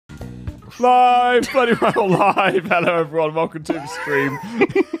Live, bloody well live. Hello everyone, welcome to the stream.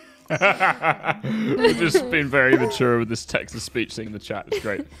 We've just been very mature with this text-to-speech thing in the chat. It's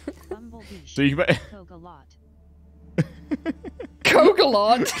great. So you can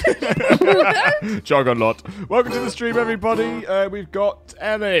Kogalot. Joggerlot. Welcome to the stream, everybody. We've got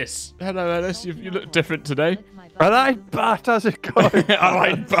Ellis. Hello, Ellis. You look different today. I like Bat. How's it going? I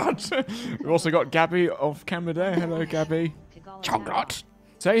like Bat. We've also got Gabby off camera there. Hello, Gabby. Chocolate.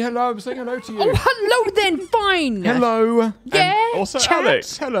 Say hello. I'm saying hello to you. Oh, hello then. Fine. Hello. Yeah. And also chat.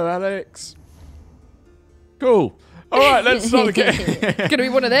 Alex. Hello, Alex. Cool. All right, let's start the game. Gonna be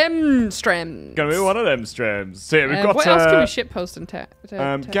one of them streams. Gonna be one of them streams. So yeah, we've got what else can we shitpost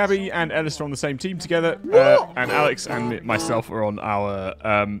and Gabby and Ellis are on the same team together, and Alex and myself are on our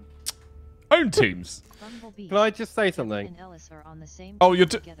own teams. Can I just say something? Oh, you're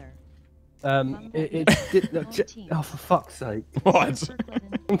oh, for fuck's sake. What?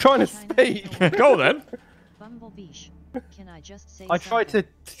 I'm trying to speak. Go on, then. I tried to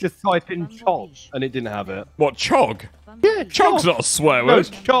just type in chog and it didn't have it. What, chog? Yeah, Chog's not a swear no, word.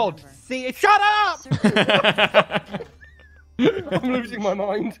 chod. See, shut up! I'm losing my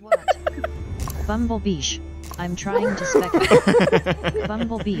mind. Bumblebeesh. I'm trying to spec.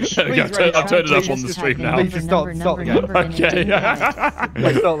 Bumblebeesh. There we go. I've turned it up on the stream now. Please just stop again. Okay.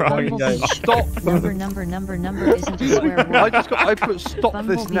 Stop. Number isn't a swear word. I put stop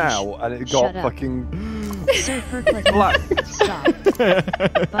this now and it got fucking Sir Perklet. black. Stop.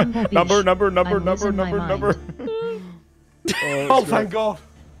 Bumblebeesh. Number. Oh, thank God.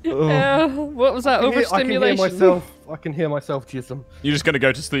 What was that? Overstimulation. I can hear myself jism. You're just gonna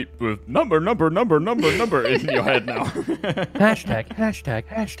go to sleep with number in your head now. Hashtag.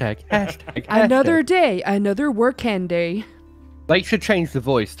 Another day, another working day. They should change the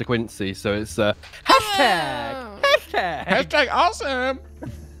voice to Quincy, so it's Hashtag awesome.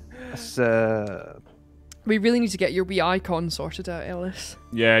 We really need to get your wee icon sorted out, Ellis.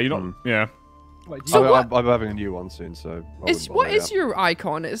 Yeah, you're not. Yeah. So I'm having a new one soon, so. What is your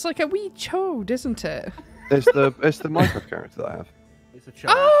icon? It's like a wee chode, isn't it? It's the Minecraft character that I have. It's a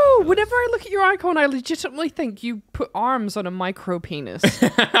child. Oh, whenever I look at your icon, I legitimately think you put arms on a micro penis.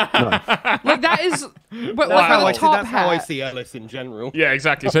 Like that is, but like a top that's how I hat. see Ellis in general. Yeah,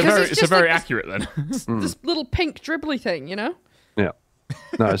 exactly. So it's very accurate then. This little pink dribbly thing, you know? Yeah.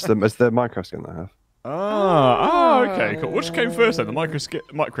 No, it's the Minecraft skin that I have. Oh, okay, cool. Which came first then? The micro skin?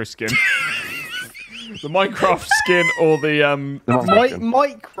 The Minecraft skin or the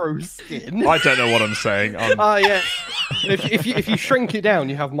Micro skin. I don't know what I'm saying. Yeah. If you shrink it down,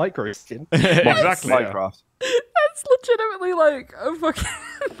 you have micro skin. Exactly. Minecraft. That's legitimately like a fucking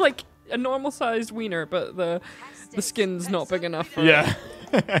like a normal sized wiener, but the skin's not big enough for Yeah.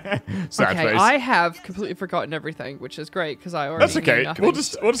 Sad Okay, face. I have completely forgotten everything, which is great because I already That's okay. knew nothing. We'll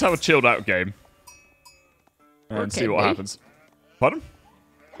just have a chilled out game and see what happens. Pardon?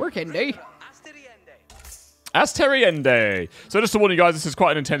 Working day. Asteriende. So just to warn you guys, this is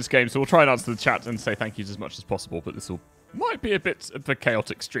quite an intense game, so we'll try and answer the chat and say thank yous as much as possible, but this might be a bit of a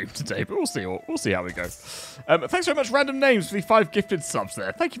chaotic stream today, but we'll see how we go. Thanks very much, Random Names, for the 5 gifted subs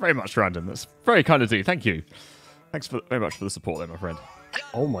there. Thank you very much, Random. That's very kind of you. Thank you. Thanks very much for the support there, my friend.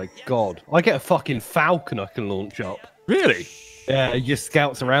 Oh my God. I get a fucking falcon I can launch up. Really? Yeah, it just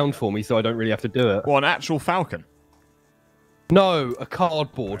scouts around for me so I don't really have to do it. Well, an actual falcon? No, a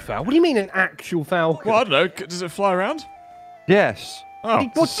cardboard falcon. What do you mean an actual falcon? Well, I don't know. Does it fly around? Yes. Oh.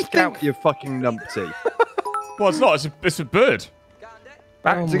 What do you Scout, think? you fucking numpty. Well, it's not. It's a bird.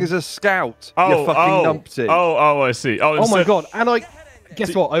 Acting as a scout, Oh, you fucking numpty. Oh, I see. Oh my God. And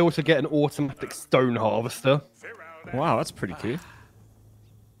guess what? I also get an automatic stone harvester. Wow, that's pretty cool.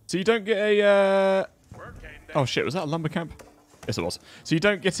 So you don't get a... Oh shit, was that a lumber camp? Yes, it was. So you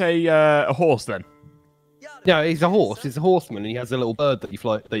don't get a horse then? Yeah, he's a horse. He's a horseman, and he has a little bird that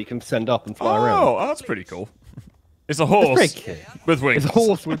you can send up and fly around. Oh, that's pretty cool. It's a horse with wings. It's a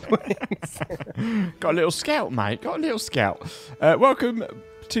horse with wings. Got a little scout, mate. Got a little scout. Welcome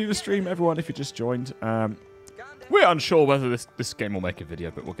to the stream, everyone, if you just joined. We're unsure whether this game will make a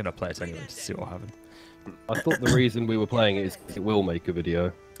video, but we're going to play it anyway to see what happens. I thought the reason we were playing it is because it will make a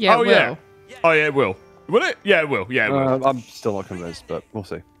video. Yeah, Oh, yeah. Oh, yeah, it will. Will it? Yeah, it will. Yeah, it will. I'm still not convinced, but we'll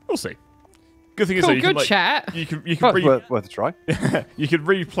see. We'll see. Good thing is Cool, that you good can, chat. You can Worth a try. you can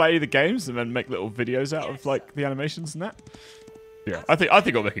replay the games and then make little videos out of like the animations and that. Yeah, I think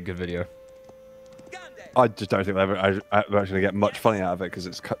it'll make a good video. I just don't think I'm actually going to get much funny out of it because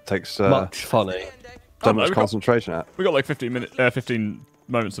it takes Much funny. so much concentration out. We got like 15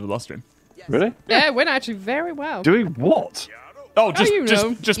 moments of the last stream. Really? Yeah, it went actually very well. Doing what? Oh, just you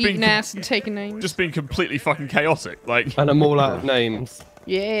know, just eating being ass and taking names. just being completely fucking chaotic. Like, And I'm all out of names.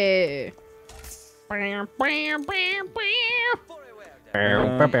 Yeah.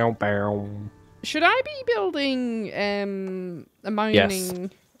 Should I be building a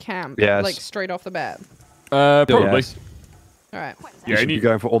mining camp Yes. like straight off the bat? Probably. Yes. All right. You should be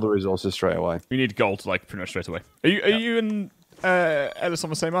going for all the resources straight away. You need gold like pretty much straight away. Are you and Ellis on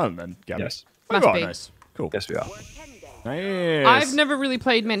the same island then, Gabby? Yes. Oh, Must you are. be. Nice. Cool. Yes, we are. Nice. I've never really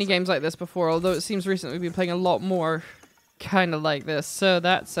played many games like this before, although it seems recently we've been playing a lot more kind of like this. So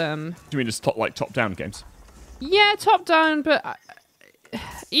that's Do you mean just top-down games? yeah, top down, but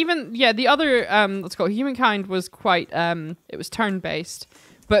even the other let's go. Humankind was quite it was turn based,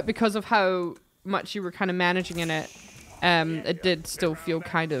 but because of how much you were kind of managing in it, it did still feel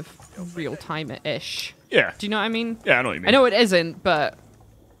kind of real time ish. Yeah. Do you know what I mean? Yeah, I know what you mean. I know it isn't, but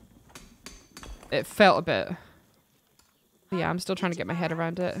it felt a bit. Yeah, I'm still trying to get my head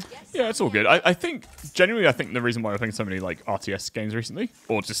around it. Yeah, it's all good. I think, genuinely, the reason why we're playing so many, like, RTS games recently,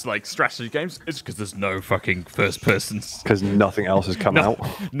 or just, like, strategy games, is because there's no fucking first persons. Because nothing else has come out.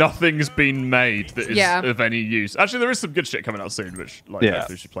 Nothing's been made that is Yeah. of any use. Actually, there is some good shit coming out soon, which, like, Yeah.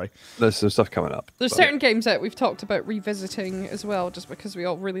 hopefully we should play. There's some stuff coming up. There's but- certain games that we've talked about revisiting as well, just because we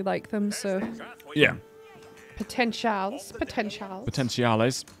all really like them. So Yeah. potentials.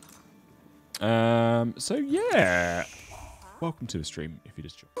 Potentiales. So, yeah. Welcome to the stream, if you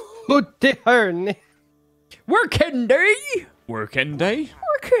just joined. Buddy Herney. Working day. Working day.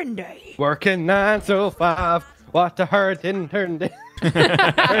 Working day. Working 9 to 5. What a hurt in turn day.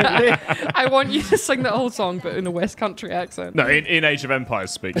 I want you to sing that whole song, but in a West Country accent. No, in Age of Empires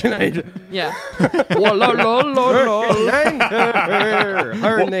speak. Yeah. Wah, la, la, la, la.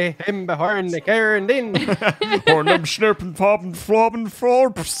 Herney, him behind the Kerndin. Hornum, snurping, popping, flobbing,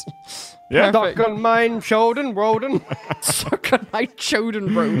 florps. Yeah. Perfect. Stuck on mine, Shoden, Roden. Suck on my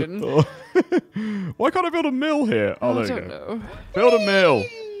Choden Roden. Why can't I build a mill here? Oh, I there you don't go. know. Build a mill.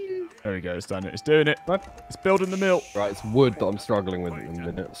 There we go. It's done it. It's doing it. What? It's building the mill. Right, it's wood that I'm struggling with at the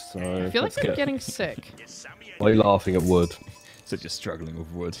minute. So I feel like I'm getting sick. Why are you laughing at wood? So just struggling with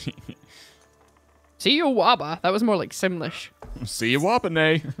wood. See you, Wabba. That was more like Simlish. See you,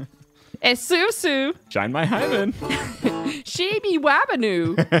 Wabane. Susu. Shine my hymen. Sheeby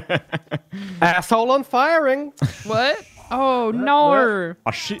Wabanoo. Asshole on firing. What? Oh, no.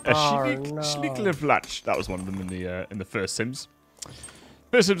 A Schlicklerflatsch. That was one of them in the first Sims.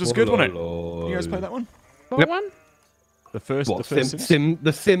 First Sims was good, wasn't it? You guys play that one? What one? The first What, Sims?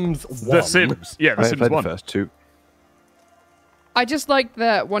 The Sims 1? The Sims. Yeah, the I Sims played 1. the first two. I just liked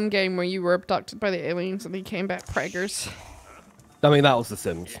that one game where you were abducted by the aliens and they came back preggers. I mean, that was the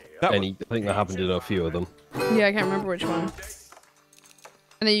Sims. That I think that happened in a few of them. Yeah, I can't remember which one.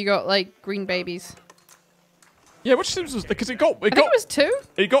 And then you got, like, green babies. Yeah, which Sims was... Because I think it was 2.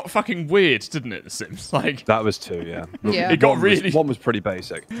 it got fucking weird, didn't it, the Sims? Like, That was two, yeah. Yeah. it got One really... one was pretty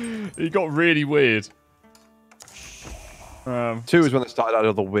basic. It got really weird. Two was when they started out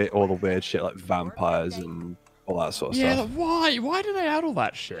all the weird shit like vampires and all that sort of Yeah, stuff. like, why? Why do they add all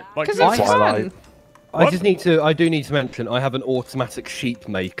that shit? Like, Because why- it's Twilight. fun. I What? do need to mention, I have an automatic sheep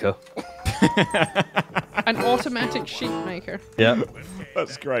maker. An automatic sheet maker. Yeah.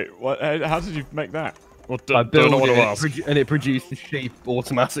 That's great. What? How did you make that? Well, I don't built know what to it ask. and it produced the sheep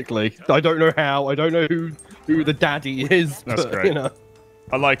automatically. I don't know how. I don't know who the daddy is. That's but, great. You know.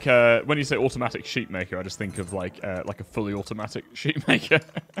 I like when you say automatic sheet maker. I just think of like a fully automatic sheet maker,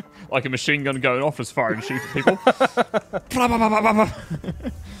 like a machine gun going off as far and shooting people.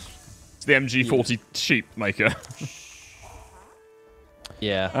 It's the MG40 sheep maker.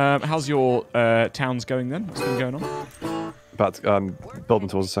 Yeah. How's your towns going then? What's been going on? But building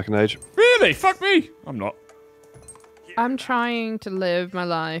towards the second age. Really? Fuck me. I'm not. I'm trying to live my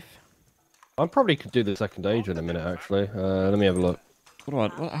life. I probably could do the second age in a minute, actually. Let me have a look.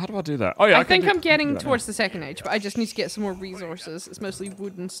 How do I do that? Oh yeah, I think I'm getting do that towards the second age, but I just need to get some more resources. It's mostly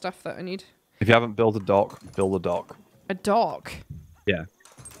wood and stuff that I need. If you haven't built a dock, build a dock. A dock. Yeah,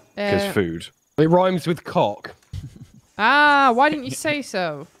 because food. It rhymes with cock. Ah, why didn't you say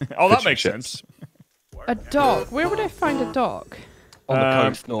so? now. Oh, that Fish and makes chips. sense. A dock. Where would I find a dock? On the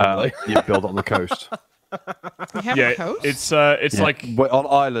coast, normally. You build it on the coast. We have Yeah, a coast. it's Yeah. like Wait, on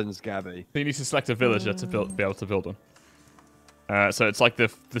islands, Gabby. you need to select a villager to be able to build one. So it's like the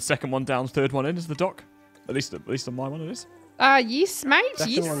second one down, third one in is the dock. At least on my one it is. Yes, mate.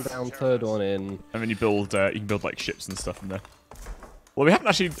 Second Yes. one down, third one in. And then you build you can build like ships and stuff in there. Well, we haven't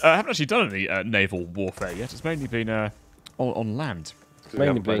actually done any naval warfare yet. It's mainly been on land.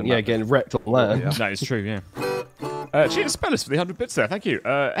 Mainly being, getting wrecked on land. Yeah. That is true, yeah. Cheers, Spellis, for the 100 bits there. Thank you.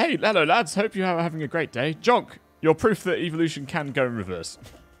 Hey, hello, lads. Hope you are having a great day. Jonk, you're proof that evolution can go in reverse.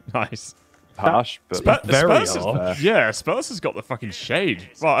 Nice. harsh, but very Spurs harsh. Spurs has got the fucking shade.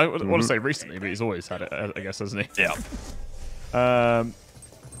 Well, I want to say recently, but he's always had it, I guess, hasn't he? yeah.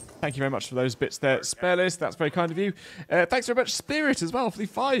 Thank you very much for those bits there, Spareless. That's very kind of you. Thanks very much, Spirit, as well, for the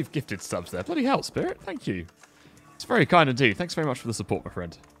 5 gifted subs there. Bloody hell, Spirit. Thank you. It's very kind indeed. Thanks very much for the support, my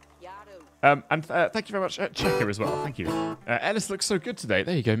friend. And thank you very much, Checker, as well. Thank you. Ellis looks so good today.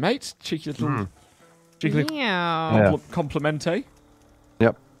 There you go, mate. Cheeky little... Yeah. Complimente.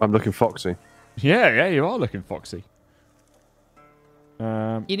 Yep. I'm looking foxy. Yeah, you are looking foxy.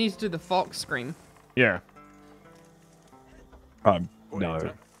 You need to do the fox scream. Yeah. No.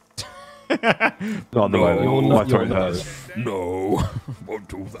 Not the way my throat hurts. No, won't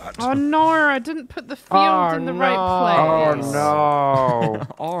do that. Oh no, I didn't put the field in the right place. no.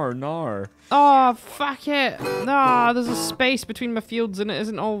 Oh, no. Oh, fuck it. No, there's a space between my fields and it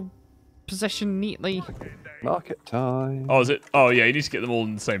isn't all positioned neatly. Market time. Oh, is it? Oh, yeah, you need to get them all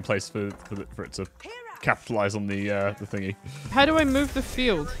in the same place for it to capitalize on the thingy. How do I move the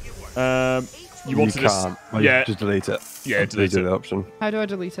field? You want to just... can't. Well, yeah, just delete it. Yeah, delete it. the option. How do I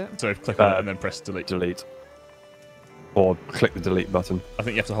delete it? So click on it and then press delete. Delete. Or click the delete button. I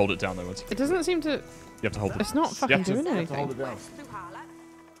think you have to hold it down though. Once. It doesn't seem to... You have to hold it. It's not fucking doing anything.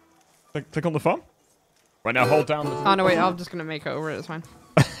 Click on the farm. Right now, hold down the... Oh no, wait, I'm just gonna make it over it, it's fine.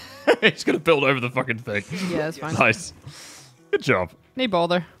 It's going to build over the fucking thing. Yeah, it's fine. Nice. Good job. No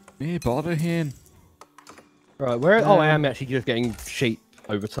bother. Yeah, bother him. Right, where? Oh, I am actually just getting sheep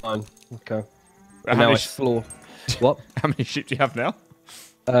over time. Okay. How Now many I floor. What? How many sheep do you have now?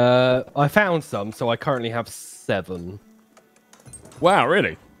 I found some, so I currently have 7. Wow,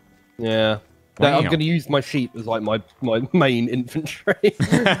 really? Yeah. Wow. I'm going to use my sheep as like my main infantry.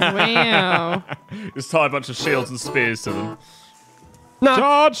 Wow. Just tie a bunch of shields and spears to them. No,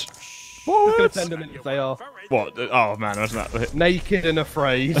 Charge! I'm Forward! going to send them in if they are What? Oh, man, imagine that. naked and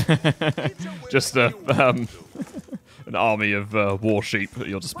afraid. Just an army of war sheep at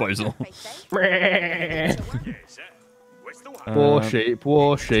your disposal. War sheep,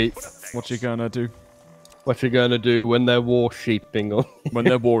 war sheep. What you gonna do? What you gonna do when they're war sheeping on? When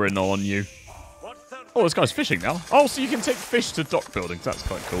they're warring on you. Oh, this guy's fishing now. Oh, so you can take fish to dock buildings. That's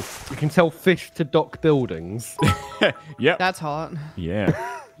quite cool. You can tell fish to dock buildings. Yep. That's hot.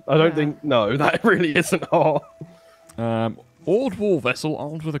 Yeah. I don't think. No, that really isn't hot. Old war vessel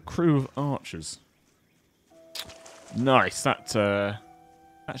armed with a crew of archers. Nice. That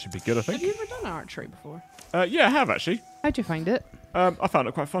should be good, I Have think. you ever done archery before? Yeah, I have actually. How'd you find it? I found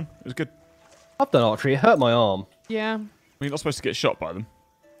it quite fun. It was good. I've done archery. It hurt my arm. Yeah. You're not supposed to get shot by them.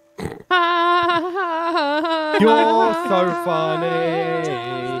 You're so funny.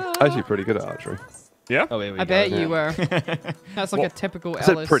 Actually, pretty good at archery. Yeah? Oh, here we I go. bet you were. That's like a typical I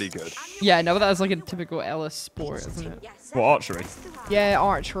said Ellis. pretty good. Yeah, no, but that's like a typical Ellis sport, isn't it? What, archery? Yeah,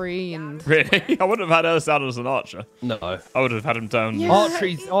 archery and... Really? I wouldn't have had Ellis down as an archer. No. I would have had him down. Yeah.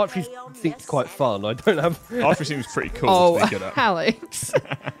 Archery seems quite fun. I don't have. Archery seems pretty cool Oh, to be good at. Alex.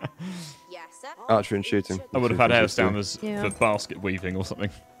 Archery and shooting. I would have had Ellis down as Yeah. for basket weaving or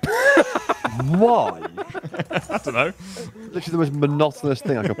something. Why? I don't know. Literally the most monotonous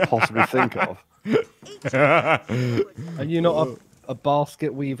thing I could possibly think of. Are you not a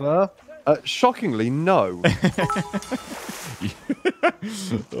basket weaver? Shockingly, no.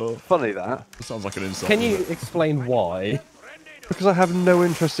 Funny that. It sounds like an insult. Can you explain why? Because I have no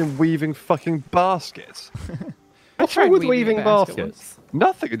interest in weaving fucking baskets. What's tried wrong with weaving weaving a basket baskets?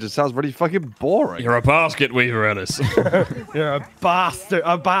 Nothing. It just sounds really fucking boring. You're a basket weaver, Ellis. You're a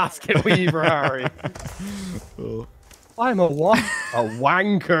basket weaver, Harry. I'm a what? A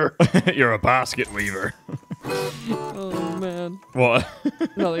wanker. You're a basket weaver. Oh, man. What?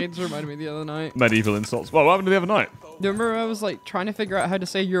 No, it just reminded me the other night. Medieval insults. Well, what happened the other night? Remember I was like trying to figure out how to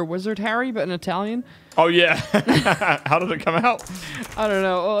say you're a wizard, Harry, but in Italian? Oh, yeah. How did it come out? I don't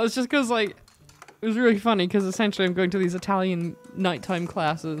know. Well, it's just because like it was really funny because essentially I'm going to these Italian nighttime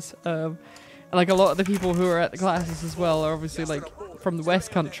classes, and like a lot of the people who are at the classes as well are obviously like from the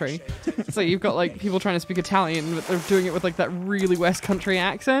West Country. So you've got like people trying to speak Italian, but they're doing it with like that really West Country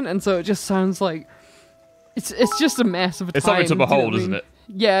accent, and so it just sounds like it's just a mess of a It's time. something to behold, isn't it?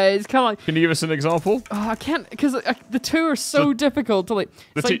 Yeah, it's kind of like Can you give us an example? oh, I can't because the two are so difficult to like.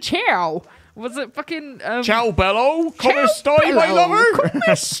 It's like ciao. Was it fucking Ciao, bello. Come stai, my bello. lover. Come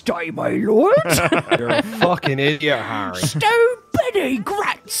stai, my lord. You're a fucking idiot, Harry. Stupidi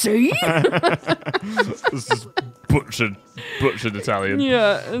grazie. This is butchered Italian.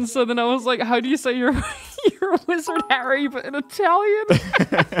 Yeah, and so then I was like, how do you say you're a wizard, Harry, but in Italian?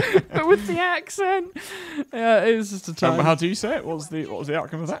 But with the accent. Yeah, it was just a time. How do you say it? What was the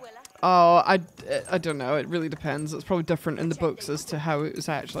outcome of that? Oh, I don't know. It really depends. It's probably different in the books as to how it was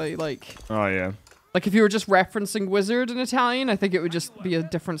actually like. Oh, yeah. Like if you were just referencing wizard in Italian, I think it would just be a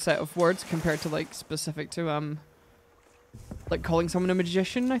different set of words compared to like specific to like calling someone a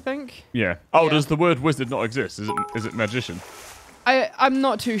magician, I think. Yeah. Oh, Yeah. does the word wizard not exist? Is it magician? I'm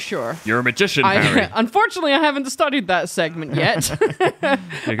not too sure. You're a magician, Harry. Unfortunately, I haven't studied that segment yet.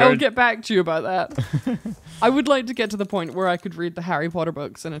 I'll get back to you about that. I would like to get to the point where I could read the Harry Potter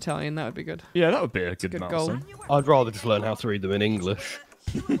books in Italian. That would be good. Yeah, that would be a good good goal. milestone. I'd rather just learn how to read them in English.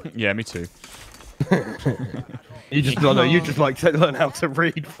 Yeah, me too. You just no, you just like to learn how to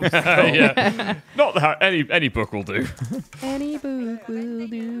read. Yeah. Not how any book will do. Any book will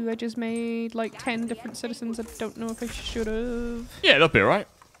do. I just made like 10 different citizens. I don't know if I should have. Yeah, that'll be alright.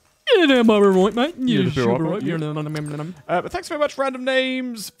 Yeah, am I right, mate? Yeah, Yeah, you're right, right. yeah. But thanks very much, Random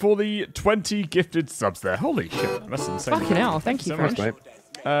Names, for the 20 gifted subs there. Holy shit, that's insane. Fucking hell, thank you, so much, French.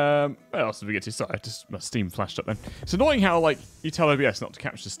 Mate. What else did we get to? Sorry, just my Steam flashed up then. It's annoying how like you tell OBS not to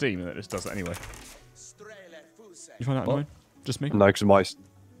capture Steam and it just does it anyway. You find that annoying? Just me? No, because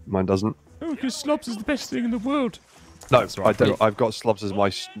mine doesn't. Oh, because slobs is the best thing in the world. No, That's right. I don't. I've got slobs as my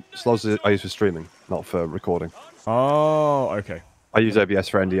slobs I use for streaming, not for recording. Oh, okay. I use OBS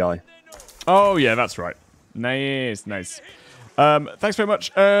for NDI. Oh yeah, that's right. Nice, nice. Thanks very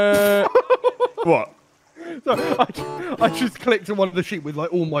much. What? So I just clicked on one of the sheep with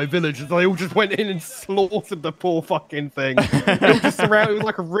like all my villagers. They all just went in and slaughtered the poor fucking thing. They all just surrounded. It was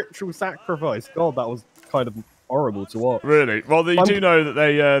like a ritual sacrifice. God, that was kind of horrible to watch. Really? Well, you do know that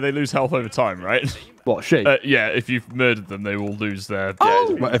they lose health over time, right? What sheep? Yeah, if you've murdered them, they will lose their.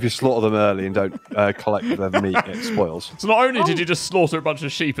 Well, if you slaughter them early and don't collect their meat, it spoils. So not only did you just slaughter a bunch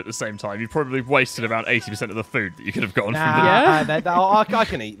of sheep at the same time, you probably wasted about 80% of the food that you could have gotten from them. Yeah? I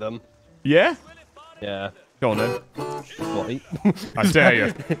can eat them. Yeah? Yeah. Go on then. What, eat? I dare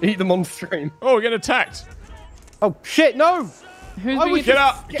you. Eat them on stream. Oh, we're getting attacked. Oh shit! No. Who's, I being, was Get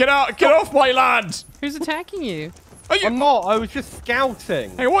out! Get out! Get off my land! who's attacking you? Are you? I'm not. I was just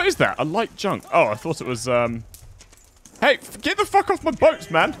scouting. Hey, what is that? A light junk. Oh, I thought it was Hey, get the fuck off my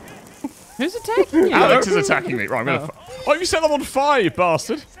boats, man! Who's attacking you? Alex is attacking me. Right, I'm gonna. Oh, you set them on fire, you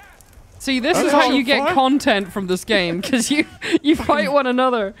bastard! See, this Oh, is they're how on you get fire? content from this game, because you fight one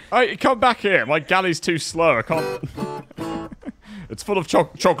another. Hey, come back here. My galley's too slow. I can't. It's full of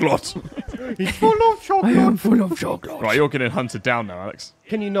chocolate. He's full of chocolate. full of chocolate. Right, you're getting hunted down now, Alex.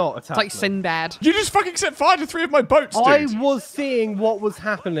 Can you not attack? It's like me? Sinbad. You just fucking set fire to 3 of my boats, dude. I was seeing what was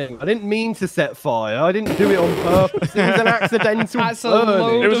happening. I didn't mean to set fire. I didn't do it on purpose. It was an accidental That's a burning.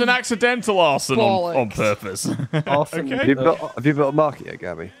 load It was an accidental arson on Bollocks. purpose. Awesome. Okay. Have you built a market yet,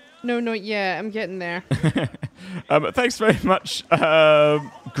 Gabby? No, not yet. I'm getting there. Thanks very much,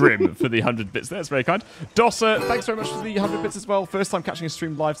 Grim, for the 100 bits there. That's very kind. Dosser, thanks very much for the 100 bits as well. First time catching a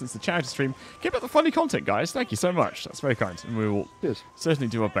stream live since the charity stream. Keep up the funny content, guys. Thank you so much. That's very kind. And we will Cheers. certainly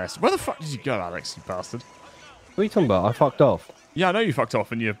do our best. Where the fuck did you go, Alex, you bastard? What are you talking about? I fucked off. Yeah, I know you fucked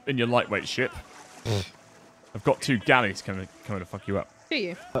off in your lightweight ship. I've got 2 galleys coming to fuck you up. Do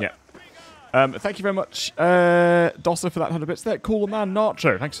you? Yeah. Thank you very much, Dosser, for that 100 bits there. Cooler Man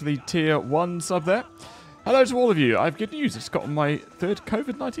Nacho, thanks for the tier 1 sub there. Hello to all of you. I have good news. I've just gotten my 3rd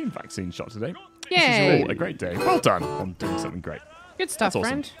COVID-19 vaccine shot today. This Yay. is all a great day. Well done on doing something great. Good stuff, That's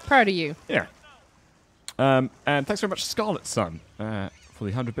awesome. friend. Proud of you. Yeah. And thanks very much, Scarlet Sun, for the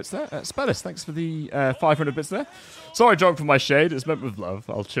 100 bits there. Spellis, thanks for the 500 bits there. Sorry, John, for my shade. It's meant with love.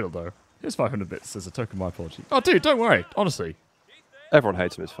 I'll chill, though. Here's 500 bits as a token of my apology. Oh, dude, don't worry. Honestly. Everyone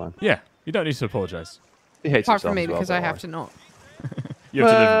hates him. It's fine. Yeah, you don't need to apologise. He hates Apart himself from me, as well, because don't I have worry. to not. You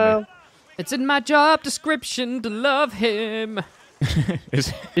have to live with me. It's in my job description to love him.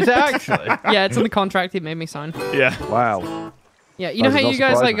 Is Is it actually? Yeah, it's in the contract he made me sign. yeah. Wow. Yeah, you know That how does you not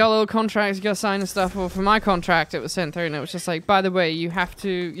guys surprise like me. got little contracts, you got to sign and stuff. Well, for my contract, it was sent through, and it was just like, by the way,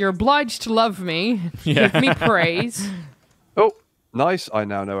 you're obliged to love me, Yeah. give me praise. Oh, nice. I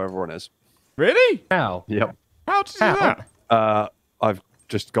now know where everyone is. Really? How? Yep. How did you do that? I've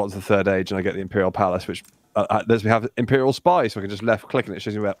just got to the 3rd age and I get the Imperial Palace, which lets me have Imperial Spy, so I can just left click and it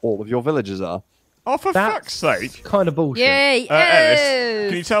shows me where all of your villages are. Oh, for That's fuck's sake. kind of bullshit. Yay! Ellis,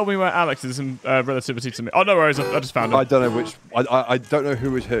 can you tell me where Alex is in relativity to me? Oh, no worries. I just found him. I don't know which. I don't know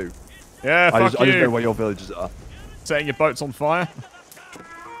who is who. Yeah, I fuck just know you. where your villages are. Setting your boats on fire.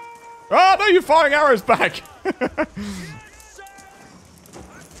 Oh, no, you're firing arrows back.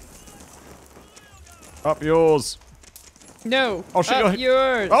 Up yours. No. Oh, shit, Up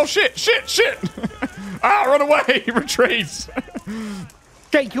you're- yours. Oh, shit. Ah, run away. Retreat.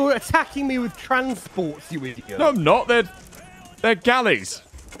 Jake, you're attacking me with transports, you idiot. No, I'm not. They're galleys.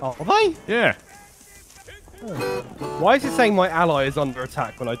 Are they? Yeah. Why is it saying my ally is under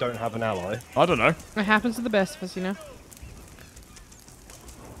attack when I don't have an ally? I don't know. It happens to the best of us, you know.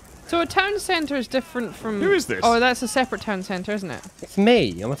 So a town centre is different from... Who is this? Oh, that's a separate town centre, isn't it? It's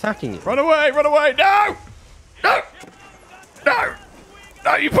me. I'm attacking you. Run away! Run away! No! No! No!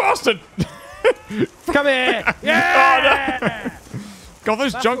 No, you bastard! Come here! Yeah! Oh, no. God,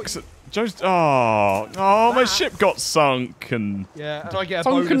 those junks... Oh, my ship got sunk and... Yeah, and I get a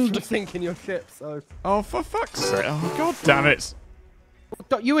bonus for sinking your ship, so... Oh, for fuck's sake. Oh, God damn it.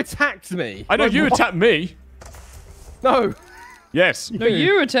 You attacked me! I know, you attacked me. No! Yes. No,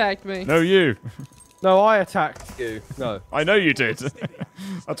 you attacked me. No, you. No, I attacked you. No. I know you did.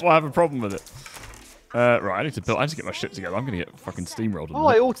 That's why I have a problem with it. Right, I need to get my shit together. I'm going to get fucking steamrolled. Oh,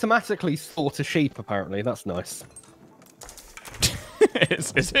 I automatically slaughter sheep, apparently. That's nice.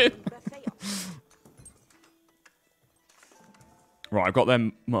 Is it? Right, I've got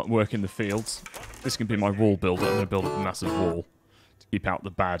them working the fields. This can be my wall builder. I'm going to build a massive wall to keep out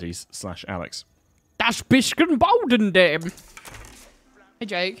the baddies / Alex. Das bisschen Bauden dem. Hey,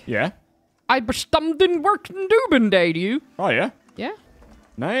 Jake. Yeah? I bestumden workten duben day, do you? Oh, yeah? Yeah?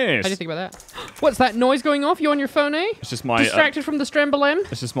 Nice. How do you think about that? What's that noise going off? You on your phone, eh? It's just my... Distracted from the Strembolem?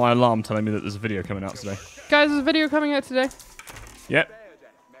 it's just my alarm telling me that there's a video coming out today. Guys, there's a video coming out today. Yep.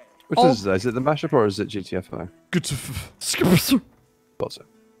 Which is it? Is it the mashup or is it GTFO? Good. Thought so.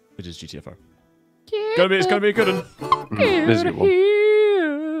 It is GTFO. It's gonna be a good one. It is a good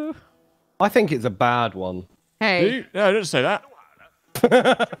one. I think it's a bad one. Hey. No, don't say that.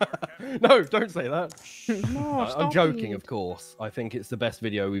 No, don't say that. No, I'm stop joking, it. of course. I think it's the best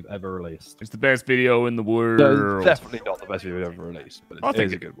video we've ever released. It's the best video in the world. No, it's definitely not the best video we've ever released, but I it think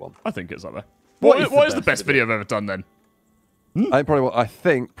is a good one. I think it's up there. What What is is the best video I've ever done then? I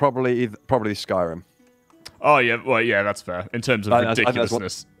think probably Skyrim. Oh yeah, well yeah, that's fair. In terms of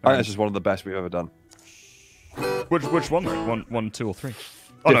ridiculousness. I think that's just one of the best we've ever done. Which one though? One, 2, or 3?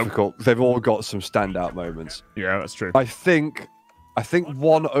 Oh Difficult. They've all got some standout moments. no. Yeah, that's true. I think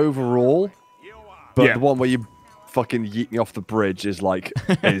one overall, but Yeah. the one where you fucking yeet me off the bridge is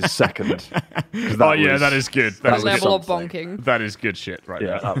second. Oh yeah, that is good. That is Level good. of bonking. That is good shit right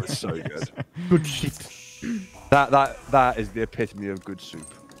Yeah, there. that was so good. Good shit. That is the epitome of good soup.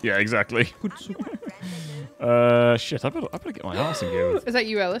 Yeah, exactly. Shit, I better get my arse in gear with Is that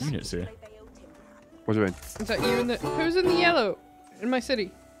you, Ellis? units here. What do you mean? Is that you in the... Who's in the yellow? In my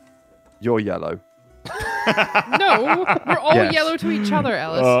city? You're yellow. No, we're all Yes. yellow to each other,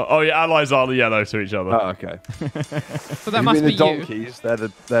 Ellis. Oh yeah, allies are the yellow to each other. Oh, okay. So that You must mean be the you. donkeys?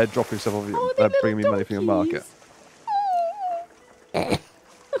 They're dropping stuff off you. Oh, They're the bringing me little money from your market. donkeys.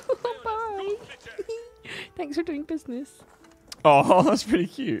 Bye. Thanks for doing business. Oh, that's pretty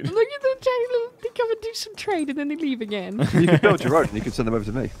cute. Look at the tiny little... They come and do some trade and then they leave again. You can build your own. And you can send them over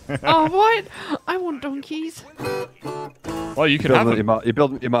to me. Oh, what? I want donkeys. Well, you can Build have them at them. you build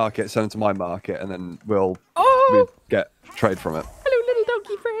them at your market, send them to my market, and then we'll Oh, get trade from it. hello, little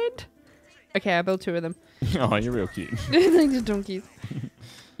donkey friend. Okay, I built 2 of them. Oh, you're real cute. Thanks, donkeys.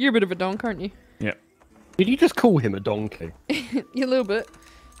 You're a bit of a donk, aren't you? Yeah. Did you just call him a donkey? You a little bit.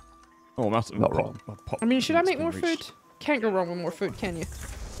 Oh, that's Not wrong. I mean, should I make more food? Can't go wrong with more food, can you?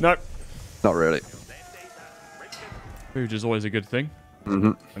 No. Not really. Food is always a good thing.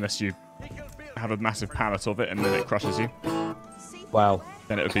 Mm-hmm. Unless you have a massive pallet of it and then it crushes you. Wow.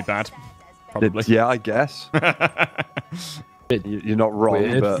 Then it would be bad. Probably. Yeah, I guess. You're not wrong,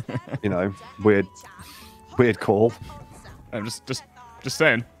 Weird. but weird call. I'm just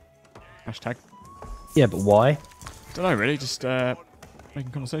saying. Hashtag. Yeah, but why? Don't know really, just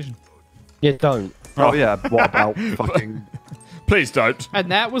making conversation. Yeah, don't. Oh yeah, what about fucking? Please don't.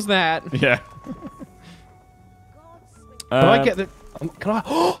 And that was that. Yeah. Can I get the?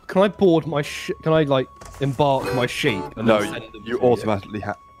 Can I board my Can I embark my sheep? And No, then send them you to automatically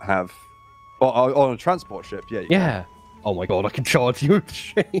have. On a transport ship, yeah. Yeah. Oh my god, I can charge you a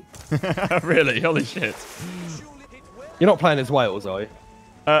sheep. Really? Holy shit. You're not playing as Wales, are you?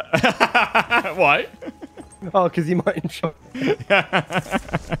 Why? Oh, because you might enjoy.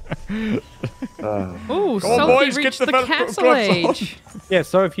 Oh, Come on, Sulky boys, get reached the the gloves castle on. age. Yeah,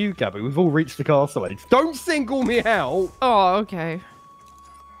 so have you, Gabby. We've all reached the castle age. Don't single me out. Oh, okay.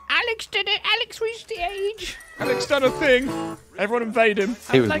 Alex did it. Alex reached the age. Alex done a thing. Everyone invade him.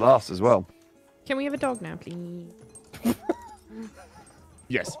 He was like- last as well. Can we have a dog now, please?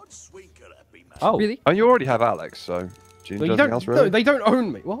 Yes. Oh, Really? And you already have Alex, so do you Well, need you anything don't. else No, really? they don't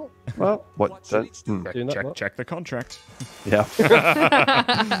own me. What? Well, what? Doing that, what? Check the contract. Yeah.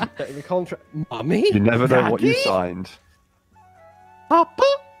 Getting the contract. Mummy? You never know what you Daddy? signed. Papa?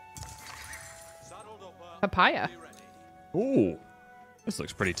 Papaya. Ooh. This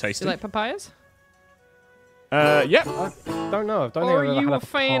looks pretty Do tasty. you like papayas? Yep. I don't know. I don't think Are I've ever you had a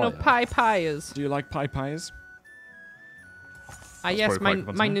fan of papaya. pies? Do you like pies? Ah, yes, probably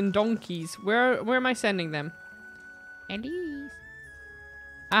quite mine and donkeys. Where am I sending them? Ellis.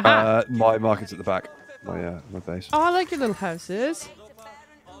 Aha. My market's at the back. My base. Oh, I like your little houses.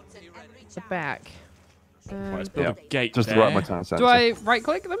 The back. Right, let's build a gate Just there. right at my town centre. Do I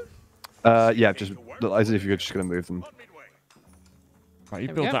right-click them? Yeah, just as if you're just going to move them. Right, you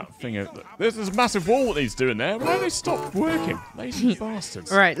There we build go. that thing. There's a massive wall that needs doing there. Why don't they stop working? Lazy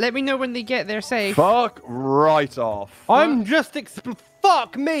bastards. All right, let me know when they get there safe. Fuck right off. I'm just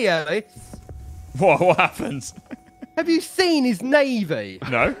fuck me, Ellis. What happens? Have you seen his navy?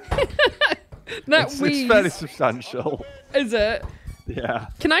 No. That It's wheeze. fairly substantial. Is it? Yeah.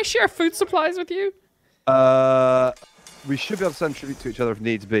 Can I share food supplies with you? We should be able to send tribute to each other if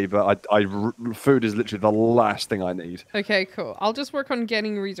needs be, but food is literally the last thing I need. Okay, cool. I'll just work on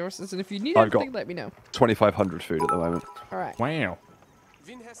getting resources, and if you need I've got- anything, let me know. 2,500 food at the moment. All right. Wow.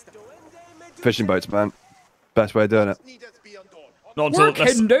 Fishing boats, man. Best way of doing it. Not until Work,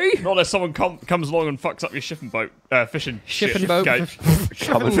 Hendy. not unless someone comes along and fucks up your shipping boat, fishing Shipping ship boat. gate.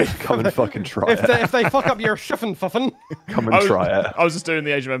 Come and fucking try it. If they fuck up your shuffin' fuffin. Come and try it. I was just doing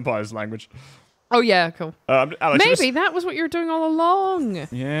the Age of Empires language. Oh yeah, cool. Alex, Maybe that was what you were doing all along.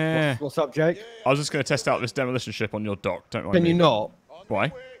 Yeah. What's up, Jake? I was just going to test out this demolition ship on your dock. Don't mind Can me. you not?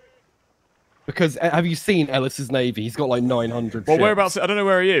 Why? Because have you seen Ellis's navy? He's got like 900 Well, ships. whereabouts? I don't know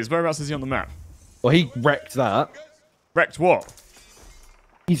where he is. Whereabouts is he on the map? Well, he wrecked that. Wrecked what?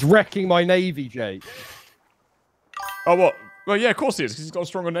 He's wrecking my navy, Jake. Oh, what? Well, yeah, of course he is, because he's got a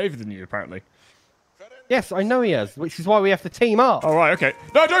stronger navy than you, apparently. Yes, I know he has, which is why we have to team up. Oh, right, okay.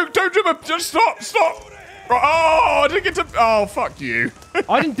 No, don't do it. Just stop. Right, oh, I didn't get to. Oh, fuck you.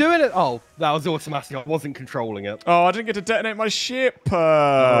 I didn't do it. Oh, that was automatic. I wasn't controlling it. Oh, I didn't get to detonate my ship. You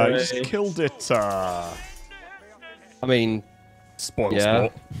just Really? killed it. I mean, Spoil Yeah.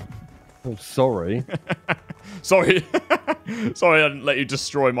 sport. I'm sorry. Sorry. Sorry I didn't let you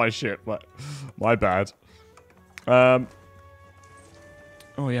destroy my ship. But my bad. Oh,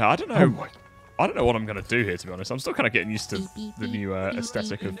 yeah, I don't know. I don't know what I'm going to do here, to be honest. I'm still kind of getting used to the new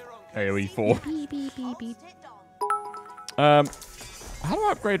aesthetic of AoE 4. How do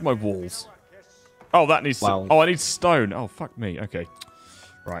I upgrade my walls? Oh, that needs Wow. Oh, I need stone. Oh, fuck me. Okay.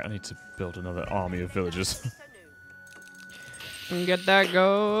 Right, I need to build another army of villagers. Get that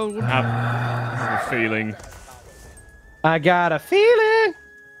gold. I have a feeling. I got a feeling.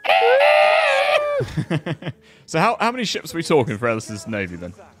 So how many ships are we talking for Ellis's navy,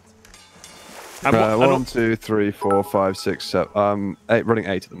 then? And what, and 1, 2, 3, 4, 5, 6, 7. 8, running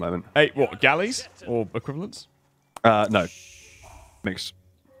 8 at the moment. 8 what? Galleys? Or equivalents? No. Mix.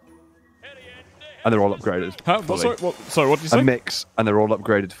 And they're all upgraded. Huh? fully. Sorry, what did you say? A mix, and they're all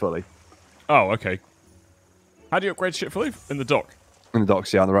upgraded fully. Oh, okay. How do you upgrade ship fully? In the dock? In the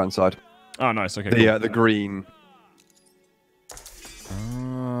docks, yeah, on the right hand side. Oh, nice. Okay. The green.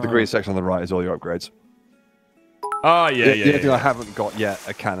 The green section on the right is all your upgrades. Ah, yeah, The yeah. only thing yeah. I haven't got yet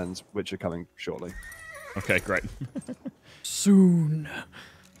are cannons, which are coming shortly. Okay, great. Soon.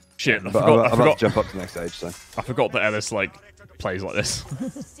 Shit, I But forgot. I'm I about forgot. to jump up to the next stage, so. I forgot that Ellis plays like this.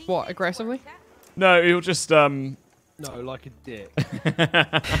 What, aggressively? No, he'll just No, like a dick.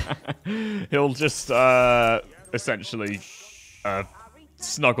 he'll just essentially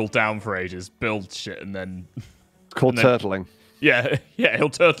snuggle down for ages, build shit, and then It's called And then- turtling. yeah, he'll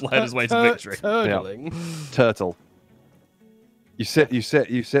turtle head his way to victory. Turtling. Turtle. You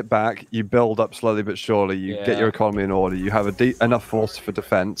sit back, you build up slowly but surely, you get your economy in order, you have enough force for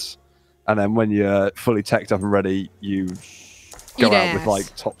defense, and then when you're fully teched up and ready, you go Eat out with ass.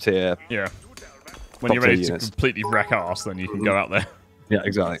 like top tier. Yeah. When Top you're ready tier to units. completely wreck ass, then you can go out there. Yeah,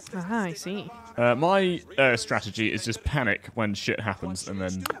 exactly. Ah, I see. My strategy is just panic when shit happens, and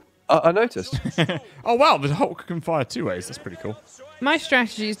then I noticed. oh wow, the Hulk can fire 2 ways. That's pretty cool. My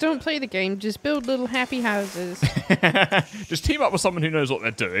strategy is don't play the game, just build little happy houses. Just team up with someone who knows what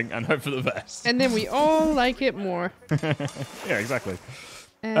they're doing and hope for the best. And then we all like it more. Yeah, exactly.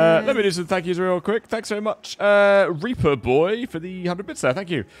 Let me do some thank yous real quick. Thanks very much, Reaper Boy, for the 100 bits there. Thank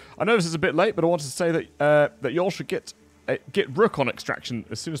you. I know this is a bit late, but I wanted to say that that y'all should get Rook on extraction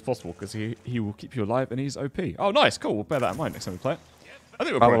as soon as possible because he will keep you alive and he's OP. Oh, nice, cool. We'll bear that in mind next time we play it. I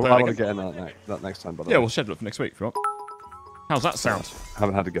think we'll I probably want play it to again. get in that next time, by the Yeah, way. we'll schedule it for next week if you want. How's that sound?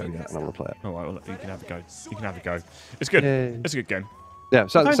 Haven't had a go yet, and I want to play it. Oh, well, you can have a go. You can have a go. It's good. Yay. It's a good game. Yeah, I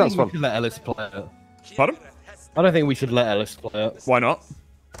sounds don't think fun. we should let Ellis play it. Pardon? I don't think we should let Ellis play it. Why not?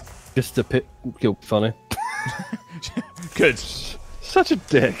 Just to feel funny. Good. Such a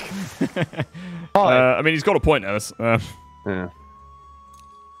dick. Hi. I mean, he's got a point, Ellis. Yeah.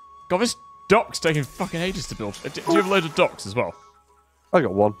 God, this docks taking fucking ages to build. Do you have a load of docks as well? I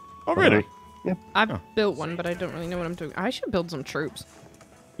got one. Oh, really? I've built one, but I don't really know what I'm doing. I should build some troops.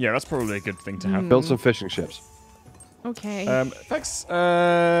 Yeah, that's probably a good thing to have. Build some fishing ships. Okay. Thanks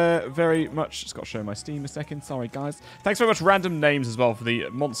very much. Just got to show my Steam a second. Sorry, guys. Thanks very much, Random Names, as well, for the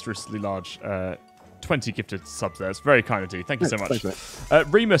monstrously large 20 gifted subs there. It's very kind of you. Thank you so much. Thanks,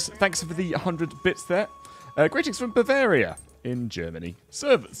 Remus, thanks for the 100 bits there. Greetings from Bavaria in Germany.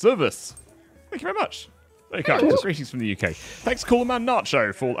 Service. Thank you very much. Very kind. Greetings from the UK. Thanks, Cooler Man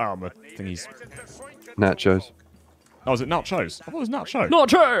Nacho, for all armor thingies. Nachos. Oh, was it Nachos? I thought it was Nacho.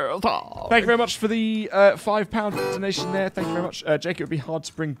 Nacho! Thank you very much for the £5 donation there. Thank you very much. Jake, it would be hard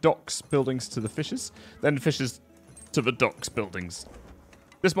to bring docks buildings to the fishes, then fishes to the docks buildings.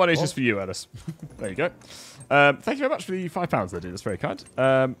 This money is just for you, Ellis. There you go. Thank you very much for the £5 there, dude. That's very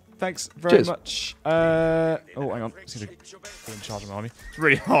kind. Thanks very much. Oh, hang on. Just going to go in charge of my army. It's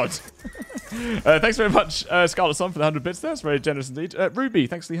really hard. Thanks very much, Scarlet Sun, for the 100 bits there. That's very generous indeed. Ruby,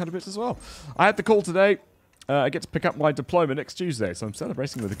 thanks for the 100 bits as well. I had the call today. I get to pick up my diploma next Tuesday, so I'm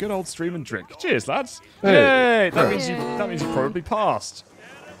celebrating with a good old stream and drink. Cheers, lads! Hey. Yay! That means you probably passed.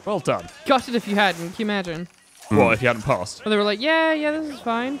 Well done. Gutted if you hadn't. Can you imagine? What if you hadn't passed? Well, they were like, yeah, this is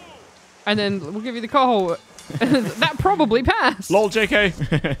fine. And then we'll give you the call. That probably passed. Lol,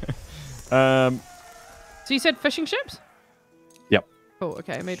 JK. So you said fishing ships? Yep. Oh,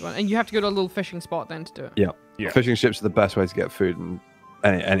 okay, I made one. And you have to go to a little fishing spot then to do it. Yep. Yeah. Fishing ships are the best way to get food in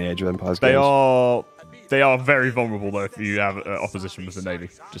any Age of Empires They games. they are very vulnerable though if you have opposition with the navy.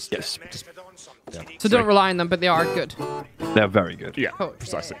 So don't rely on them, but they are good. They're very good. Yeah, Oh,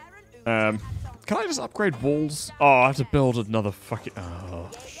 precisely. Can I just upgrade walls? Oh, I have to build another fucking. Oh.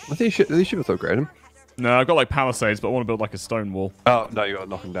 I think you should have upgraded them. No, I've got like palisades, but I want to build like a stone wall. Oh no, you got to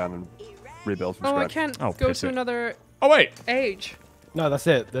knock them down and rebuild from Oh, I scratch. can't Oh, go piss to it. another Oh wait, age. No, that's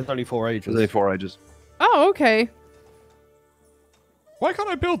it. There's only 4 ages. There's only 4 ages. Oh, okay. why can't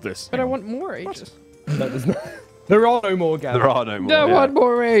I build this? But I want more ages. No, there's no, there are no more gaps. There are no more. No, yeah. want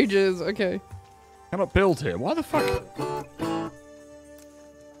more ages. Okay. Cannot build here. Why the fuck?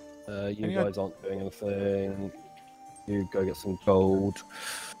 You Any guys aren't doing anything. You go get some gold.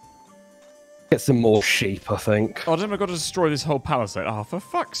 Get some more sheep, I think. Oh, then I've got to destroy this whole palisade. Oh, for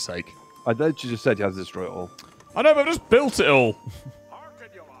fuck's sake. I thought you just said you had to destroy it all. I know, but I've just built it all.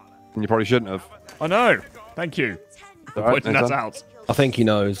 And you probably shouldn't have. I know. Thank you for Alright, pointing next that time. out. I think he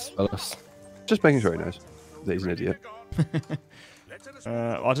knows, Ellis. Just making sure he knows that he's an idiot.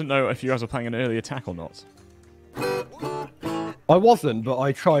 I didn't know if you guys were planning an early attack or not. I wasn't, but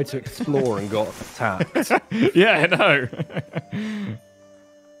I tried to explore and got attacked. Yeah, I know.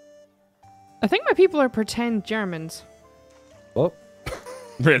 I think my people are pretend Germans. What?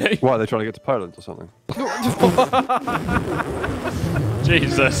 Really? Why are they trying to get to Poland or something?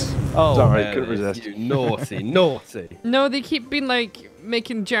 Jesus. Oh, Sorry, Ellis, couldn't resist. You naughty, naughty. No, they keep being like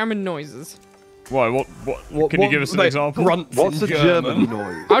making German noises. Why? What can you give us an like, example? grunts What's in a German German?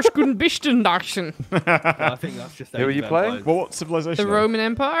 noise? Aus guten Bisten Dachen. I think that's just Who are you playing? Well, what civilization? The are they? Roman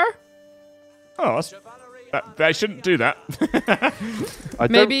Empire? Oh, they shouldn't do that. I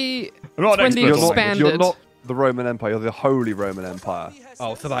don't- Maybe I'm not an when they expert on expanded. You're not the Roman Empire. You're the Holy Roman Empire,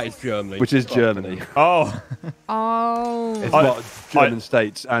 Oh, so that is Germany. which is Germany. Oh, Oh. It's I- got German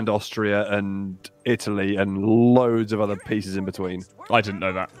states and Austria and Italy and loads of other pieces in between. I didn't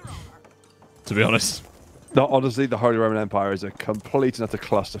know that. To be honest. No, honestly, the Holy Roman Empire is a complete and utter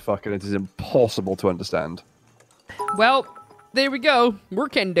clusterfuck, and it is impossible to understand. Well, there we go.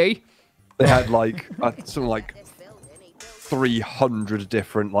 Working day. They had like something like 300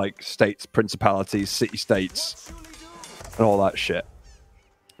 different like states, principalities, city-states, and all that shit.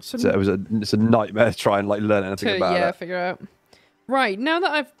 So So it's a nightmare to try and like learn anything to, about yeah, it. figure out. Right, now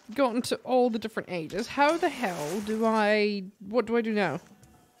that I've gotten to all the different ages, how the hell do I... What do I do now?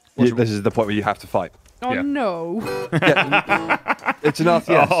 This is the point where you have to fight. Oh, Yeah. no. It's an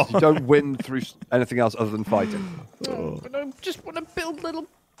RTS. Oh. You don't win through anything else other than fighting. Oh, but I just want to build little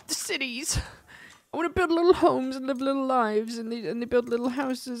cities. I want to build little homes and live little lives, and they build little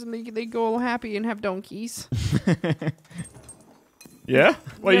houses, and they go all happy and have donkeys. Yeah?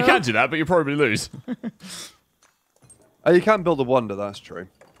 Well, you No. can do that, but you'll probably lose. You can build a wonder, that's true.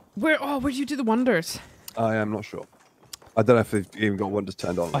 Where'd you do the wonders? I am not sure. I don't know if they've even got wonders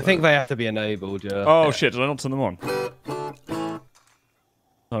turned on. I think they have to be enabled, yeah. Oh, shit. Did I not turn them on?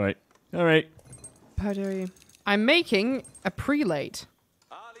 All right. How dare you? I'm making a prelate.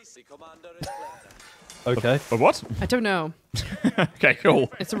 Okay. A what? I don't know. Okay,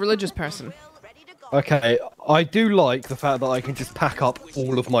 cool. It's a religious person. Okay, I do like the fact that I can just pack up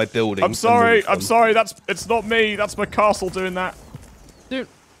all of my buildings. I'm sorry. and move them. It's not me. That's my castle doing that. Dude,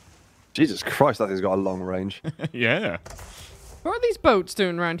 Jesus Christ, that thing's got a long range. Yeah. What are these boats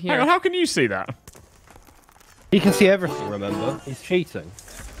doing around here? Hang on, how can you see that? He can see everything, remember? He's cheating.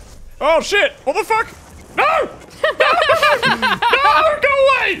 Oh shit! What the fuck? No! No! No! Go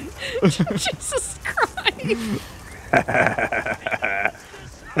away! Jesus Christ!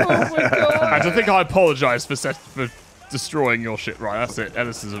 Oh my god! And I think I apologise for destroying your shit. Right, that's it.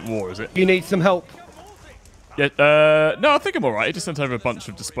 Ellis is at war, is it? You need some help. Yeah. No, I think I'm all right. He just sent over a bunch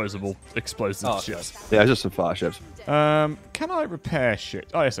of disposable explosive ships. Yeah, just some fire ships. Can I repair shit?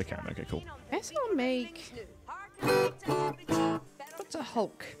 Oh yes, I can. Okay, cool. Let's not make. What's a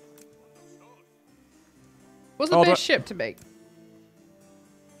Hulk? What's the best ship to make?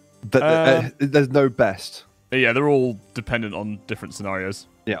 There's no best. Yeah, they're all dependent on different scenarios.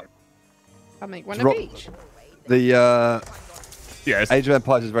 Yeah. I'll make one of each. The Yeah. Age of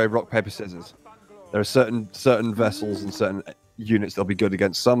Empires is very rock paper scissors. There are certain vessels and certain units that'll be good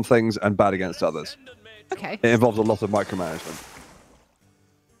against some things and bad against others. Okay. It involves a lot of micromanagement.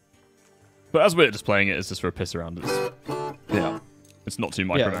 But as we're just playing it, it's just for a piss around. Yeah. It's not too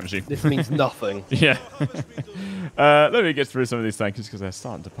Yeah, micromanaging. this means nothing. Yeah. Let me get through some of these thank yous because they're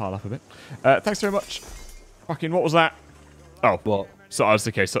starting to pile up a bit. Thanks very much. Fucking, what was that? Oh. What? So I was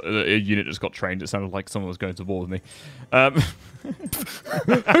okay. So a unit just got trained. It sounded like someone was going to war with me.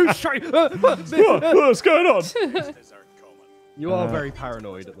 Who's trying? What's going on? You are very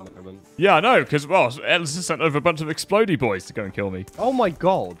paranoid at the moment. Yeah, I know, because, well, Ellis has sent over a bunch of explodey boys to go and kill me. Oh my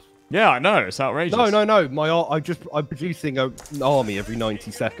god. Yeah, I know. It's outrageous. No. I'm producing an army every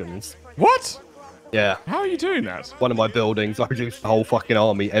 90 seconds. What? Yeah. How are you doing that? One of my buildings, I produce a whole fucking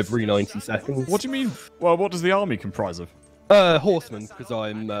army every 90 seconds. What do you mean? Well, what does the army comprise of? Horsemen, because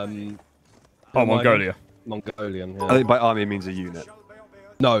I'm, Oh, Mongolia. Mongolian, I yeah. think by army it means a unit.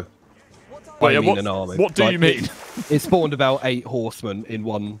 No. Wait, I mean an army. What do you mean? It spawned about 8 horsemen in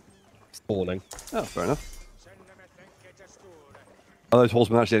one spawning. Oh, fair enough. Are those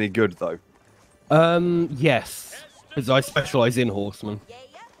horsemen actually any good, though? Yes. Because I specialise in horsemen.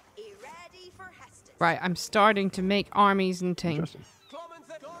 Right, I'm starting to make armies and things. Interesting.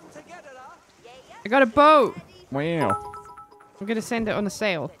 I got a boat. Wow. I'm gonna send it on a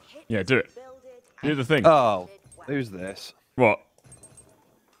sail. Yeah, do it. Do the thing. Oh, who's this? What?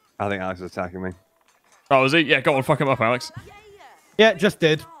 I think Alex is attacking me. Oh, is he? Yeah, go on, fuck him up, Alex. Yeah, just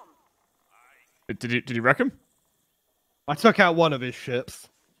did. Did you wreck him? I took out one of his ships.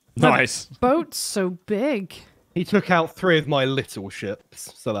 Nice. Boat's so big. He took out 3 of my little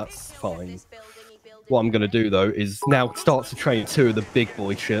ships, so that's fine. What I'm going to do, though, is now start to train 2 of the big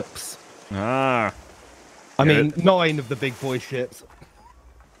boy ships. Ah. I mean, 9 of the big boy ships.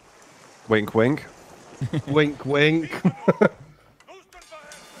 Wink, wink. Wink, wink.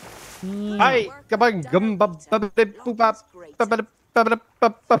 Hey,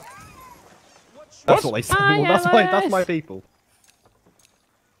 that's what they say. Hi, That's my people.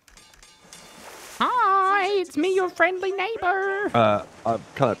 Hi, it's me, your friendly neighbor. I'm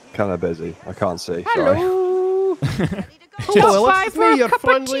kind of busy. I can't see. Sorry. Hello. Oh, by it's for a me, your cup of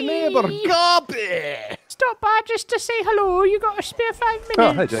friendly tea. neighbor, Gobby. Stop by just to say hello. You got a spare 5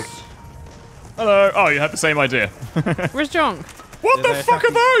 Oh, minutes? hey, Jake. Hello. Oh, you had the same idea. Where's John? What Yeah, the they're fuck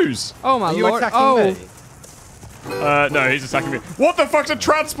are those? Oh my Are you lord. attacking Oh. me? No, he's attacking me. What the fuck's a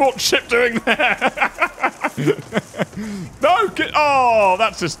transport ship doing there? No, oh,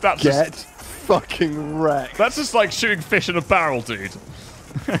 that's just Get fucking wrecked. that's just like shooting fish in a barrel, dude.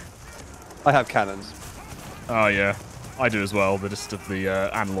 I have cannons. Oh yeah, I do as well, but just of the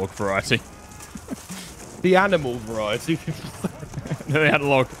analog variety. The animal variety. The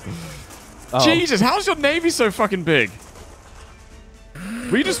analog. Oh. Jesus, how's your navy so fucking big?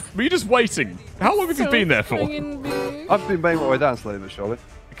 Were you just waiting? How long have you been there for? friggin' big. I've been making my way down slowly but surely.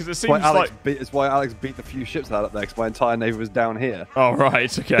 Because it It's why, seems Alex like. beat, it's why Alex beat the few ships that up there, because my entire navy was down here. Oh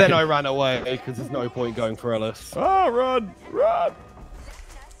right, okay. Then I ran away because there's no point going for Ellis. Oh, run, run.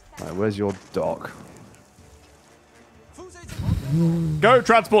 Right, where's your dock? Go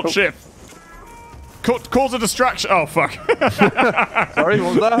transport ship. Cause a distraction. Oh fuck. Sorry,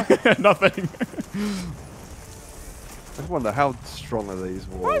 what was that? Nothing. I just wonder, how strong are these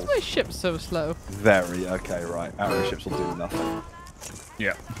Why is walls? my ship so slow? Very. Okay, right. Arrow ships will do nothing.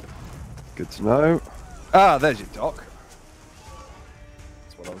 Yeah. Good to know. Ah, there's your dock.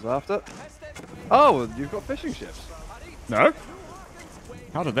 That's what I was after. Oh, well, you've got fishing ships. No.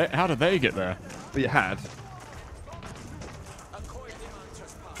 How did they get there? Well, you had.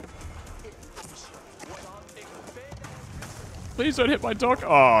 Please don't hit my dog.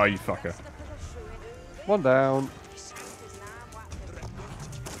 Oh, you fucker. One down.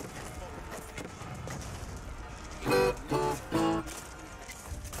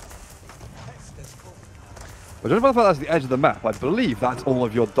 I don't know if that's the edge of the map. I believe that's all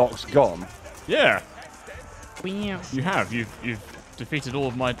of your docks gone. Yeah, Wow. you have. You've defeated all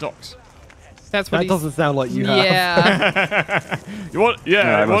of my docks. That's what That he's... doesn't sound like you have. Yeah. You what?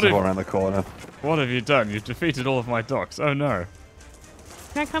 Yeah. I must What have have, gone around the corner. what have you done? You've defeated all of my docks. Oh no.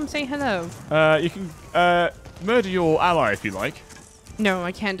 Can I come say hello? You can murder your ally if you like. No,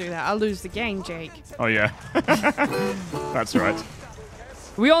 I can't do that. I'll lose the game, Jake. Oh yeah. That's right.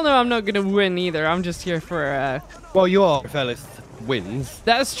 We all know I'm not going to win either. I'm just here for... Well, you are if Ellis wins.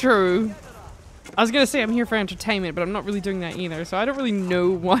 That's true. I was going to say I'm here for entertainment, but I'm not really doing that either. So I don't really know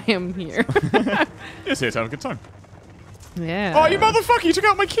why I'm here. Just here to have a good time. Yeah. Oh, you motherfucker! You took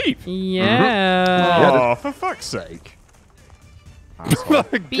out my keep. Yeah. Oh, for fuck's sake. Asshole.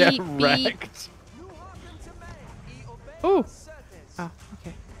 Get beep. wrecked. Oh. Oh,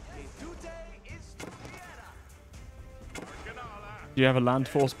 okay. Do you have a land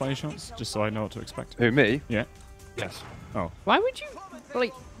force by any chance? Just so I know what to expect. Who, me? Yeah. Yes. Why would you,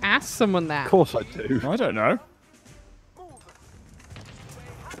 like, ask someone that? Of course I do. I don't know.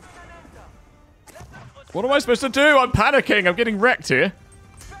 What am I supposed to do? I'm panicking. I'm getting wrecked here.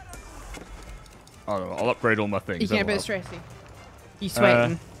 Oh, I'll upgrade all my things. You can't be that'll stressy. You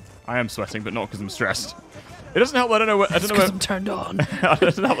sweating. I am sweating, but not because I'm stressed. It doesn't help that I don't know where. I don't know where. I'm turned on. It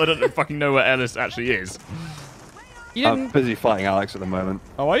doesn't help that I don't fucking know where Ellis actually is. You I'm didn't... busy fighting Alex at the moment.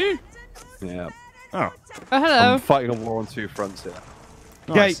 Oh, are you? Yeah. Oh. Oh, hello. I'm fighting a war on two fronts here.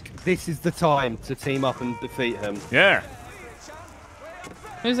 Nice. Jake, this is the time to team up and defeat him. Yeah.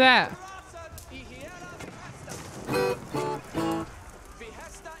 Who's that?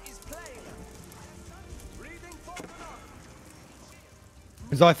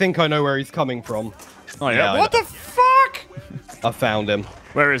 Because I think I know where he's coming from. Oh yeah. Yeah, I What the fuck? I found him.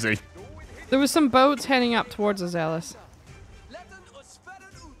 Where is he? There was some boats heading up towards us, Ellis.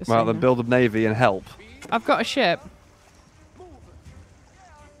 Just Well, so then you know. build a navy and help. I've got a ship.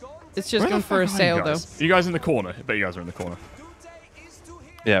 It's just Where going the for a fuck are sail, you though. guys? Are you guys in the corner? I bet you guys are in the corner.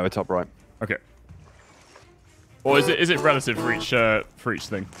 Yeah, we're top right. Okay. Or is it relative for each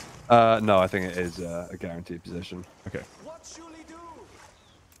thing? No, I think it is a guaranteed position. Okay.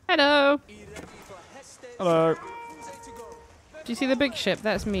 Hello. Hello. Do you see the big ship?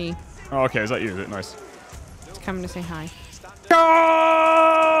 That's me. Oh, okay. Is that you? Is it nice? It's coming to say hi.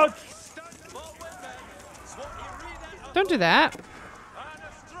 Don't do that.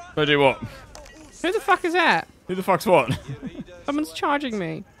 I do what? Who the fuck is that? Who the fuck's what? Someone's charging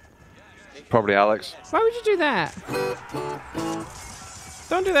me. Probably Alex. Why would you do that?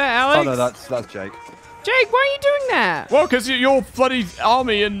 Don't do that, Alex. Oh no, that's Jake. Jake, why are you doing that? Well, because your bloody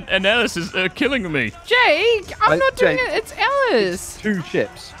army and Ellis is killing me. Jake, I'm not doing Jake. it. It's Ellis. 2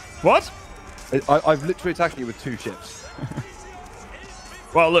 ships. What? I've literally attacked you with 2 ships.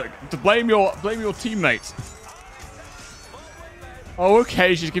 Well, look, to blame your teammates. Oh,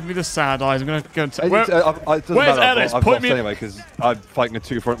 okay. She's giving me the sad eyes. I'm gonna go and. It doesn't where's matter, Ellis? I've Point lost me- anyway because I'm fighting a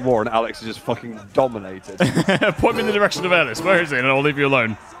 2-front war and Alex is just fucking dominated. Point me in the direction of Ellis. Where is he? And I'll leave you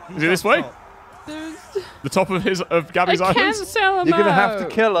alone. Is he this way? There's... The top of Gabby's I can't island? sell him You're gonna have to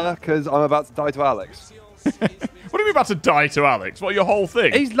out. kill her because I'm about to die to Alex. What are you about to die to, Alex? What, your whole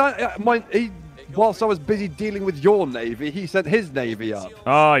thing? He's whilst I was busy dealing with your navy, he sent his navy up.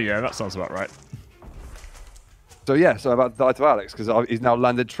 Oh, yeah, that sounds about right. So yeah, so I'm about to die to Alex because he's now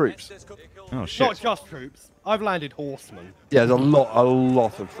landed troops. Oh, Not shit. just troops. I've landed horsemen. Yeah, there's a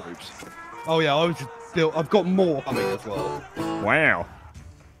lot of troops. Oh yeah, I was just built. I've got more coming as well. Wow.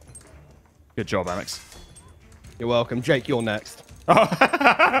 Good job, Alex. You're welcome, Jake. You're next.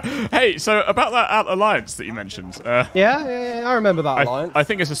 Hey, so about that alliance that you mentioned. Yeah, I remember that alliance. I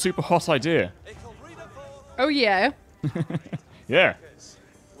think it's a super hot idea. Oh, yeah. Yeah.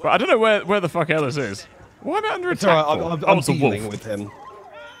 But I don't know where the fuck Ellis is. Why am I under It's attack? alright. for? I'm it's a dealing wolf. with him.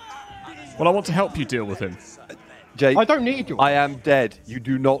 Well, I want to help you deal with him. Jake, I don't need you. I am dead. You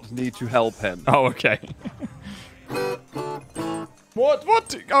do not need to help him. Oh, okay. What?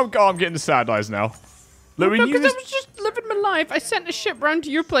 Oh, God, I'm getting the sad eyes now. Look, we No, knew because I this. was just living my life. I sent a ship round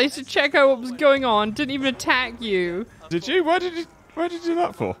to your place to check out what was going on. Didn't even attack you. Did you? Why did you do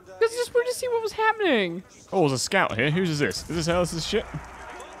that for? Because I just wanted to see what was happening. Oh, there's a scout here. Whose is this? Is this Ellis's shit?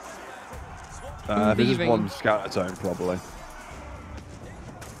 This is leaving. one scout zone, probably.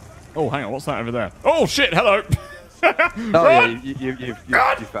 Oh, hang on. What's that over there? Oh, shit. Hello. Oh Run! yeah, you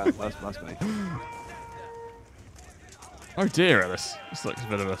found that's me. Oh, dear, Ellis. This looks a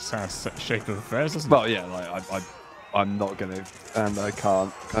bit of a sad shape of affairs, doesn't it? Well, yeah, like I'm not gonna, and I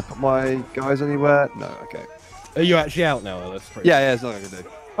can't. Can I put my guys anywhere? No, okay. Are you actually out now, Ellis? Yeah, it's nothing I can do.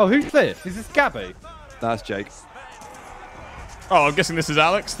 Oh, who's this? Is this Gabby? That's Jake. Oh, I'm guessing this is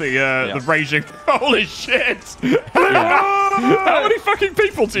Alex, the raging. Holy shit! How many fucking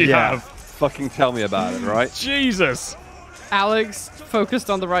people do you have? Fucking tell me about it, right? Jesus! Alex focused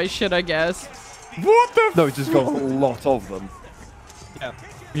on the right shit, I guess. What the? No, he's just got a lot of them. Yeah.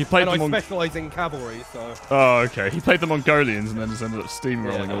 He played And I them on. specialise in cavalry, so. Oh, okay. He played the Mongolians and then just ended up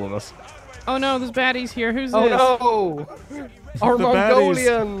steamrolling all of us. Oh no, there's baddies here. Who's Oh this? no! Our The baddies.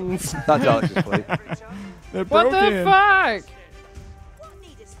 Mongolians! That's Alex's fleet. They're What broken. the fuck?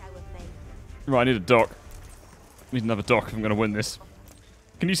 Right, I need a dock. Need another dock if I'm going to win this.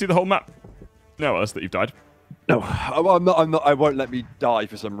 Can you see the whole map? No, Ellis, that you've died. No, I'm not. I won't let me die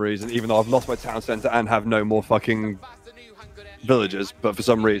for some reason, even though I've lost my town centre and have no more fucking villagers. But for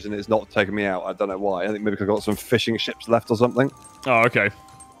some reason, it's not taking me out. I don't know why. I think maybe because I've got some fishing ships left or something. Oh, okay.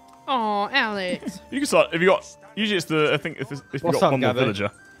 Oh, Alex. You can start. If you got. Usually it's the. I think if you What's got up, one more Gavin? villager.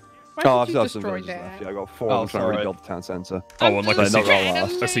 Why Oh, I've did you still some destroy villagers that? left. Yeah, I got 4. Oh, I'm trying to sorry. rebuild the town centre. Oh, and like a not secret,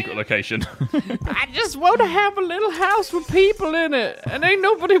 last. a secret location. I just want to have a little house with people in it. And ain't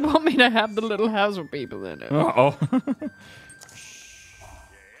nobody want me to have the little house with people in it. Uh-oh.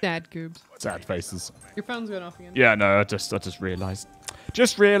 Sad goobs. Sad faces. Your phone's going off again. Yeah, no, I just realised.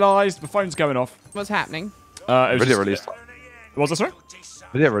 Just realised the phone's going off. What's happening? It was Video just, release time. What was that, sorry?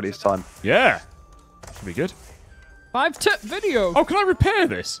 Video release time. Yeah. Should be good. 5-tip video. Oh, can I repair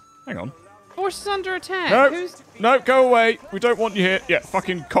this? Hang on. Forces under attack. No, Who's... no, go away. We don't want you here. Yeah,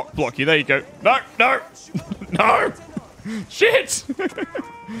 fucking cock block you. There you go. No, no, no. Shit. Yeah,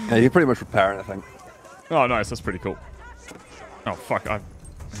 you can pretty much repair anything. Oh, nice. That's pretty cool. Oh, fuck. I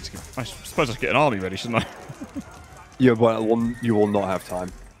suppose I should get an army ready, shouldn't I? You will not have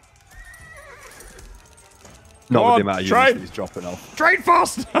time. Not Come with on, the amount of train. units that he's dropping off. Train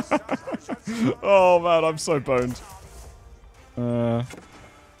fast. Oh, man. I'm so boned. I'm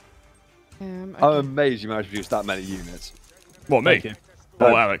amazed you managed to produce that many units. What, me? Thank you.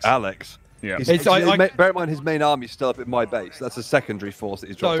 Oh, Alex. Alex. Yeah. It's- I- Bear in mind, his main army's still up at my base. That's a secondary force that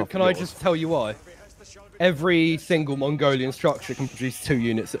he's dropped So, off. can of I yours. just tell you why? Every single Mongolian structure can produce 2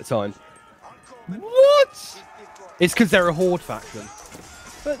 units at a time. What? It's because they're a horde faction.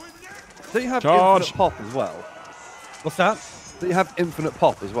 Don't you have Charge. infinite pop as well? What's that? Don't you have infinite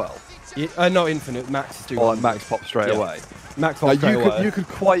pop as well? No, infinite. Max is 2. Or like max pop straight Yeah. away? Max Now, off straight away. you could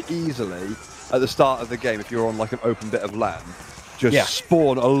quite easily, at the start of the game, if you're on like an open bit of land, just Yeah.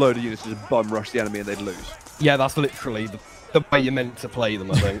 spawn a load of units and just bum rush the enemy and they'd lose. Yeah, that's literally the way you're meant to play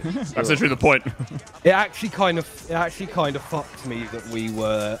them, I think. That's literally the point. It actually kind of fucked me that we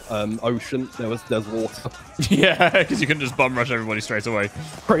were ocean. There's water, Yeah, because you couldn't just bum rush everybody straight away.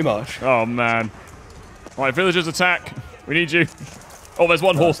 pretty much. Oh, man. Right, villagers attack. We need you. Oh, there's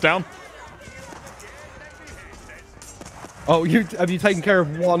one horse down. Oh, have you taken care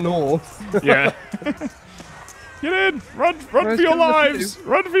of one horse? Yeah. Get in! Run for your lives!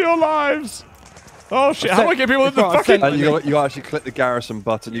 Run for your lives! Oh shit! How do I get people in the Right, I've fucking? sent- And you actually click the garrison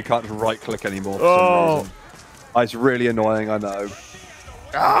button, you can't just right click anymore for Oh. some reason. It's really annoying, I know.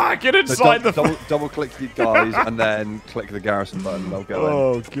 Ah! Get So inside the. double click the guys and then click the garrison button, they'll go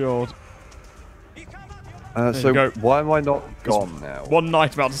Oh god! in. you So go. why am I not gone now? One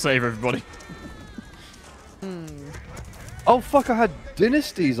night about to save everybody. Oh fuck, I had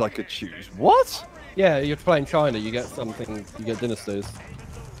dynasties I could choose. What? Yeah, you're playing China. You get something. You get dynasties.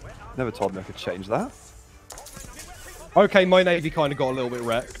 Never told me I could change that. Okay, my navy kind of got a little bit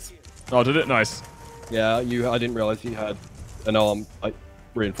wrecked. Oh, did it? Nice. Yeah, I didn't realise you had an arm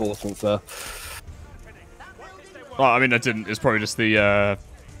reinforcements there. Well, I mean, I didn't. It's probably just the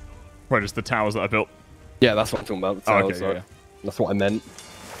towers that I built. Yeah, that's what I'm talking about. The Oh, towers, okay, sorry. yeah. That's what I meant.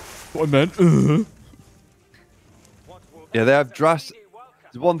 What I meant. Yeah, they have drastic.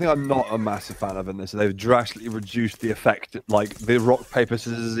 There's one thing I'm not a massive fan of in this. They've drastically reduced the effect. Like the rock paper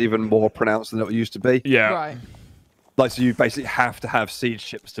scissors is even more pronounced than it used to be. Yeah. Right. Like so, you basically have to have siege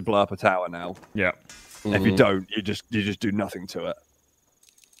ships to blow up a tower now. Yeah. If you don't, you just do nothing to it.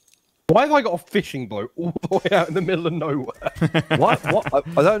 Why have I got a fishing boat all the way out in the middle of nowhere? What? I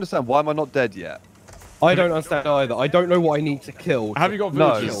don't understand. Why am I not dead yet? I don't understand either. I don't know what I need to kill. Have you got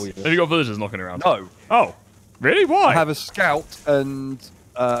No. villagers? Have you got villagers knocking around? No. Oh, really? Why? I have a scout and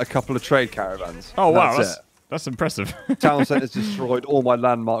a couple of trade caravans. Oh wow, That's that's impressive. it. Town center's destroyed. All my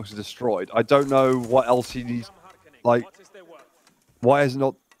landmarks are destroyed. I don't know what else he needs. Like, why has it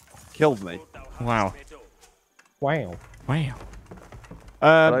not killed me? Wow. Wow. Wow.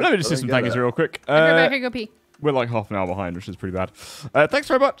 I Let me just do don't some get thank yous it. real quick. Go back and go pee. We're like half an hour behind, which is pretty bad. Thanks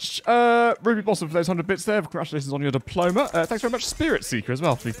very much, Ruby Blossom, for those 100 bits there. Congratulations on your diploma. Thanks very much, Spirit Seeker, as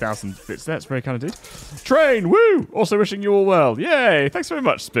well, for 3,000 bits there. It's very kind indeed. Train, woo! Also wishing you all well. Yay! Thanks very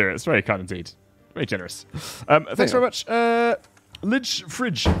much, Spirit. It's very kind indeed. Very generous. Thanks very much, Lidge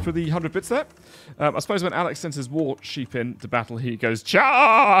Fridge for the 100 bits there. I suppose when Alex sends his war sheep in to battle, he goes,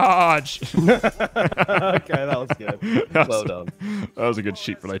 charge! Okay, that was good. Well done. That was a good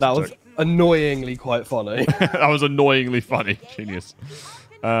sheep-related That was joke. annoyingly quite funny. That was annoyingly funny. Genius.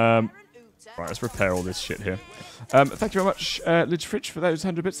 Right, let's repair all this shit here. Thank you very much, Lidge Fridge, for those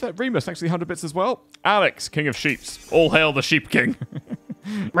 100 bits there. Remus, thanks for the 100 bits as well. Alex, King of Sheeps. All hail the Sheep King.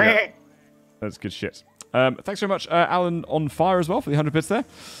 Yeah, that's good shit. Thanks very much, Alan on Fire as well for the 100 bits there.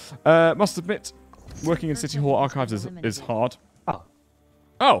 Must admit, working in City Hall Archives is hard.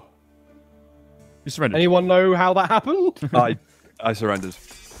 Oh. You surrendered. Anyone know how that happened? I surrendered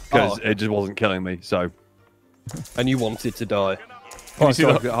because it just wasn't killing me. So, And you wanted to die. I'm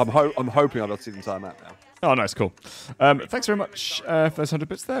hoping I'll be able to see the entire map now. Oh, nice, cool. Thanks very much for those 100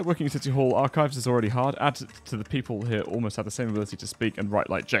 bits there. Working in City Hall Archives is already hard. Add to the people here almost have the same ability to speak and write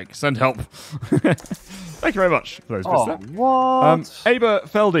like Jake. Send help. Thank you very much for those bits there. What? Aber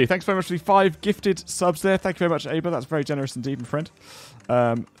Feldy, thanks very much for the 5 gifted subs there. Thank you very much, Aber. That's very generous indeed, my friend.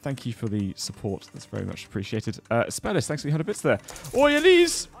 Thank you for the support. That's very much appreciated. Spellis, thanks for the 100 bits there. Oi,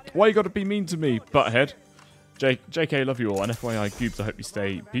 Elise! Why you got to be mean to me, butthead? JK, love you all, and FYI, Goobs, I hope you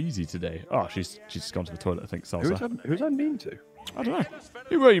stay busy today. Oh, she's just gone to the toilet, I think, Salsa. Who's I mean to? I don't know.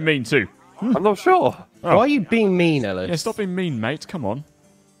 Who were you mean to? I'm not sure. Why are you being mean, Ellis? Yeah, stop being mean, mate. Come on.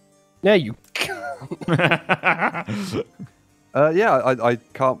 Yeah, you... Yeah, I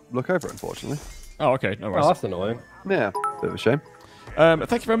can't look over it, unfortunately. Oh, okay. No worries. Oh, that's annoying. Yeah, bit of a shame.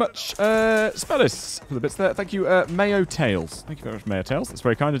 Thank you very much, Spellis, for the bits there. Thank you, Mayo Tails. Thank you very much, Mayo Tails. That's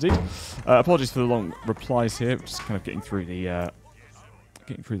very kind indeed. Apologies for the long replies here. Just kind of getting through the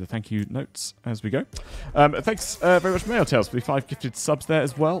thank you notes as we go. Thanks very much, Mayo Tails, for the 5 gifted subs there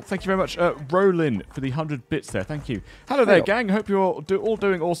as well. Thank you very much, Rolin, for the 100 bits there. Thank you. Hello there, gang. Hope you're all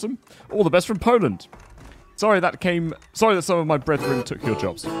doing awesome. All the best from Poland. Sorry that some of my brethren took your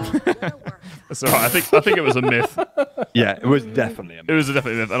jobs. That's all right. I think it was a myth. Yeah, it was definitely a myth. It was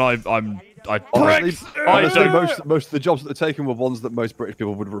definitely a myth, and Honestly, most of the jobs that they're taking were ones that most British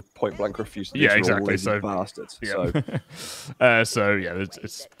people would point blank refuse to do. Yeah, exactly. So bastards. Yeah. So yeah,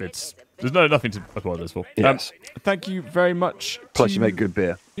 it's there's nothing to apologise for. Yes. Thank you very much. Plus, you make good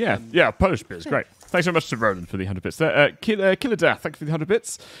beer. Yeah, Polish beer is great. Thanks very much to Roland for the 100 bits there. Killer Death, thanks for the 100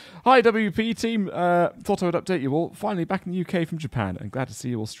 bits. Hi, WPE team. Thought I would update you all. Finally back in the UK from Japan, and glad to see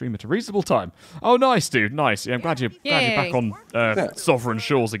you all stream at a reasonable time. Oh, nice, dude. Nice. Yeah, I'm glad you're back on sovereign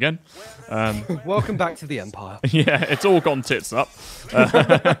shores again. Welcome back to the Empire. Yeah, it's all gone tits up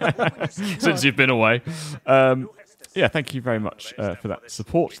since you've been away. Yeah, thank you very much for that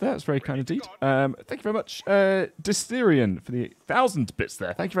support there. That's very kind indeed. Thank you very much, Dystherian, for the 1,000 bits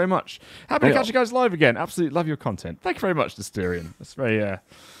there. Thank you very much. Happy to catch you guys live again. Absolutely love your content. Thank you very much, Dystherian. That's very,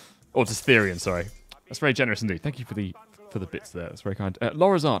 or Dystherian, sorry. That's very generous indeed. Thank you for the bits there. That's very kind.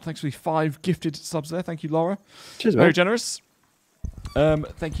 Laura's Art, thanks for the 5 gifted subs there. Thank you, Laura. Cheers, very man. generous.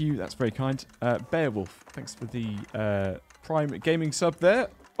 Thank you. That's very kind. Beowulf, thanks for the Prime Gaming sub there.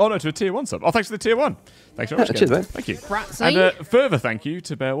 Oh, no, to a tier 1 sub. Oh, thanks for the tier 1. Thanks very much. Cheers, mate. Thank you. Bratsy. And further thank you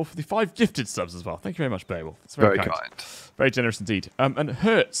to Beowulf for the 5 gifted subs as well. Thank you very much, Beowulf. It's very kind. Very generous indeed. And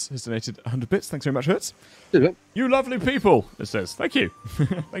Hertz has donated 100 bits. Thanks very much, Hertz. Cheers, mate. You lovely people, it says. Thank you.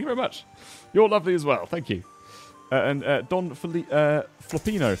 Thank you very much. You're lovely as well. Thank you. And Don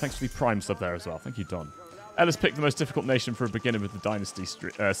Flopino, thanks for the Prime sub there as well. Thank you, Don. Ellis picked the most difficult nation for a beginner with the Dynasty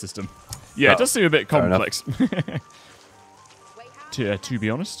system. Yeah, it does seem a bit complex. To be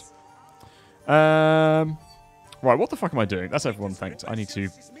honest. Right, what the fuck am I doing? That's everyone thanked. I need to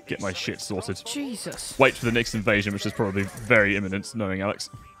get my shit sorted. Jesus. Wait for the next invasion, which is probably very imminent, knowing Alex.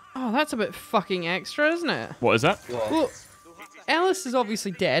 Oh, that's a bit fucking extra, isn't it? What is that? Well, Ellis is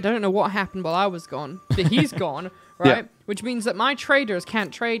obviously dead. I don't know what happened while I was gone, but he's gone, right? Yeah. Which means that my traders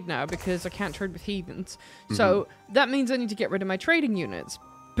can't trade now because I can't trade with heathens. So that means I need to get rid of my trading units.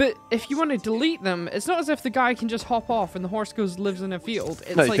 But if you want to delete them, it's not as if the guy can just hop off and the horse lives in a field.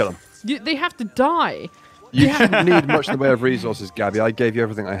 It's No, you like kill him. they have to die. You shouldn't need much in the way of resources, Gabby. I gave you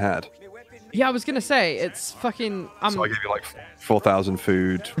everything I had. Yeah, I was gonna say it's fucking. So I gave you like 4,000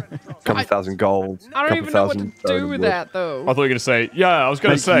 food, a couple thousand gold. I don't even know what to do with that though. I thought you were going to say, yeah, I was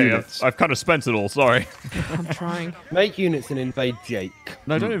going to say, I've kind of spent it all, sorry. I'm trying. Make units and invade Jake.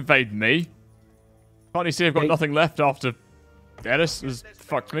 No, don't invade me. Can't you see I've got nothing left after Ellis has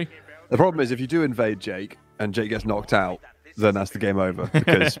fucked me? The problem is, if you do invade Jake and Jake gets knocked out, then that's the game over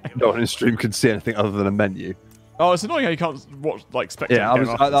because no one in stream can see anything other than a menu. Oh, it's annoying how you can't watch, like, spectate. Yeah,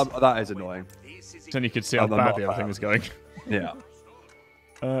 that is annoying. Then you could see how badly everything is going. Yeah.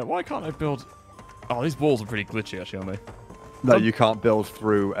 Why can't I build... Oh, these walls are pretty glitchy, actually, aren't they? No, you can't build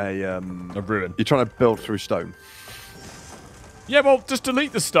through a ruin. You're trying to build through stone. Yeah, well, just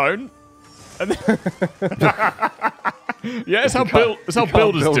delete the stone. And then... yeah, it's how builders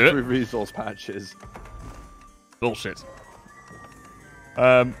build do it. through resource patches. Bullshit.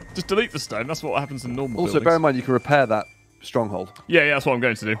 Just delete the stone. That's what happens in normal Also, buildings. bear in mind you can repair that stronghold. Yeah, that's what I'm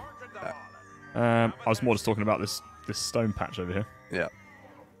going to do. I was more just talking about this stone patch over here. Yeah.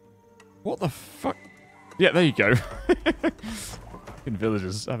 What the fuck? Yeah, there you go. Fucking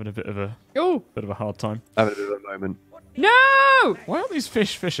villagers having a bit of a hard time. Having a bit of a moment. No! Why aren't these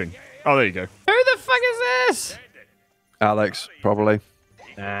fish fishing? Oh, there you go. Who the fuck is this? Alex, probably.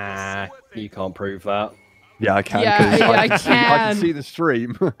 Nah, you can't prove that. Yeah, I can. Yeah, 'cause yeah, I I can see the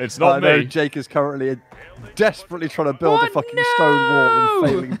stream. It's not I know me. Jake is currently desperately trying to build a What? fucking No! stone wall and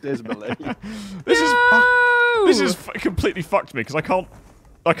failing dismally. This is completely fucked me because I can't.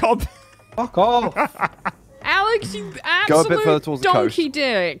 Fuck off. Alex, you Go a bit further absolute towards the coast. donkey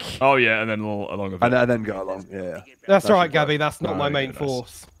dick. Oh yeah, and then along a bit. and then go along. Yeah. That's That right, should Gabby. work. That's not my Right, main nice.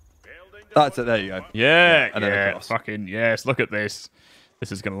 force. That's it. There you go. Yeah, and then yeah, across. fucking yes. Look at this.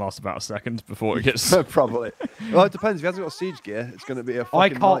 This is going to last about a second before it gets. Probably. Well, it depends. If he hasn't got siege gear, it's going to be a I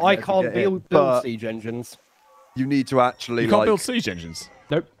fucking can't nightmare to build, get in. build But siege engines. you need to actually You can't like. build siege engines.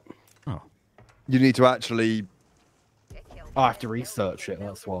 Nope. You need to actually I have to research it.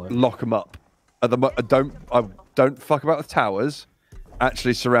 That's why. lock them up. Don't fuck about with towers.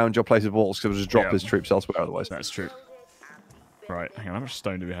 Actually, surround your place with walls because it'll just drop Yeah. his troops elsewhere otherwise. That's true. Right, hang on. How much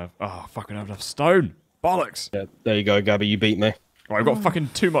stone do we have? Oh, fucking have enough stone. Bollocks. Yeah, there you go, Gabby. You beat me. Right, I've got fucking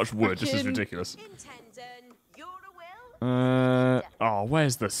too much wood. This is Fucking- ridiculous. Oh,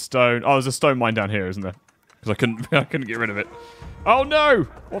 where's the stone? Oh, there's a stone mine down here, isn't there? Because I couldn't get rid of it. Oh no!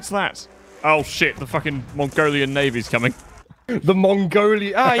 What's that? Oh shit! The fucking Mongolian navy's coming. The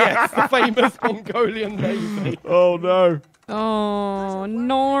Mongolian. Ah, yes, the famous Mongolian navy. Oh no! Oh,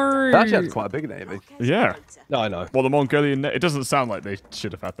 no. They actually have quite a big navy. Yeah. No, I know. Well, the Mongolian. It doesn't sound like they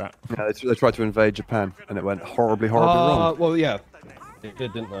should have had that. Yeah, they tried to invade Japan and it went horribly wrong. Well, yeah. It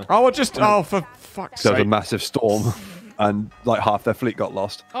did, didn't they? Oh, for fuck's There was a sake! massive storm and like half their fleet got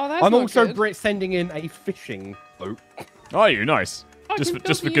lost. Oh, that's I'm not also good. sending in a fishing boat. Are you nice? Just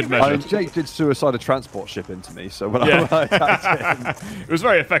Fucking for good W. measure. I mean, Jake did suicide a transport ship into me, so when Yeah. I attacked him, It was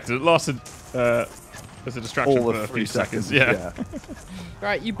very effective. It lasted as a distraction all for of a 3 few seconds. seconds. Yeah.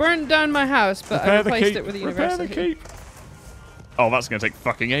 Right, you burned down my house, but I Repair the replaced keep. it with a Repair the university. keep. Oh, that's going to take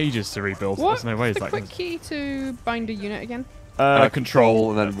fucking ages to rebuild. What? There's no way What's it's the that quick key to bind a unit again? control.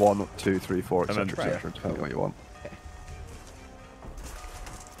 and then 1, 2, 3, 4, And then- etc., etc., depending on what you want.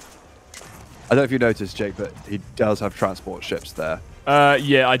 I don't know if you noticed, Jake, but he does have transport ships there.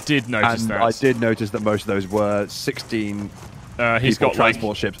 Yeah, I did notice And that. I did notice that most of those were 16 He's people got like,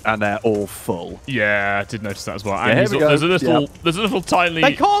 transport ships, and they're all full. yeah, I did notice that as well. Yeah, And here he's we got- go. there's a little tiny.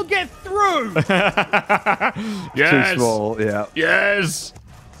 They can't get through! Yes, Too small, yeah. yes.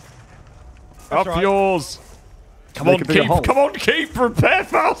 Up right. yours. Come Make on, a bigger keep. hole. Come on, keep. Repair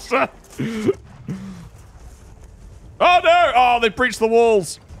faster. Oh no! Oh, they breached the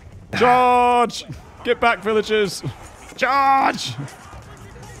walls. Charge! Get back, villagers. Charge!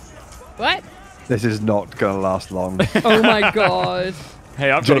 What? This is not going to last long. Oh my god. Hey,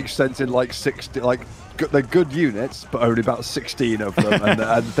 I've got. Jake sent in like 60, like they're good units, but only about 16 of them, and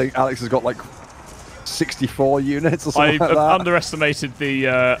I think Alex has got like 64 units or I something like that. underestimated the.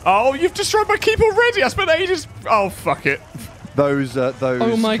 Oh, you've destroyed my keep already. I spent ages. Oh, fuck it. Those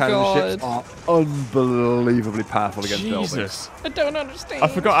Oh my cannon ships God. are unbelievably powerful against buildings. Jesus. I don't understand. I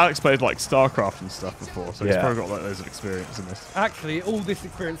forgot Alex played like StarCraft and stuff before, so he's Yeah. probably got like loads of experience in this. Actually, all this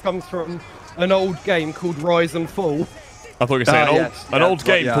experience comes from an old game called Rise and Fall. I thought you were saying yes, an yeah, old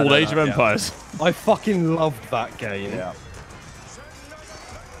game yeah, I called know Age that, of yeah. Empires. I fucking loved that game. Yeah.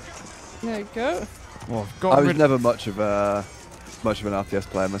 There you go. Well, I was never much of an RTS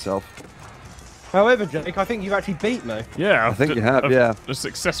player myself. However, Jake, I think you've actually beat me. Yeah, I think you have, yeah. A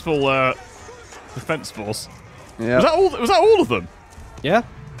successful defense force. Yeah. Was that all? Was that all of them? Yeah?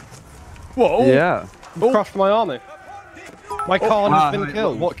 What? All, Yeah. You've crushed my army. My Khan has been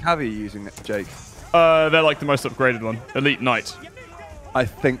killed. What cav are you using, Jake? They're like the most upgraded one. Elite Knight. I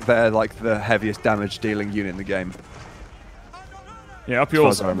think they're like the heaviest damage dealing unit in the game. Yeah, up As far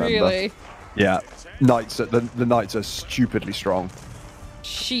yours. as I remember. Really? Yeah. Knights. The knights are stupidly strong.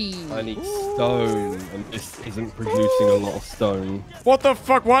 She. I need stone, and this isn't producing a lot of stone. What the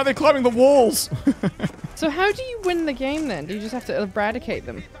fuck? Why are they climbing the walls? So how do you win the game then? Do you just have to eradicate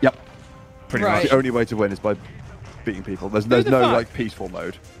them? Yep. Pretty Right. much. The only way to win is by beating people. There's the no fuck? like peaceful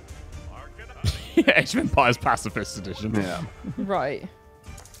mode. Yeah, Age of Empires Pacifist Edition. Yeah. Right.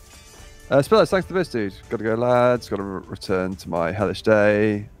 Spillers, thanks to this dude. Gotta go, lads. Gotta return to my hellish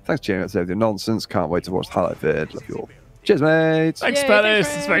day. Thanks, Jamie. That's everything nonsense. Can't wait to watch the highlight vid. Love you all. Cheers, mate. Thanks, Yay, Pellis.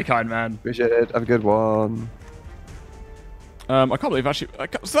 thanks, It's very kind, man. Appreciate it. Have a good one. I can't believe actually.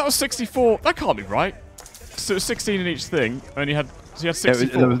 So that was 64. That can't be right. So it was 16 in each thing, and you had 64.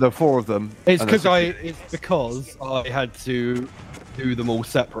 There were 4 of them. It's and because there's I had to do them all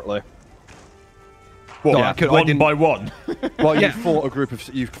separately. What? No, I could- I one didn't- by one. Well, Yeah.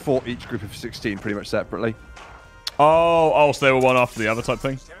 you fought each group of 16 pretty much separately. Oh, so they were one after the other type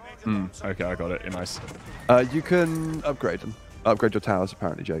thing. Okay, I got it. You're nice. You can upgrade them. Upgrade your towers,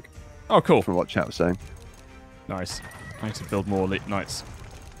 apparently, Jake. Oh, cool. From what chat was saying. Nice. I need to build more elite knights.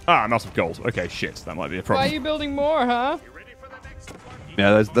 Ah, I'm out of gold. Okay, shit. That might be a Why problem. are you building more, huh?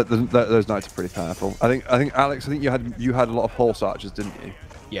 Yeah, those knights are pretty powerful. I think Alex, you had a lot of horse archers, didn't you?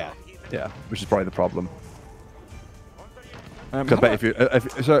 Yeah. Yeah, which is probably the problem. How 'Cause I bet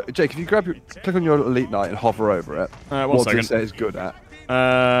about- so Jake, if you click on your elite knight and hover over it, one what does second. it say it's good at?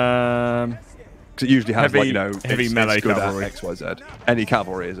 Um, Because it usually has Heavy- heavy heavy melee it's good cavalry. at X, Y, Z. Any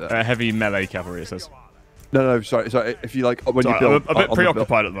cavalry is it? heavy melee cavalry, it says. No, sorry. If you like when Sorry, you build, I'm a bit on the build-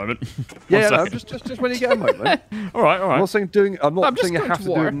 preoccupied at the moment. Yeah, One no, second. just when you get a moment. all right. I'm not saying I'm not I'm just saying you going have to to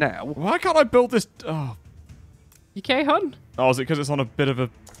do war. it now. Why can't I build this? Oh, You hun? is it because it's on a bit of a...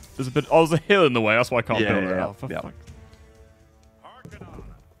 There's a bit... Oh, there's a hill in the way. That's why I can't Yeah, build it. yeah, Oh, for yeah. fuck.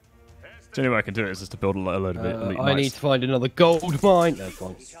 The only way I can do it is just to build a load of elite I need knights. to find another gold mine. No,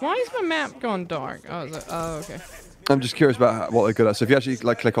 fine. Why is my map gone dark? Oh, is it? Oh, okay. I'm just curious about what they're good at. So if you actually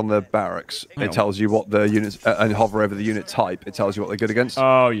click on the barracks, Hang it on. tells you what the units and hover over the unit type. It tells you what they're good against.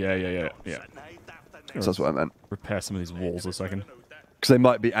 Oh, yeah. So that's what I meant. Repair some of these walls a second. Because they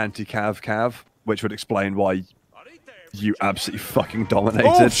might be anti-cav, which would explain why you absolutely fucking dominated.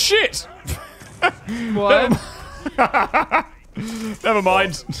 Oh, shit! What? Never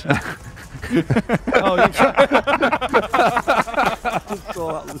mind. Oh, you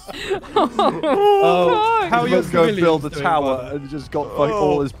Oh, how are He your was going to civilians build a doing, tower by the way? and just got like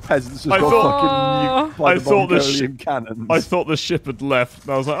all his peasants just I got thought- fucking nuked by I the thought the Mongolian cannons. I thought the ship had left.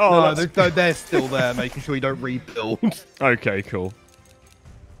 And I was like, oh, No, that's... they're still there, making sure you don't rebuild. Okay, cool.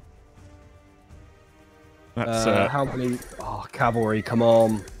 That's, How many? Oh, cavalry, come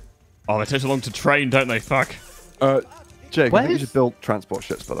on. Oh, they take so long to train, don't they? Fuck. Jake, I think you Where's- should build transport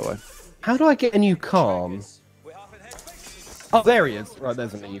ships, by the way. How do I get a new calm? Oh, there he is. Right,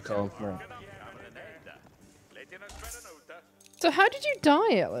 there's a new calm. Right. so how did you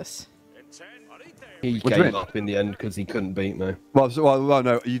die, Ellis? He What do you gave mean? up in the end because he couldn't beat me. Well,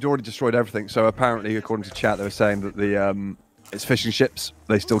 no, you'd already destroyed everything. So apparently, according to chat, they were saying that the it's fishing ships.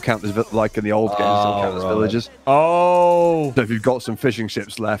 They still count as like in the old games, still count as right. villages. Oh. So if you've got some fishing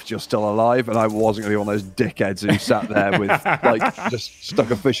ships left, you're still alive. And I wasn't going to be one of those dickheads who sat there with like just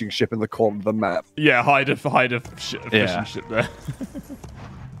stuck a fishing ship in the corner of the map. Yeah, hide a fishing Yeah. ship there.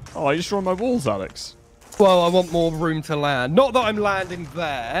 Oh, you destroyed my walls, Alex. Well, I want more room to land. Not that I'm landing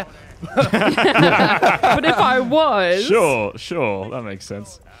there. But if I was... Sure, that makes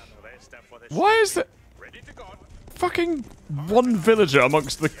sense. Why is that fucking one villager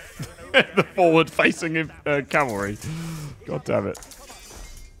amongst the the forward-facing cavalry? God damn it!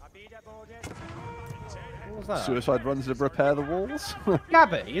 What was that? Suicide runs to repair the walls.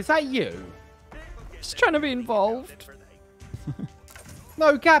 Gabby, is that you? Just trying to be involved.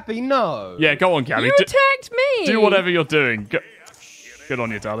 No, Gabby, no. Yeah, go on, Gabby. You attacked me! Do whatever you're doing. Good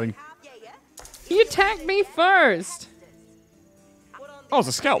on you, darling. You attacked me first! Oh, it's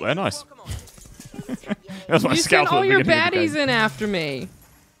a scout there. Nice. That's my You scout. sent all your baddies in after me.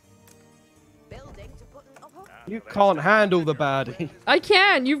 You can't handle the baddie. I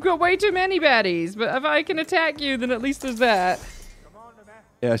can. You've got way too many baddies. But if I can attack you, then at least there's that.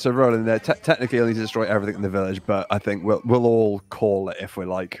 Yeah, so Roland, there. Technically, you'll need to destroy everything in the village, but I think we'll all call it if we're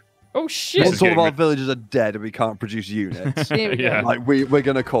like, Oh shit! This once is all of getting our rid- villages are dead and we can't produce units. There we go. Yeah. Like we're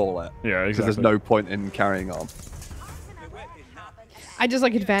gonna call it. Yeah, Because exactly. there's no point in carrying on. I just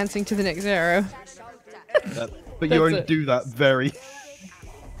like advancing to the next arrow. But you only it. do that very...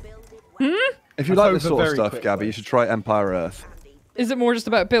 If you That's like this over sort of very stuff, quickly. Gabby, you should try Empire Earth. Is it more just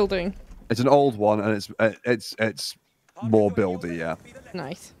about building? It's an old one and it's more buildy. Yeah,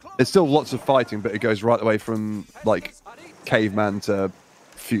 Nice. it's still lots of fighting, but it goes right away from like caveman to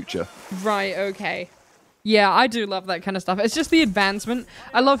future. Right, okay. Yeah, I do love that kind of stuff. It's just the advancement.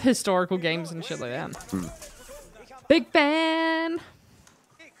 I love historical games and shit like that. Big fan!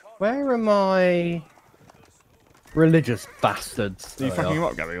 Where are my religious bastards? Are you There they fucking are. him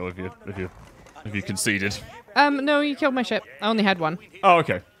up, Gabby, or have you conceded? No, you killed my ship. I only had one. Oh,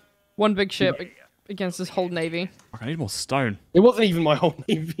 okay. One big ship against this whole navy. Fuck, I need more stone. It wasn't even my whole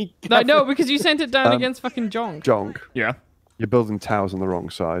navy. I know, because you sent it down against fucking Jong. Jonk, Yeah. you're building towers on the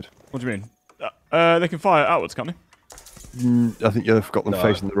wrong side. What do you mean? They can fire outwards, can't they? I think you've got them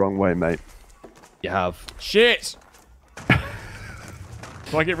facing the wrong way, mate. You have. Shit!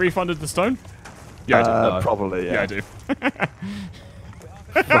 Do I get refunded the stone? Yeah, I do. Probably, yeah. Yeah, I do.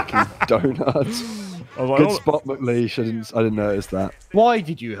 Fucking donuts. I was like, Good oh, spot, McLeish. I didn't notice that. Why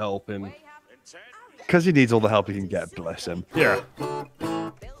did you help him? Because he needs all the help he can get, bless him. yeah.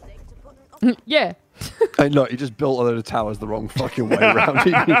 Yeah. Hey, look, he just built a load of towers the wrong fucking way around.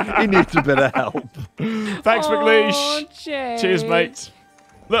 He needs a bit of help. Thanks, McLeish. Oh, Jay. Cheers, mate.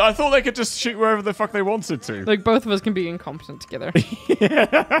 Look, I thought they could just shoot wherever the fuck they wanted to. Like, both of us can be incompetent together.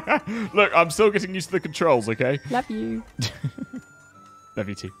 Look, I'm still getting used to the controls, okay? Love you. Love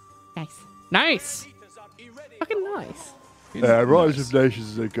you too. Nice. Nice. Fucking nice. Rise of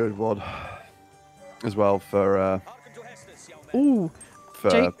Nations is a good one. As well for... Ooh.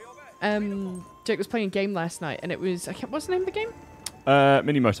 for Jake was playing a game last night, and it was... what's the name of the game?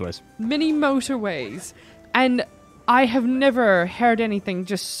 Mini motorways. Mini Motorways. And I have never heard anything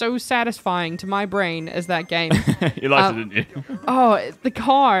just so satisfying to my brain as that game. You liked it, didn't you? Oh, the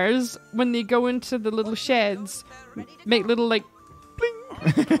cars, when they go into the little sheds, make little, like,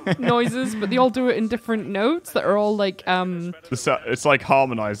 bling noises, but they all do it in different notes that are all, like, It's like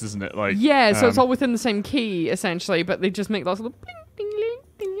harmonized, isn't it? Like yeah, so it's all within the same key, essentially, but they just make lots of little bling, ding, ling,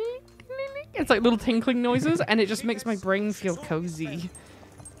 ding, ling, ding, ling. It's like little tinkling noises, and it just makes my brain feel cozy.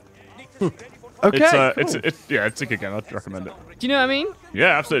 Okay. It's a good game. I'd recommend it. Do you know what I mean?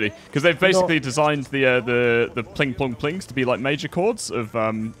 Yeah, absolutely. Because they've basically designed the pling plong plings to be like major chords of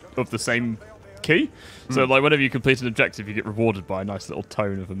the same key. So like whenever you complete an objective, you get rewarded by a nice little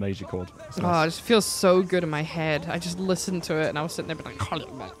tone of a major chord. It's Oh, nice. it just feels so good in my head. I just listened to it, and I was sitting there being like,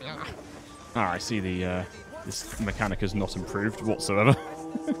 I see the this mechanic has not improved whatsoever.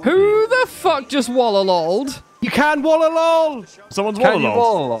 who the fuck just walla-lolled? You can walla-lol! Someone's Can you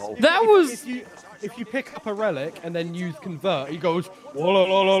wall wall? That was... If you pick up a relic and then use convert, he goes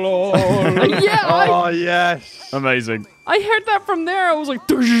walla-lol. Yeah, Oh, yes. amazing. I heard that from there. I was like,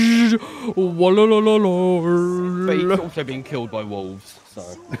 walla-la-la-la. But he's also being killed by wolves, so.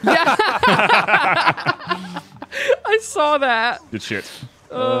 Yeah. I saw that. Good shit.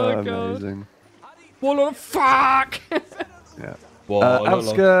 Oh, God. Amazing. Walla fuck. Yeah. Walla-lol.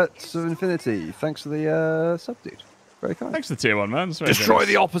 Outskirts of Infinity. Thanks for the sub, dude. Very kind. Thanks to tier 1, man. That's very Destroy generous.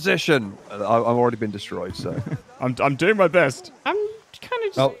 the opposition. I've already been destroyed, so. I'm doing my best. I'm kind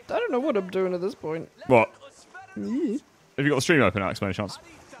of just... Oh. I don't know what I'm doing at this point. What? Have you got the stream open, Alex, by any chance?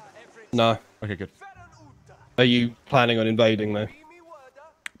 No. Okay, good. Are you planning on invading though?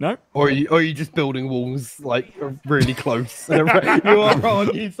 No? Or are you just building walls like really close? You are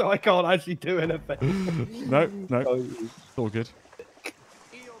on you, so I can't actually do anything. No. It's all good.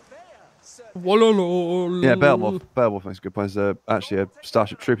 Walla-lol. Yeah, Beowulf makes a good point. There's actually a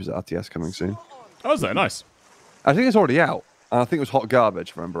Starship Troopers at RTS coming soon. Oh, is that nice? I think it's already out. And I think it was hot garbage,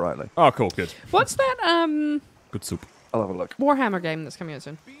 if I remember rightly. Oh, cool, good. What's that Good soup. I'll have a look. Warhammer game that's coming out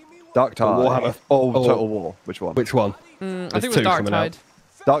soon? Dark Tide. Warhammer. Oh, Oh. Total War. Which one? Which one? I There's think it was two Dark coming Tide.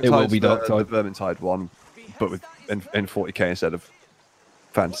 out. Dark It will Tide's be Dark the Tide. Vermintide one, but with in 40k instead of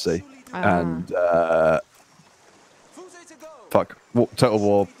fantasy. Ah. And Total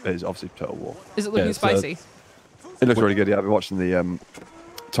War is obviously Total War. Is it looking Yeah, so- spicy? It looks really good. Yeah, I've been watching the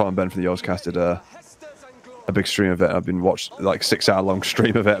Tom and Ben from the Ozcast did a big stream of it. I've been watching like 6-hour-long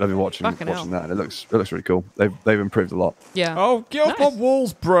stream of it. And I've been watching Fucking hell. that, and it looks really cool. They've improved a lot. Yeah. Oh, get off Nice. my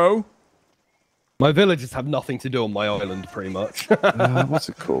walls, bro. My villagers have nothing to do on my island, pretty much. What's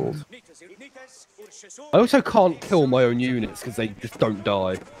it called? I also can't kill my own units because they just don't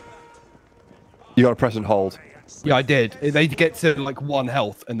die. You got to press and hold. Yeah, I did. They get to like 1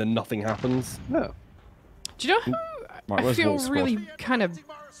 health and then nothing happens. No. Do you know who Right, I where's feel Wall Squad? really kind of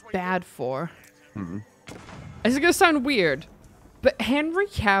bad for? This is going to sound weird, but Henry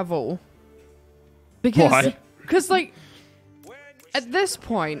Cavill. Why? Because, like, at this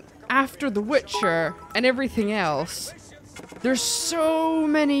point, after The Witcher and everything else, there's so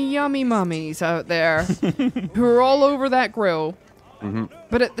many yummy mummies out there who are all over that grill.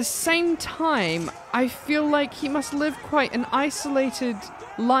 But at the same time, I feel like he must live quite an isolated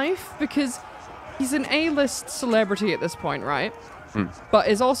life because he's an A-list celebrity at this point, right? But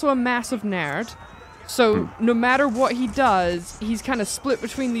is also a massive nerd. So no matter what he does, he's kind of split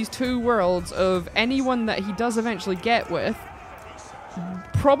between these two worlds of anyone that he does eventually get with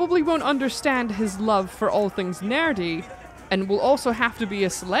probably won't understand his love for all things nerdy and will also have to be a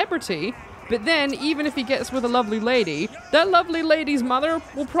celebrity. But then, even if he gets with a lovely lady, that lovely lady's mother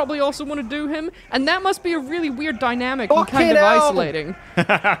will probably also want to do him, and that must be a really weird dynamic and kind of isolating.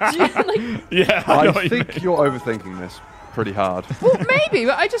 Yeah, I know what I you think mean. you're overthinking this pretty hard. Well, maybe,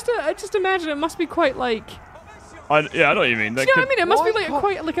 but I just imagine it must be quite like Yeah, I know what you mean. Do you know what I mean? It must be like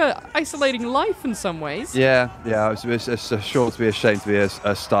quite like a isolating life in some ways. Yeah. It's sure to be a shame to be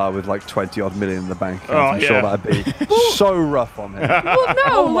a star with like 20-odd million in the bank account. I'm sure that'd be so rough on him. Well,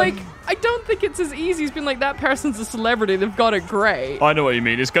 no, like I don't think it's as easy as being like that person's a celebrity. They've got it great. I know what you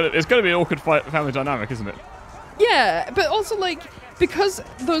mean. It's gonna be an awkward family dynamic, isn't it? Yeah, but also like because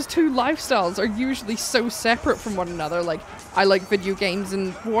those two lifestyles are usually so separate from one another. Like I like video games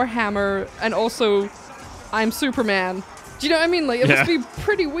and Warhammer, and also I'm Superman. Do you know what I mean? Like it must be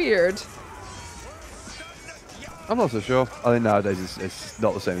pretty weird. I'm not so sure. I think nowadays it's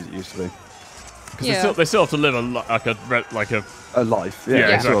not the same as it used to be. Because they still have to live a life.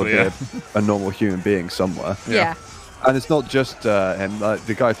 Yeah, exactly. A normal human being somewhere. Yeah. And it's not just him.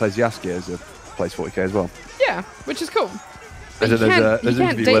 The guy who plays Jaskier plays 40k as well. Yeah, which is cool. But There's you can't an date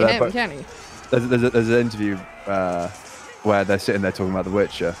interview him, can he? There's an interview where they're sitting there talking about The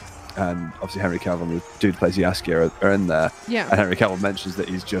Witcher, and obviously Henry Cavill and the dude who plays Jaskier are in there. Yeah. And Henry Cavill mentions that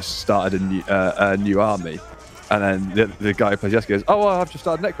he's just started a new army. And then the guy who plays Jaskier goes, "Oh, well, I've just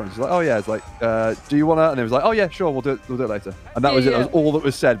started Necrons." He's like, "Oh yeah." It's like, "Do you wanna?" And he was like, "Oh yeah, sure, we'll do it later." And that was it. That was all that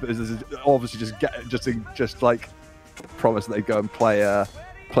was said. But it was obviously just like promise that they go and play a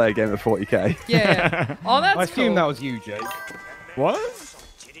game of 40k. Yeah. Oh, that's I assume cool. that was you, Jake. What?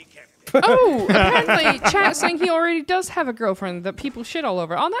 Oh, apparently chat saying he already does have a girlfriend that people shit all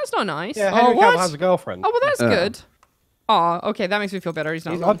over. Oh, that's not nice. Yeah, Oh, Henry what? Cavill has a girlfriend. Oh, well, that's good. Oh, okay, that makes me feel better. He's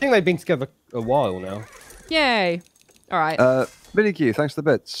not I alone. think they've been together a while now. Yay. All right. Vinny Q, thanks for the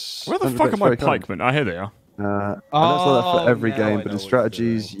bits. Where the Thanks fuck for are my the bits, very kind. pikemen? Oh, here they are. And that's not that for every now game, I but know in what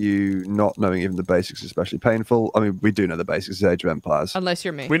strategies, you not knowing even the basics is especially painful. I mean, we do know the basics of Age of Empires. Unless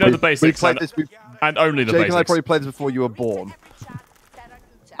you're me. We know the basics played this, and only the Jake basics. and I probably played this before you were born.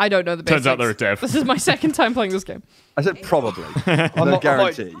 I don't know the basics. Turns out they're a dev. This is my second time playing this game. I said probably. I No might-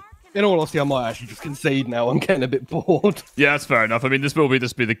 guarantee. In all honesty, I might actually just concede now. I'm getting a bit bored. Yeah, that's fair enough. I mean, this will be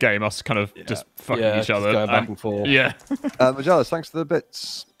the game, us kind of just fucking Yeah, each just other. going back and forth. Yeah. Majalis, thanks for the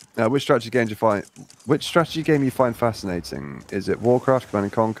bits. Which strategy game you find fascinating? Is it Warcraft, Command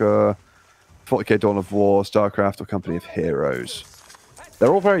and Conquer, 40k Dawn of War, StarCraft, or Company of Heroes?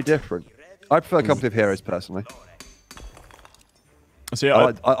 They're all very different. I prefer Company of Heroes personally. So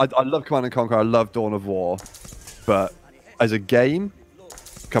yeah, I love Command and Conquer. I love Dawn of War, but as a game,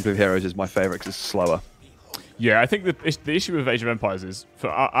 Company of Heroes is my favorite because it's slower. I think the issue with Age of Empires is for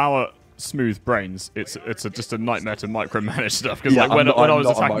our smooth brains, it's just a nightmare to micromanage stuff. Because when I was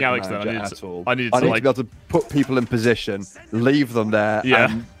attacking Alex, then I needed to be able to put people in position, leave them there,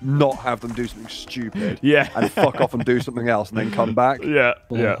 and not have them do something stupid. And fuck off and do something else, and then come back.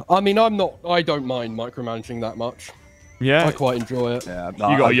 I mean, I don't mind micromanaging that much. I quite enjoy it.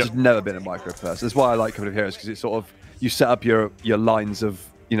 I've just never been a micro person. That's why I like Company of Heroes, because it's sort of you set up your lines of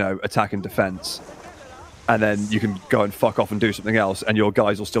attack and defense, and then you can go and fuck off and do something else, and your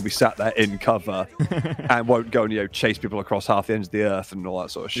guys will still be sat there in cover and won't go and chase people across half the ends of the earth and all that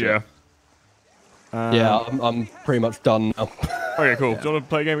sort of shit. I'm pretty much done now. Okay, cool. Do you want to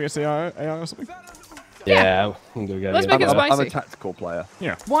play a game against the AI or something? Yeah, we'll go again. Let's make it spicy. I'm a tactical player.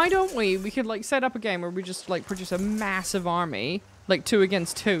 Yeah. Why don't we could set up a game where we just produce a massive army, 2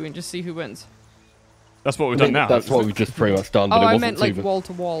 against 2, and just see who wins. That's what we've done now. That's what we've just pretty much done. But Oh, it I wasn't meant wall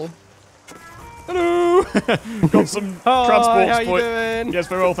to wall. Hello! Got some transport how you for doing? Yes,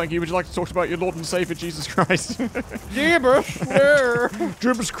 very well, thank you. Would you like to talk about your Lord and Savior, Jesus Christ? Gibberish.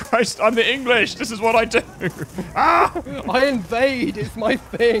 Jesus Christ, I'm the English. This is what I do. I invade. It's my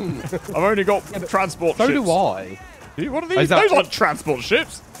thing. I've only got transport So ships. do I. What are these? Is that- Those aren't transport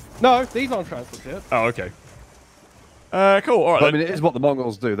ships. No, these aren't transport ships. Oh, okay. Cool. All right. But, I mean, it is what the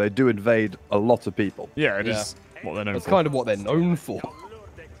Mongols do. They do invade a lot of people. Yeah, it is what they're known That's for. kind of what they're known for.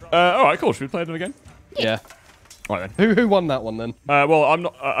 All right, cool. Should we play them again? Yeah. All right then. Who won that one then? Well, I'm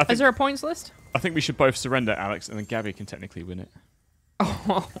not. I Is think there a points list? I think we should both surrender, Alex, and then Gabby can technically win it.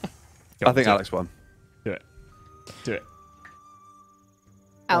 Oh. I think Alex won. Do it. Do it.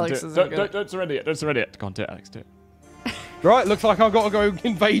 Alex do it. is Don't surrender yet. Don't surrender yet. Go on, do it, Alex. Do it. Right, looks like I've got to go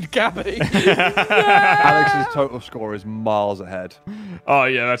invade Gabby. Alex's total score is miles ahead. Oh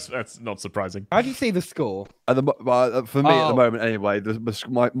yeah, that's not surprising. How do you see the score? For me, at the moment, anyway,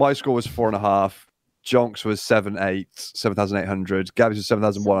 my score was 4.5. Jonk's was 7,800. Gabby's was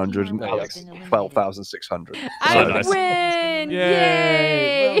 7,100, and Alex 12,600. I nice. win! Yay!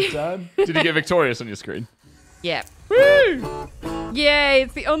 Yay! Well done. Did you get victorious on your screen? Yeah. Woo! Yay!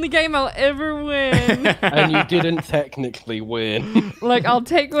 It's the only game I'll ever win. And you didn't technically win. I'll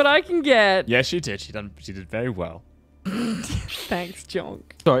take what I can get. Yes, she did. She did very well. Thanks, Jonk.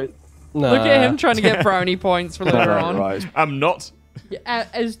 Sorry. No. Look at him trying to get brownie points for later on. Right. I'm not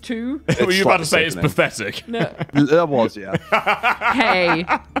As two? Were you about to say slightly it's sickening. pathetic? No. That was, yeah. Hey,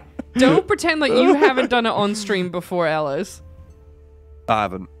 don't pretend like you haven't done it on stream before, Ellis. I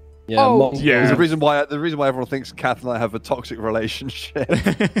haven't. Yeah, Oh. Mongols. Yeah. There's a reason why everyone thinks Kath and I have a toxic relationship.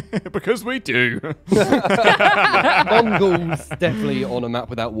 Because we do. Mongols definitely on a map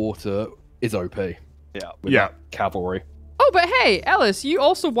without water is OP. Yeah. Yeah. Cavalry. Oh, but hey, Ellis, you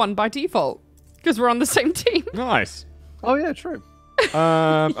also won by default because we're on the same team. Nice. Oh yeah, true.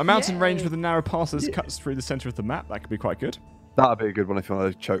 A mountain Yay. range with a narrow pass that cuts through the center of the map. That could be quite good. That'd be a good one if you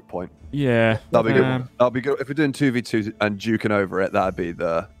want a choke point. Yeah. That'd be a good one. That'd be good if we're doing 2v2 and duking over it. That'd be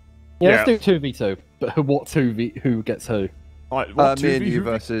the Yeah, let's do 2v2. But what 2v? Who gets who? Right, what, me and 2v? you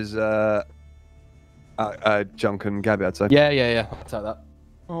versus Junk and Gabby. I'd say. Yeah. I'll take that.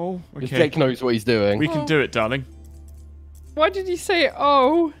 Oh, Because okay. Jake knows what he's doing. We can do it, darling. Why did you say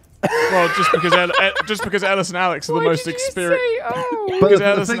oh? Well, just because Ellis and Alex are the Why most did you experienced. say oh? But Because the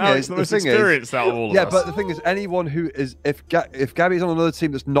Ellis thing and Alex is- are the the most thing is- experienced out of all of Yeah, us. but the thing is, anyone who is if Gabby's on another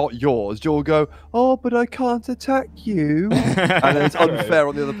team that's not yours, you'll go, oh, but I can't attack you, and then it's unfair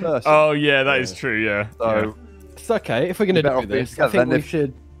on the other person. Oh yeah, that is true. Yeah. So It's okay. If we're going to Better do off being this, I together think then we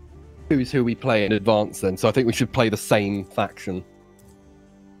should choose who we play in advance then. So I think we should play the same faction.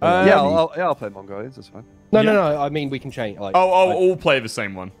 I'll play Mongolians. That's fine. No. I mean, we can change. Like, all play the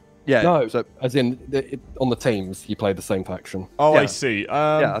same one. Yeah. no, So as in on the teams, you play the same faction. Oh, Yeah. I see.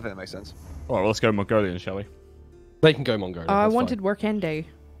 yeah, I think that makes sense. All right, well, let's go Mongolian, shall we? They can go Mongolian. I that's wanted work and day.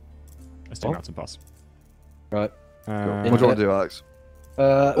 Let's do What? Mountain Pass. fine. Right. What do you want to do, Alex?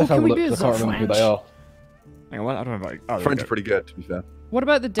 Let's have can a we look. be 'Cause a I can't remember who French? they are. Hang on, I don't know. Oh, there French we are go. pretty good, to be fair. What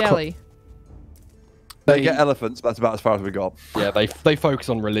about the deli? They get elephants, but that's about as far as we got. Yeah, they focus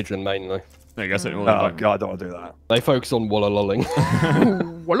on religion mainly. There you go. So we'll Oh invite- god, I don't want to do that. They focus on walla lolling.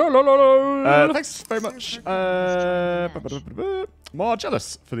 Thanks very much. More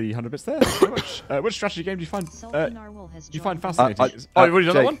jealous for the 100 bits there. Thank you very much. Which strategy game do you find fascinating? Oh, you've already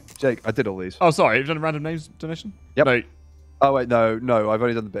done that one? Jake, I did all these. Oh, sorry. You've done a random names donation? Yep. No. Oh wait, no, I've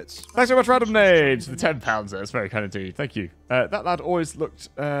only done the bits. Thanks very much, Random Nades, for the £10 there. It's very kind indeed. Thank you. That lad always looked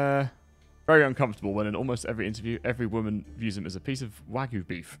very uncomfortable when in almost every interview, every woman views him as a piece of Wagyu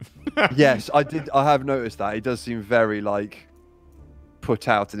beef. Yes, I did. I have noticed that. He does seem very like put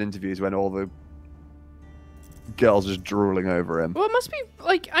out in interviews when all the girls just drooling over him. Well, it must be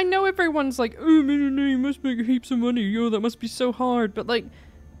like I know everyone's like, oh, no, you must make heaps of money. Yo, that must be so hard. But like,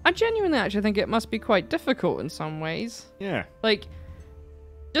 I genuinely actually think it must be quite difficult in some ways. Yeah. Like,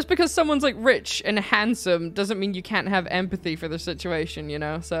 just because someone's like rich and handsome doesn't mean you can't have empathy for their situation, you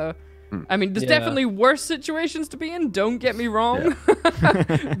know? So, I mean, there's Yeah. definitely worse situations to be in, don't get me wrong.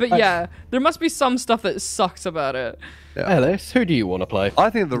 But yeah, there must be some stuff that sucks about it. Ellis, who do you want to play? I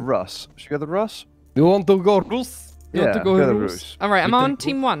think the Russ. Should we go the Russ? You want to go Rus? You want to go go the Rus? Rus. All right, I'm on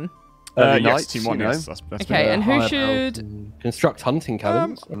team 1. Early Yes, nights, team 1, you know. yes. That's Okay, and who High should... mountain. Construct hunting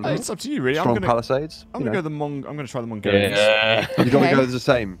cabins. It's up to you, really. Strong I'm gonna palisades. I'm you gonna know. go I'm gonna try the Mongolians. Yeah. You don't want Okay. to go the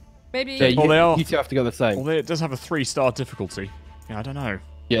same. Maybe... Yeah, Well, they are- you two have to go the same. Although it does have a 3-star difficulty. Yeah, I don't know.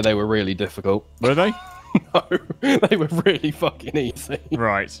 Yeah, they were really difficult. Were they? No, they were really fucking easy.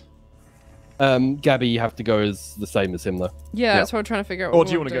 Right. Gabby, you have to go as the same as him though. Yeah, that's what I'm trying to figure out. Or what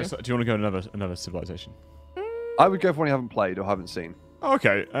do you we want to wanna go? Do you want to go another civilization? I would go for one you haven't played or haven't seen. Oh,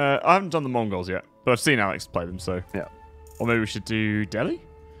 okay. I haven't done the Mongols yet, but I've seen Alex play them, so. Yeah. Or maybe we should do Delhi?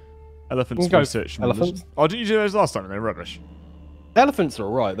 Elephants We'll go research. elephants. Oh, didn't you do those last time? They're rubbish. Elephants are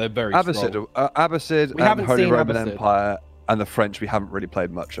alright, they're very strong. Abbasid We and haven't Holy seen Roman Abbasid. Empire and the French we haven't really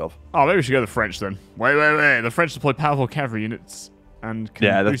played much of. Oh, maybe we should go the French then. Wait. The French deploy powerful cavalry units and can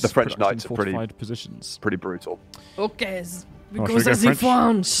Yeah, the boost French production knights are pretty- fortified positions. Pretty brutal. Okay, Oh, should we because go as the French?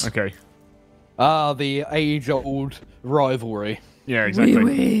 France. Okay. Ah, the age-old rivalry. Yeah, exactly.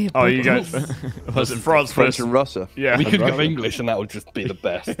 Oui, Oh, you go. Was it France French first? and Russia. Yeah. We could go Russia. English and that would just be the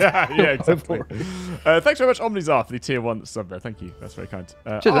best. Yeah, exactly. Thanks very much, Omnizar, for the tier 1 sub there. Thank you. That's very kind.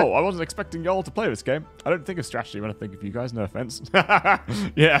 Cheers, mate. I wasn't expecting y'all to play this game. I don't think of strategy when I think of you guys. No offense. Yeah, I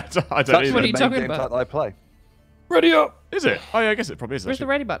don't That's either. What are you the main talking game about? type that I play. Ready up! Is it? Oh, yeah, I guess it probably is. Where's the actually.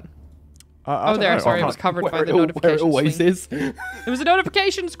 ready button? I Oh, don't there. know. Sorry, I it was can't- covered by Where the it notification always screen. is. There was a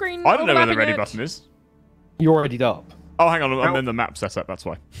notification screen. I don't know where the overlapping ready it. button is. You're already up. Oh, hang on. I'm in the map setup. That's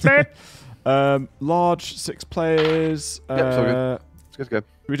why. Large 6 players. Yep, it's all good. It's good to go. Can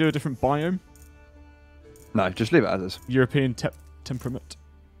we do a different biome? No, just leave it as is. European temperament.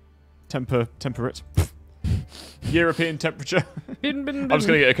 Temperate. European temperature. Bin, bin, bin. I'm just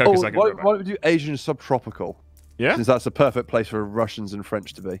going to get a Coke Oh, a second. why right back. don't we do Asian subtropical? Yeah? Since that's the perfect place for Russians and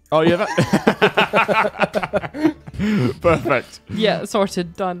French to be. Oh, yeah. That... Perfect. Yeah,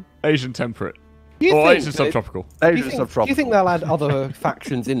 sorted. Done. Asian temperate. Asian subtropical. Asian subtropical. Do you think they'll add other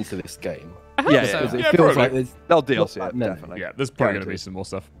factions into this game? I hope Yeah, so. Because it Yeah, feels probably. like there's They'll DLC not it, that many. definitely. Yeah, there's probably going to be Guaranteed. some more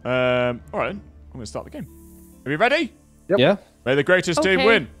stuff. All right, I'm going to start the game. Are you ready? Yep. Yeah. May the greatest team Okay.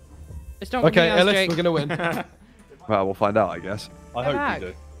 win. It's not gonna Okay, be us, Ellis, Jake. we're gonna win. Well, we'll find out, I guess. I Come hope back. we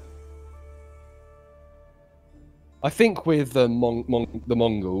do. I think with the the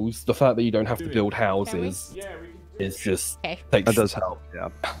Mongols, the fact that you don't have to build houses is just Okay. takes. That does help. Yeah.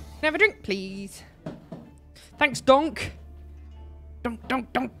 Can I have a drink, please? Thanks, Donk. Donk,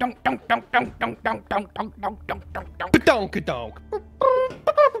 donk, donk, donk, donk, donk, donk, donk, donk, donk, donk, donk, donk, donk, donk. Badonk-a-donk.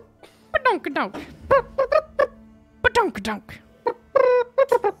 Badonk-a-donk. Badonk-a-donk.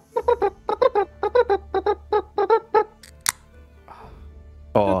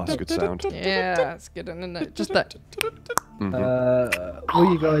 Oh, that's a good sound. Yeah, that's good, isn't it? Just that.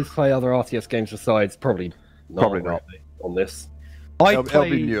 Will you guys play other RTS games besides? Probably not. Probably not. really, on this. I It'll play.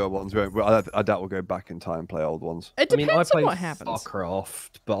 be newer ones. I doubt we'll go back in time and play old ones. It I mean, depends I play on what happens. StarCraft,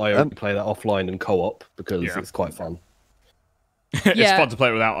 but I only play that offline and co-op because Yeah. it's quite fun. It's Yeah. fun to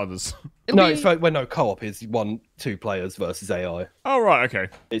play without others. It'll No, be- it's like, well, no, co-op is 1-2 players versus AI. Oh, right, okay.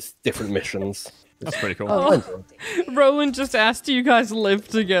 It's different missions. That's pretty cool. Oh. Roland just asked, do you guys live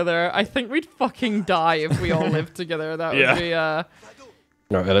together? I think we'd fucking die if we all lived together. That Yeah. would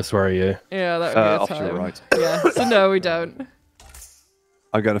be, No, Ellis, where are you? yeah, that would be a Off to time. your right. Yeah, so no, we don't.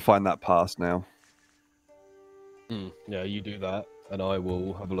 I'm going to find that pass now. Yeah, you do that, and I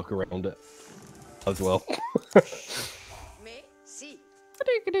will have a look around it as well.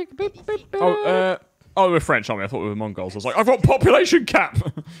 Oh, we're French, aren't we? I thought we were Mongols. I was like, I've got population cap.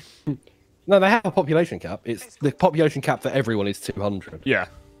 No, they have a population cap. It's the population cap for everyone is 200. Yeah.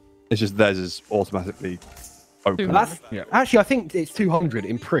 It's just theirs is automatically open. 200. That's Yeah. actually, I think it's 200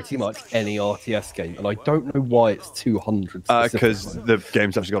 in pretty much any RTS game, and I don't know why it's 200. Because specifically. the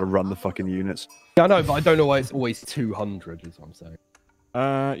game's actually got to run the fucking units. Yeah, I know, but I don't know why it's always 200. Is what I'm saying.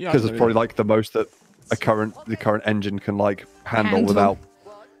 Yeah. Because it's probably like the most that the current engine can like handle Handle. without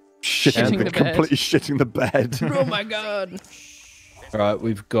shitting Shitting the, the bed. completely shitting the bed. Oh my god. All right,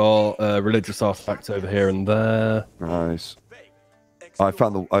 we've got religious artifacts over here and there. Nice. I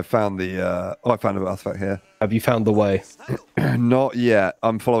found an artifact here. Have you found the way? Not yet.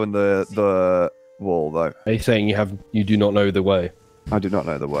 I'm following the wall though. Are you saying you do not know the way? I do not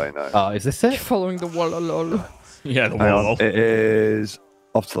know the way. No. Is this it? Following the wall, lol. Yeah, the Hang on. wall. It is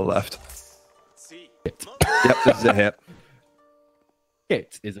off to the left. It. Yep, this is it here.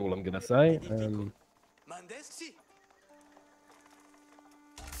 It is all I'm gonna say.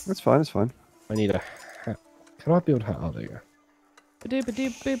 It's fine. It's fine. I need a hat. Can I build a hat? Oh, there you go.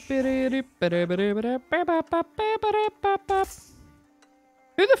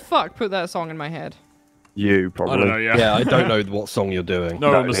 Who the fuck put that song in my head? You I probably. don't know, yeah. Yeah, I don't know what song you're doing.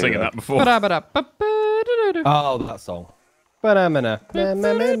 No one was neither. singing that before. Oh, that song.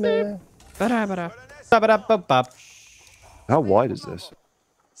 How wide is this?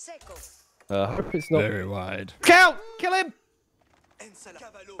 I hope it's not. Very wide. Count! Kill him!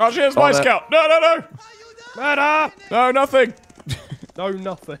 Oh, here's my there. scout. No. Murder! No, nothing. No,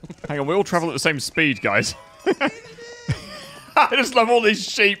 nothing. Hang on, we all travel at the same speed, guys. I just love all these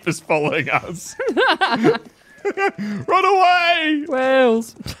sheep is following us. Run away!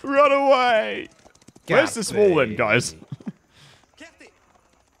 Wales. Run away! Where's this wall then, guys?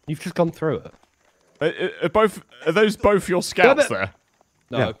 You've just gone through it. Are those both your scouts there?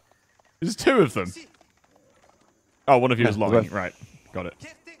 No. Yeah. There's two of them. Oh, one of you is Yeah, lying. both. Right, got it.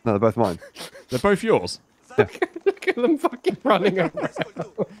 No, they're both mine. They're both yours. Look at them fucking running around.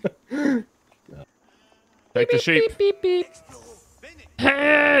 Take the sheep. Beep, beep, beep.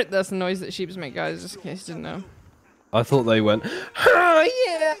 That's the noise that sheeps make, guys, just in case you didn't know. I thought they went, oh,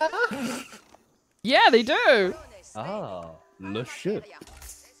 yeah! Yeah, they do. Le shit.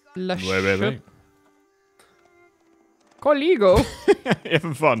 La Wait. shit. Colleague.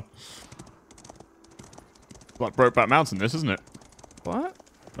 Having fun. Like Brokeback Mountain, this, isn't it? What?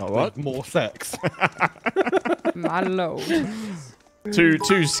 Oh, what? More sex. My lord.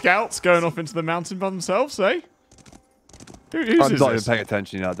 Two scouts going off into the mountain by themselves, eh? Whose I'm is not even this? paying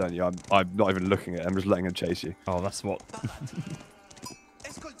attention now, don't you? I'm not even looking at it. I'm just letting them chase you. Oh, that's what. I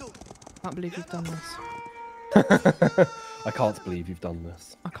can't believe you've done this. I can't believe you've done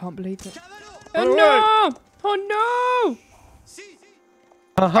this. I can't believe it. Run Oh away. no!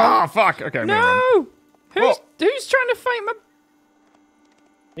 Oh Ah, fuck. Okay, I'm no! gonna run. No! Who's trying to fight my?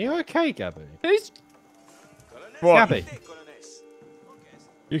 Are you okay, Gabby? Who's? What? Gabby,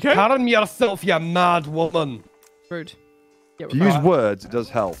 You okay? calm yourself, you mad woman. Rude. Yeah, If you use words, it does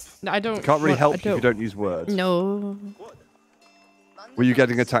help. No, I don't. It can't really I help you if you don't use words. No. Were you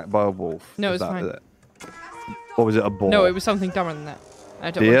getting attacked by a wolf? No, Was it's that fine. it? Or was it a boar? No, it was something dumber than that. I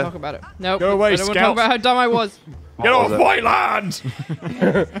don't want Deer? to talk about it. No, Go away, I don't want to talk Scout. about how dumb I was. Get was off it? my land!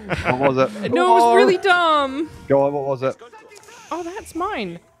 What was it? No, it was really dumb. Go on, what was it? Oh, that's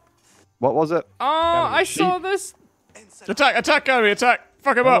mine. What was it? Oh, I saw this. Attack, Gabby, attack!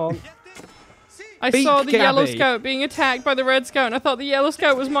 Fuck him up! I Beak saw the yellow Gabby. scout being attacked by the red scout, and I thought the yellow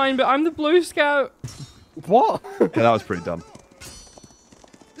scout was mine, but I'm the blue scout. What? Yeah, that was pretty dumb.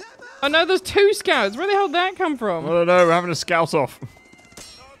 Oh no, there's 2 scouts. Where the hell did that come from? I don't know, we're having a scout off.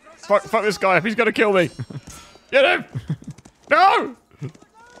 Fuck this guy if he's gonna kill me. Get him! No!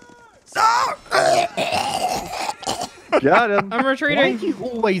 No! Got him. I'm Why retreating. do you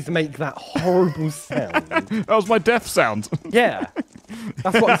always make that horrible sound? That was my death sound. Yeah.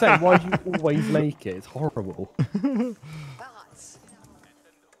 That's what I'm saying. Why do you always make it? It's horrible.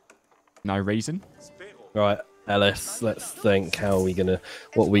 No reason. Right, Ellis, let's think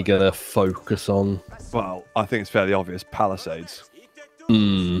what we gonna focus on. Well, I think it's fairly obvious. Palisades.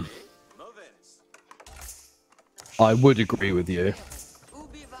 I would agree with you.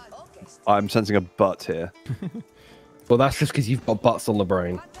 I'm sensing a butt here. Well, that's just because you've got butts on the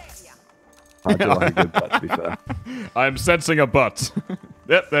brain. I do like a good butt, to be fair. I'm sensing a butt.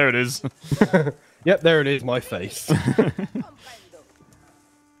 Yep, there it is. Yep, there it is, my face.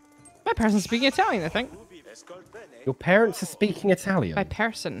 My person's speaking Italian, I think. Your parents are speaking Italian. By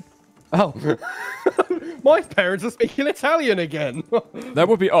person. Oh. My parents are speaking Italian again. That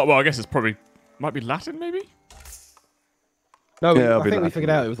would be. Oh, well, I guess it's probably. Might be Latin, maybe? No, Yeah, it'll I be think we Latin. figured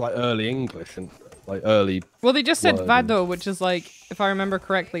out it was like early English and like early. Well, they just said Word. vado, which is like, if I remember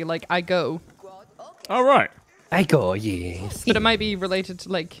correctly, like I go. Oh, right. I go, yes. But it might be related to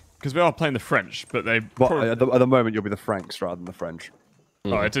like. Because we are playing the French, but they. Well, probably- at the moment, you'll be the Franks rather than the French.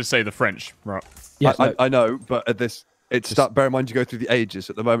 Oh, I did say the French. Right. Yes, no. I know, but at this, bear in mind you go through the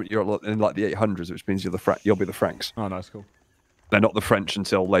ages. At the moment, you're in like the 800s, which means you'll be the Franks. Oh, nice, cool. They're not the French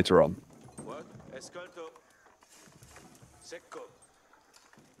until later on.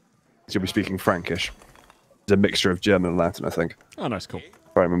 So you'll be speaking Frankish. It's a mixture of German and Latin, I think, Oh, nice, cool.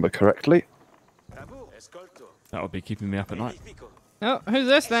 if I remember correctly. That would be keeping me up at night. Oh, who's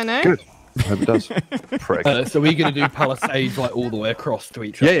this then, eh? Good. I hope it does. Prick. So we're gonna do Palisades like all the way across to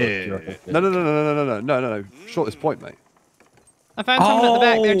each Yeah, other. yeah, yeah, yeah. No. Shortest point, mate. I found someone at the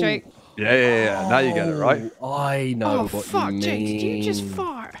back there, Jake. Yeah. Now you get it, right? I know Oh, what fuck, you mean. Jake, did you just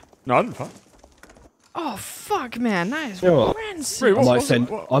fart? No, I didn't fight. Oh, fuck, man, that is You know what? rancid. Wait, I might what- send.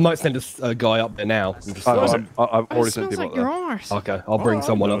 what- I might send a guy up there now. And just, I've was it? already Oh, it sent smells people like up your there. arse. okay, I'll bring Oh, I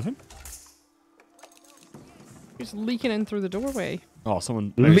someone don't up. know him. It's leaking in through the doorway. Oh,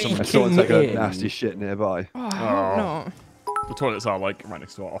 someone. Maybe someone I saw take a in. nasty shit nearby. Oh, I hope not. the toilets are like right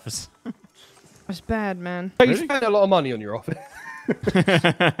next to our office. It's bad, man. Hey, you Really? spent a lot of money on your office. You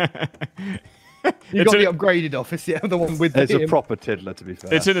It's got the a- upgraded office, yeah, the one with It's the a proper tiddler, to be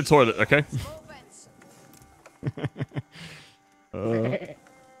fair. It's in the toilet, okay?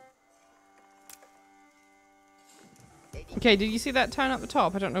 Okay, did you see that town at the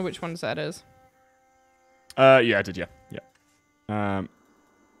top? I don't know which ones that is. Yeah, I did, yeah.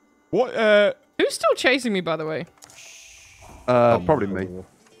 What, Who's still chasing me, by the way? Probably me.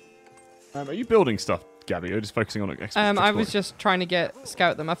 are you building stuff, Gabby? Or just focusing on it? I was just trying to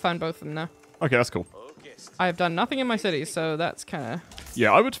scout them. I found both of them now. Okay, that's cool. I have done nothing in my city, so that's kind of...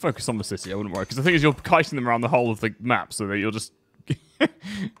 Yeah, I would focus on the city. I wouldn't worry. Because the thing is, you're kiting them around the whole of the map, so that you'll just...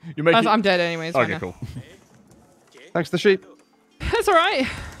 you're making... I'm dead anyways. Okay, cool. Thanks to the sheep. That's alright.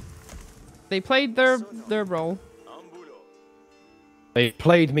 They played their role. They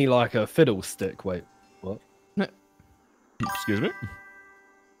played me like a fiddlestick. Wait, what? Excuse me?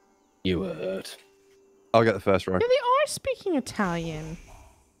 You heard. I'll get the first row. Yeah, they are speaking Italian.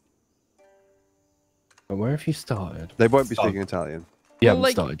 And where have you started? They won't be speaking Italian. You Well, haven't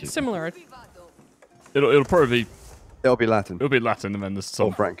like, started yet. similar. It'll probably be... It'll be Latin It'll be Latin, and then there's or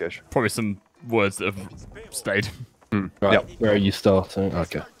some... Frankish. Probably some words that have stayed. Right, Yep. where are you starting?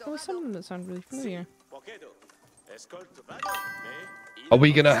 Okay. There were some of them that sound really familiar. Are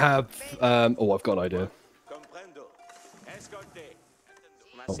we gonna have? Oh, I've got an idea.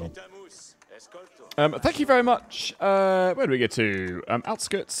 Hold on. Thank you very much. Where do we get to?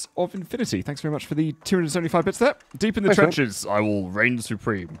 Outskirts of Infinity. Thanks very much for the 275 bits there. Deep in the Thanks, man. trenches, I will reign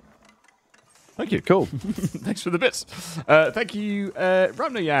supreme. Thank you. Cool. Thanks for the bits. Thank you,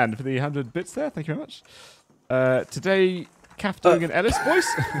 Ramnayan, for the 100 bits there. Thank you very much. Today, Kath doing an Ellis voice.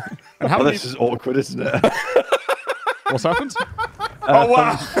 And how Well, many... this is awkward, isn't it? What's happened? Oh,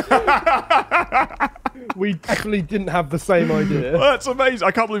 wow. We definitely didn't have the same idea. That's amazing.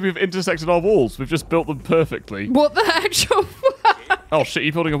 I can't believe we've intersected our walls. We've just built them perfectly. What the actual... Oh shit,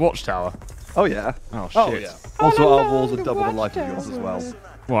 you're building a watchtower. Oh yeah. Oh shit. Oh, yeah. Also, no, our walls are the double the life of yours as watchtower. well.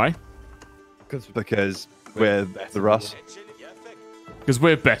 Why? Because we're the Russ. Because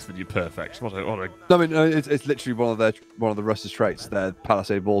we're better than you. Perfect. What a... No, I mean, no, it's literally one of the Russ's traits. Their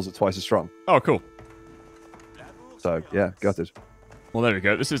palisade walls are twice as strong. Oh, cool. So yeah, gutted. Well, there we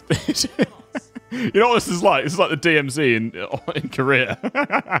go. This is... You know what this is like? This is like the DMZ in Korea.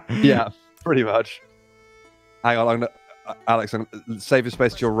 Yeah, pretty much. Hang on, Alex, save your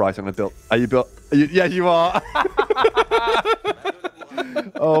space to your right. I'm gonna build. Are you built? Yeah, you are.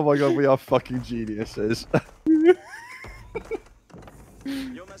 Oh my god, we are fucking geniuses.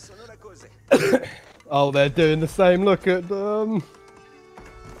 Oh, they're doing the same. Look at them.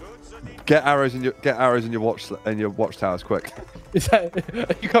 Get arrows in your watchtowers quick. Are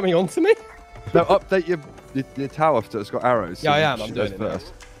you coming on to me? No, update your tower so it's got arrows. Yeah, I so am. you I'm shoot doing those it now.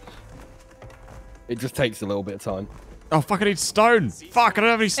 first. It just takes a little bit of time. Oh, fuck, I need stone. Fuck, I don't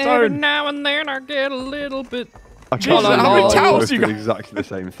have any Every stone. now and then I get a little bit. I Jesus, can't how many believe towers both you did got? exactly the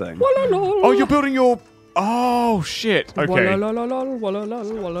same thing. Oh, you're building your... Oh, shit. Okay.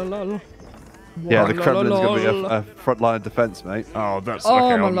 Yeah, the Kremlin's gonna be a front line of defense, mate. Oh, that's... Oh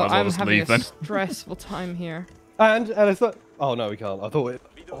okay, my I might lord, as well I'm just having leave a then. stressful time here. And it's like, oh no, we can't. I thought it.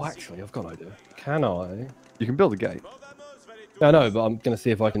 Oh, actually, I've got an idea. Can I? You can build a gate. I know, but I'm gonna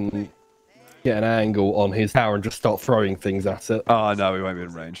see if I can get an angle on his tower and just start throwing things at it. Oh no, we won't be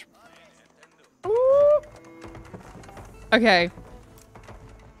in range. Okay.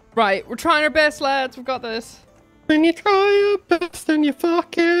 Right, we're trying our best, lads. We've got this. When you try your best and you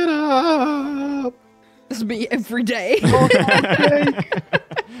fuck it up. This will be every day.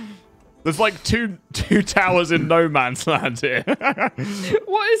 There's like two towers in no man's land here.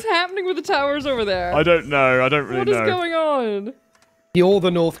 What is happening with the towers over there? I don't know. I don't really What is know. going on? You're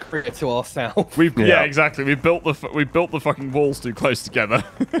the North Korea to our south. Yeah, exactly. We built the fucking walls too close together.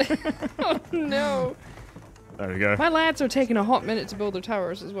 Oh no. There we go. My lads are taking a hot minute to build their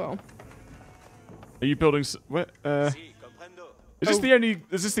towers as well. Are you building? Where? Is this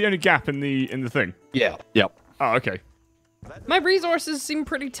the only gap in the thing? Yeah. Yep. Oh, okay. My resources seem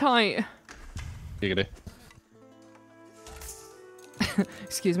pretty tight. Giggity.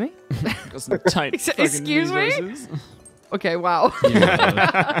 Excuse me? Got some tight Excuse me? Okay, wow.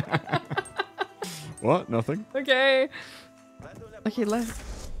 What? Nothing. Okay. Okay,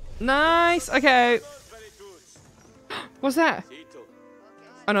 left. Nice. Okay. What's that?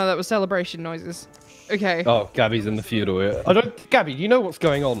 Oh no, that was celebration noises. Okay. Oh, Gabby's in the feudal here. Gabby, do you know what's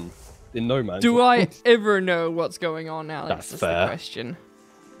going on in No Man's Do Land? I ever know what's going on, Alex? That's the fair. question.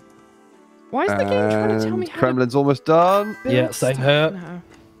 Why is the game trying to tell me how Kremlin's almost done. to build Yeah, same stuff here.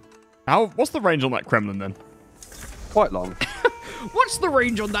 now? What's the range on that Kremlin then? Quite long. What's the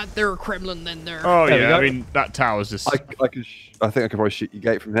range on that there Kremlin then there? Oh There we yeah, go. I mean that tower's just. I think I could probably shoot your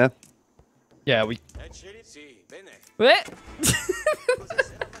gate from here. Yeah, we. What?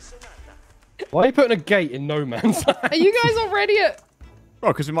 Why are you putting a gate in No Man's Land? Are you guys already at... Oh,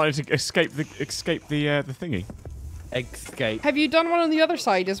 because we might need to escape the thingy. Escape. Have you done one on the other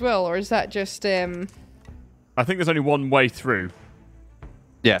side as well, or is that just I think there's only one way through,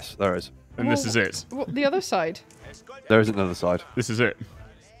 Yes, there is. and this is it. the other side? There is another side. This is it.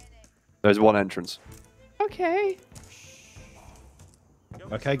 There's one entrance. Okay.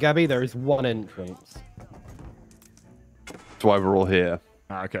 Okay, Gabby, there is one entrance. That's why we're all here.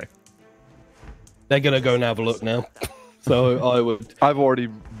 Ah, okay. They're gonna go and have a look now. So I would. I've already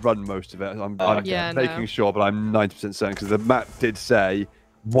run most of it. I'm Yeah, making no. sure, but I'm 90% certain because the map did say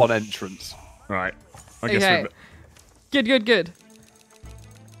one entrance. Right. I guess Okay. Good.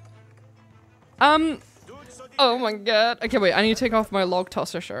 Oh my god. Okay, wait. I need to take off my log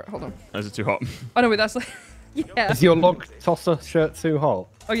tosser shirt. Hold on. Is it too hot? Oh no, wait. That's like. Yeah. Is your log tosser shirt too hot?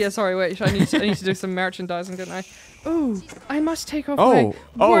 Oh yeah. Sorry. Wait. I need to do some merchandising, don't I? Oh, I must take off Oh,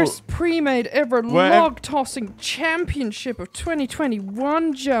 my oh. worst pre-made ever Where- log tossing championship of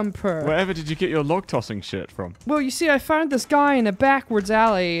 2021 jumper. Wherever did you get your log tossing shirt from? Well, you see, I found this guy in a backwards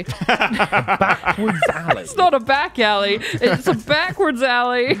alley. Backwards alley. It's not a back alley. It's a backwards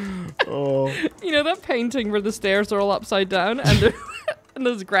alley. Oh. You know that painting where the stairs are all upside down and, and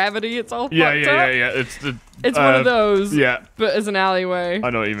there's gravity? It's all Yeah, fucked yeah, up. yeah, yeah. It's the. It's one of those. Yeah, But as an alleyway. I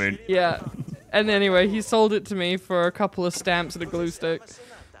know what you mean. Yeah. And anyway, he sold it to me for a couple of stamps and a glue stick.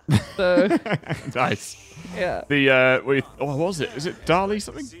 So, Nice. yeah. What was it? Is it Dali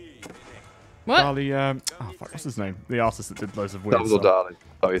something? What? Dali. Oh fuck, what's his name? The artist that did loads of weird That was all stuff. darling.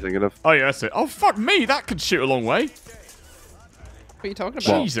 What are you thinking of? Oh yeah, that's it. Oh fuck me, that could shoot a long way. What are you talking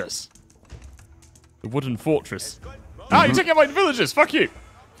about? Jesus. The wooden fortress. Ah, you're taking out my villagers. Fuck you.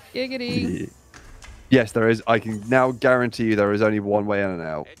 Giggity. Yes, there is. I can now guarantee you there is only one way in and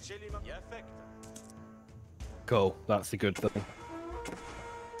out. Cool. That's a good thing.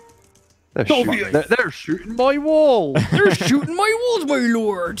 They're shooting my wall. They're shooting my walls, my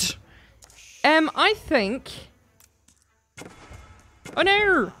lord. I think. Oh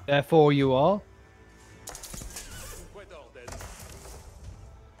no! Therefore, you are.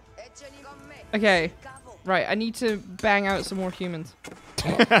 Okay, right. I need to bang out some more humans.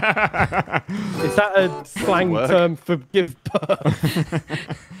 Is that a slang term for give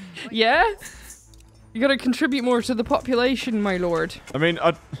birth? Yeah. You gotta contribute more to the population, my lord. I mean,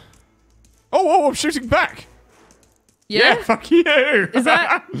 Oh, I'm shooting back. Yeah. Fuck you. Is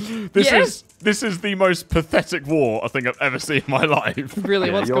that? This is the most pathetic war I think I've ever seen in my life. Really?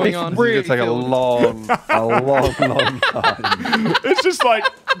 What's yours going on? is gonna take a long time. It's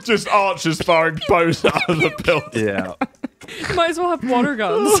just archers firing bows out of the building. Yeah. You might as well have water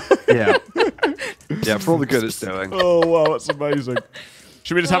guns. Yeah. Yeah, for all the good it's doing. Oh wow, that's amazing.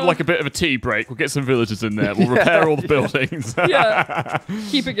 Should we just have like a bit of a tea break? We'll get some villagers in there. We'll repair all the buildings. Yeah.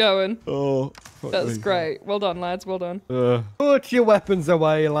 Keep it going. Oh, fuck That's me. great. Well done, lads. Well done. Put your weapons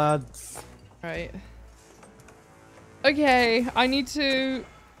away, lads. Right. Okay, I need to,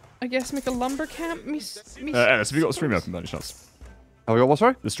 I guess, make a lumber camp. Ellis, have you got the stream open by any chance? Have we got what,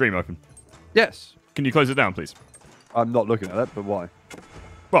 sorry? The stream open. Yes. Can you close it down, please? I'm not looking at it, but why?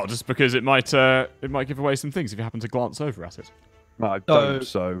 Well, just because it might give away some things if you happen to glance over at it. No, I don't,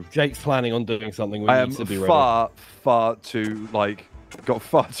 so... Jake's planning on doing something. We I need am to be ready. far too, got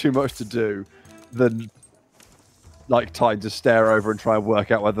far too much to do than, time to stare over and try and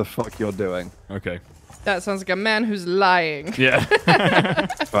work out what the fuck you're doing. Okay. That sounds like a man who's lying. Yeah.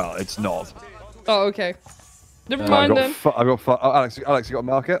 Well, it's not. Oh, okay. Never mind then. I've got oh, Alex, you got a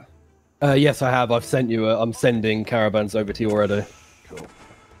market? Yes, I have. I've sent you. I'm sending caravans over to you already. Cool.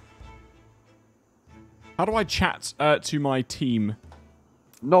 How do I chat to my team?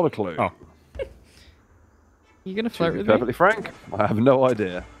 Not a clue. Oh. You gonna To flirt be with me? perfectly frank, I have no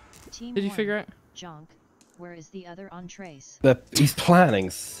idea. Team Did you 1, figure it? Junk. Where is the other entrees? He's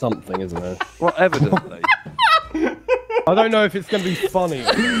planning something, isn't he? Well, evidently. I don't know if it's going to be funny.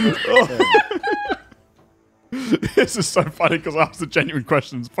 This is so funny because I asked a genuine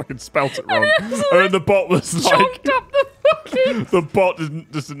question and fucking spelt it wrong. And then the bot was like... Choked up the fucking... The bot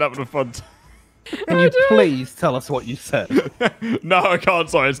just didn't have enough fun. Can you please tell us what you said? No, I can't.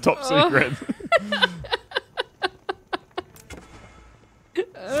 Sorry, it's top secret.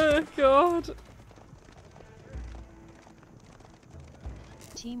 Oh, God.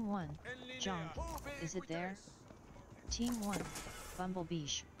 Team 1, Junk. Is it there? Team 1,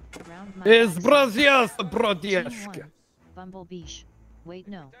 Bumblebeesh. Round my Is backside. Brazias Team Brodieshka. 1, Bumblebeesh. Wait,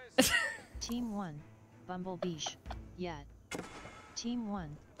 no. Team 1, Bumblebeesh. Yeah. Team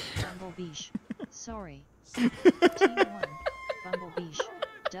 1, Bumblebeesh. Sorry. Team 1, Bumblebeesh.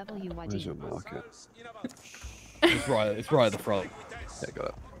 Where's your WYD. market? It's right at the front. Yeah, got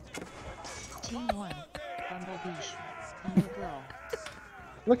it. Team 1, Bumblebeesh. And a girl.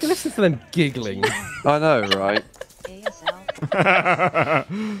 Look, listen to them giggling. I know, right? ASL.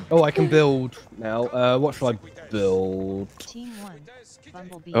 Oh, I can build now. What should I build? Team 1,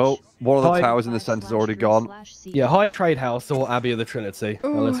 Bumblebeesh. Oh, one of the Hi. towers in the centre's already gone. Yeah, High Trade House or Abbey of the Trinity.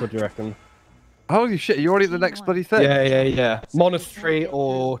 Alice, what do you reckon? Holy shit, you're already at the next bloody thing? Yeah. Monastery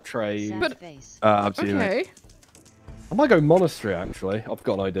or trade. But- Up to you, mate. Okay. I might go monastery, actually. I've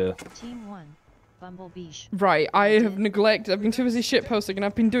got an idea. Team 1, Bumblebeesh. Right, I have neglected. I've been too busy shitposting and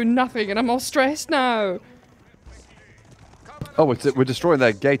I've been doing nothing and I'm all stressed now. Oh, we're destroying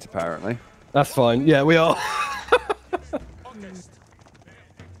their gate, apparently. That's fine. Yeah, we are.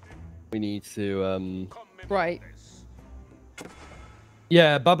 We need to, Right.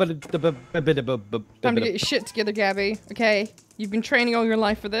 Yeah, Time to get your shit together, Gabby. Okay? You've been training all your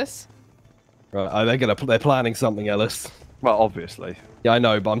life for this. Right, they're planning something, Ellis. Well, obviously. Yeah, I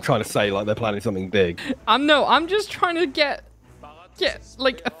know, but I'm trying to say, like, they're planning something big. I'm just trying to get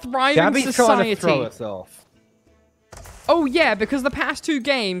like a thriving Gabby's society. trying to throw us off. Oh yeah, because the past 2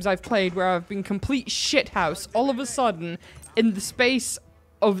 games I've played where I've been complete shithouse, all of a sudden, in the space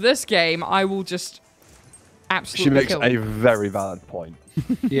of this game, I will just absolutely She makes kill. a very valid point.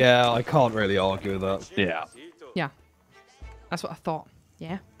 Yeah, I can't really argue with that. Yeah. Yeah. That's what I thought.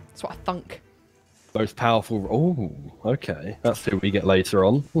 Yeah. That's what I thunk. Most powerful. Oh, okay. That's who we get later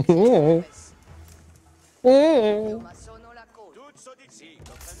on.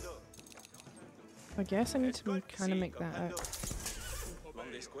 I guess I need to kind of make that out.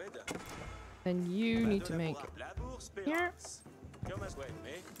 Then you need to make here.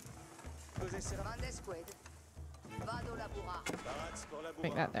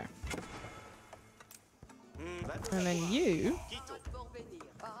 Make that there. And then you.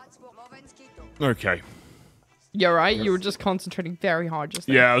 Okay. You're right. You were just concentrating very hard just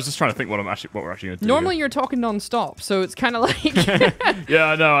then. Yeah, I was just trying to think what we're actually going to do. Normally you're talking non-stop, so it's kind of like. Yeah,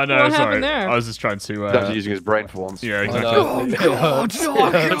 I know. What Sorry, happened there? I was just trying to. He's actually using his brain for once. Yeah, I exactly. know. Oh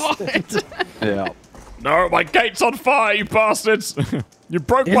God! Yeah. No, my gate's on fire, you bastards! You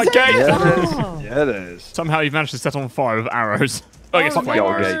broke my gate. Yeah, it is. Oh. Yeah, it is. Somehow you've managed to set on fire with arrows. Oh, yes, fuck fuck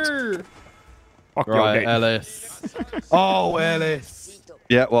your your gate. Fuck your Right, gate. Ellis. Oh, Ellis.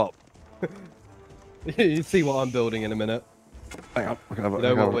 Yeah, well, You see what I'm building in a minute. hang on. I can have, You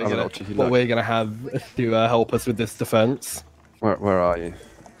know what we're gonna have to help us with this defense. Where are you?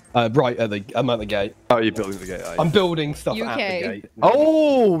 Right I'm at the gate. Oh, you're building the gate, are you? I'm building stuff at UK. the gate.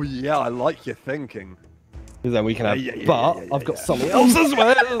 Oh, yeah, I like your thinking. Because then we can have. Yeah, yeah, but yeah, yeah, I've got yeah. something else as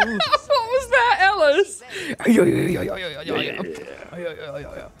well. What was that, Ellis?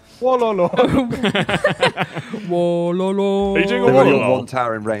 Wololo. Wololo. Are you doing a They've only got wall? one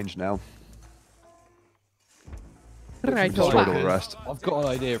tower in range now. Right, Destroyed all the rest. I've got an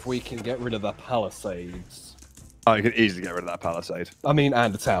idea if we can get rid of the palisades. Oh, you can easily get rid of that palisade. I mean,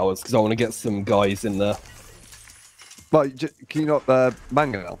 and the towers, because I want to get some guys in there. Well, can you not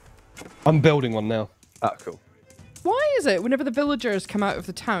mangonel? I'm building one now. Ah, cool. Why is it whenever the villagers come out of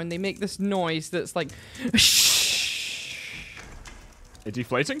the town, they make this noise that's like, shh? Are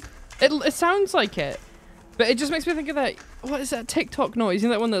deflating? It sounds like it, but it just makes me think of that. What is that TikTok noise? You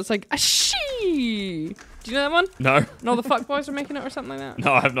know that one that's like, ashee? Do you know that one? No. And all the fuckboys are making it or something like that?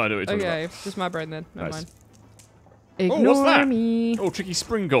 No, I have no idea what you're talking Okay, just my brain then. Never Nice. mind. Oh, Ignore what's that? me. about. Oh, tricky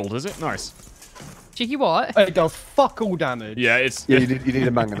spring gold, is it? Nice. Cheeky what? It does fuck all damage. Yeah, it's. Yeah, you need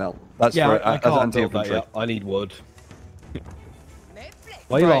a mangonel. That's Yeah, for I as can't build that anti-infantry. yet. I need wood.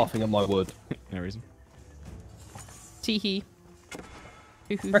 Why are you Right. laughing at my wood? No reason. Teehee.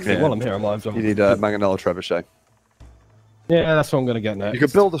 Actually, Yeah. while I'm here, I'm live. You need a mangonel trebuchet. Yeah, that's what I'm gonna get next. You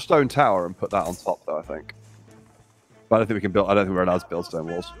could build a stone tower and put that on top, though. I think. But I don't think we can build. I don't think we're allowed to build stone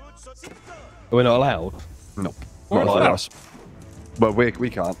walls. We're not allowed. No, Why not not? for us. Well, we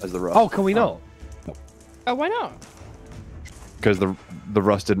can't as the rust. Oh, can we not? Oh, why not? Because the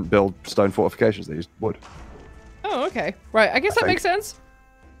rust didn't build stone fortifications; they used wood. Oh, okay. Right, I guess that think. makes sense.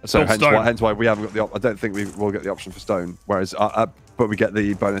 So Build hence stone. why we haven't got the. I don't think we will get the option for stone. Whereas, but we get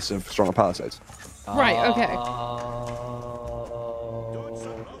the bonus of stronger palisades. Right, okay.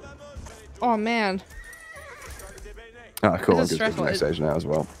 Oh, man. Ah, cool. I'll This is go to the stressful. next stage now as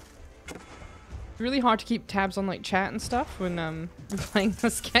well. It's really hard to keep tabs on, like, chat and stuff when you're playing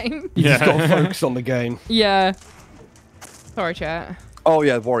this game. You just Yeah. gotta focus on the game. Yeah. Sorry, chat. Oh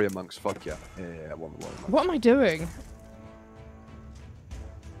yeah, warrior monks. Fuck yeah. Yeah, I want the warrior monks. What am I doing?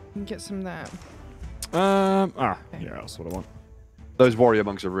 Get some of that. Yeah, that's what I want. Those warrior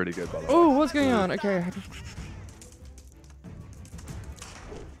monks are really good, by the way. Oh, what's going on? Okay.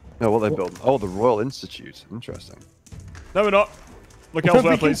 No, what they build? Oh, the Royal Institute. Interesting. No, we're not. Look But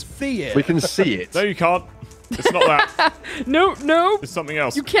elsewhere, we can please. see it. We can see it. No, you can't. It's not that. No, no. It's something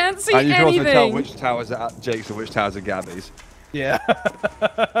else. You can't see And you can anything. also tell which towers are Jake's and which towers are Gabby's. Yeah.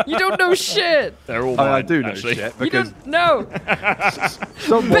 You don't know shit. They're all I, mean, mine, I do know actually. shit You because don't know.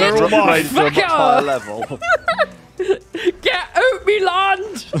 someone They're all mine. upgraded to a Fuck much higher off. level. Get out me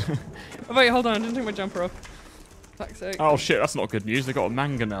land. Oh, wait, hold on. I didn't take my jumper off. Fuck's sake. Oh shit, that's not good news. They got a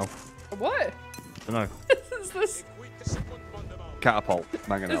mangonel. What? I don't know. Is this? Catapult, Is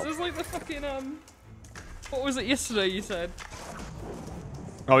mangonel. this like the fucking What was it yesterday? You said.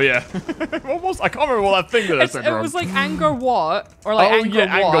 Oh yeah. What was? I can't remember what that thing that I said It wrong. was like anger what or like Oh, anger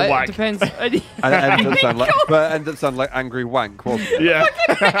yeah, anger what? whack. Depends. And it ended up sound like, but it ended up sounding like angry wank, wasn't it? Yeah.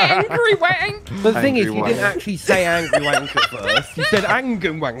 Angry wank. The thing is, Angry you wank. didn't actually say angry wank at first. You said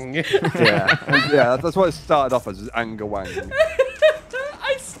anger wank. Yeah, that's what it started off as, was anger wank.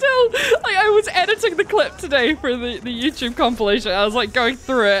 I still like. I was editing the clip today for the YouTube compilation. I was like going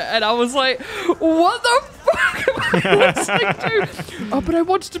through it, and I was like, "What the fuck am I listening to?" Oh, but I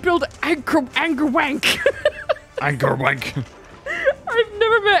wanted to build anger wank. Anger wank. I've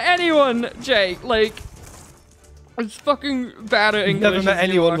never met anyone, Jake. Like, it's fucking bad at English. Never met as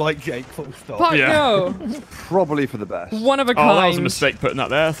you anyone are. like Jake. Full stop. Fuck Yeah. no. Probably for the best. One of a Oh, kind. that was a mistake putting that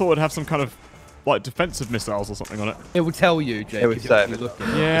there. I thought it'd have some kind of like defensive missiles or something on it. It will tell you, Jake. It would if say you it. look at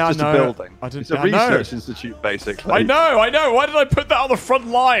it. Yeah, It's just I a know. building. I didn't. It's a I know. research institute, basically. I know. Why did I put that on the front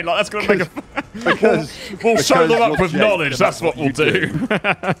line? Like that's gonna make a. Because We'll show them because up with you're Jake, knowledge. and That's what we'll you do.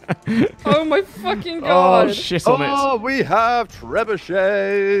 Oh my fucking god. Oh shit on it. Oh, we have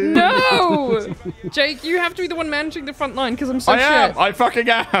trebuchet. No! Jake, you have to be the one managing the front line because I'm so I am. shit. I fucking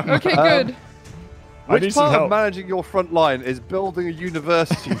am. Okay, good. Which part of managing your front line is building a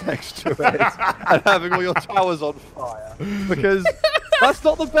university next to it and having all your towers on fire? Because that's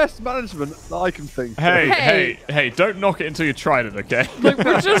not the best management that I can think of. Hey, don't knock it until you tried it, okay? Look,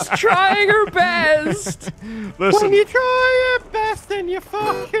 we're just trying our best. Listen, When you try your best and you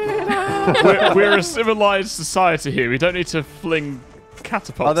fuck it up. we're a civilized society here. We don't need to fling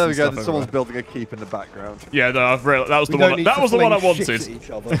catapults. Oh, there we and go. stuff Someone's over. building a keep in the background. Yeah, no, I've realized that was We the don't one. need That to was the one I fling shit wanted. at each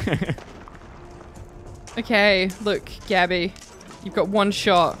other. Okay, look, Gabby, you've got one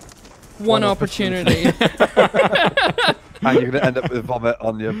shot, one opportunity. And you're going to end up with vomit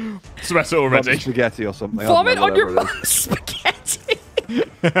on your Sweater already. spaghetti or something. Vomit on your whatever it is. spaghetti.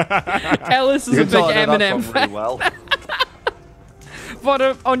 Ellis is You a can tell big I know that M&M song fan. really well.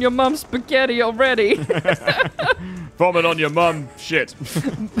 Vomit on your mum's spaghetti already. Vomit on your mum. Shit.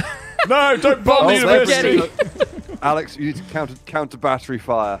 No, don't bomb the Oh, there we university. go. Alex, you need to counter battery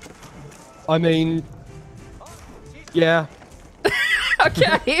fire. I mean, yeah.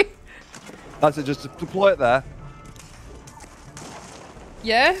 Okay. That's it. Just deploy it there.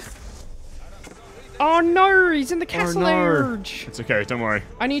 Yeah. Oh no, he's in the castle no. urge. It's okay. Don't worry.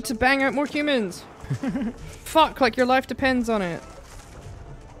 I need to bang out more humans. Fuck, like your life depends on it.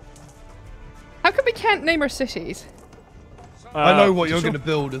 How come we can't name our cities? I know what you're sure. going to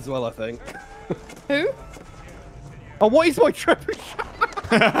build as well, I think. Who? Oh, what is my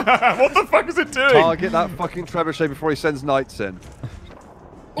trebuchet? What the fuck is it doing? Target that fucking trebuchet before he sends knights in.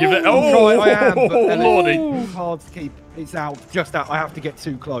 I am, but lordy. Ellis, hard to keep. It's out, just out. I have to get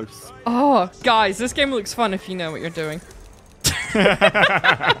too close. Oh, guys, this game looks fun if you know what you're doing.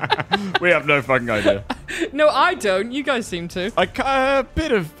 We have no fucking idea. No, I don't. You guys seem to. I have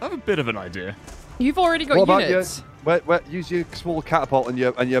a bit of an idea. You've already got What about units. use your small catapult and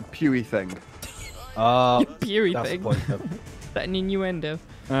your Pewee thing. Beauty That's thing. pointless. That an innuendo.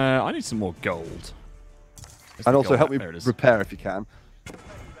 I need some more gold. And also help me There it is. repair if you can.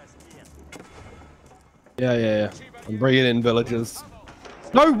 Yeah. I'm bringing in villagers.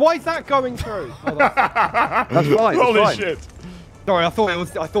 No, why is that going through? Oh, that's- That's fine. Holy that's fine. shit. sorry, I thought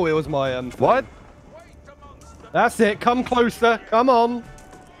it was my What? That's it. Come closer. Come on.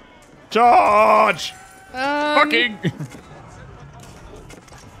 Charge! Fucking!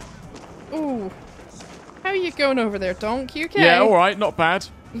 Ooh. How are you going over there, Donk? You okay? Yeah, alright, not bad.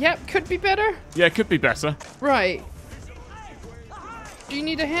 Yep, could be better. Yeah, could be better. Right. Do you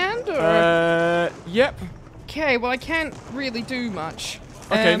need a hand or? Yep. Okay, well I can't really do much.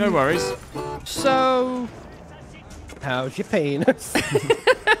 Okay, no worries. So. How's your penis?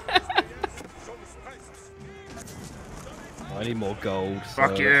 I need more gold. so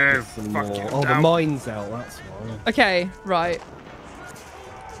Fuck you, let's get some fuck more. you, Oh, the down. mine's out. That's why. Okay, right.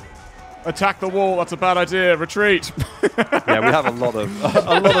 Attack the wall, that's a bad idea. Retreat. Yeah, we have a lot of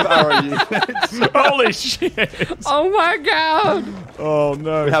arrow units. Holy shit. Oh my god! Oh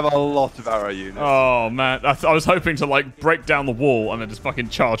no. We have a lot of arrow units. Oh man, I was hoping to like break down the wall and then just fucking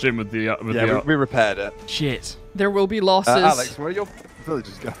charge in with the we repaired it. shit. There will be losses. Alex, where are your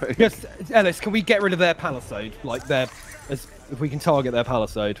villagers going? Yes, Ellis, can we get rid of their palisade? Like if we can target their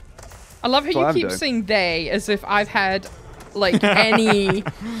palisade. I love how That's you what I'm keep doing. saying they as if I've had like any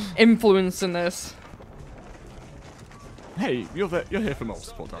influence in this. Hey, you're here for moral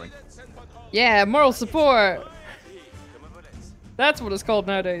support, darling. Yeah, moral support. That's what it's called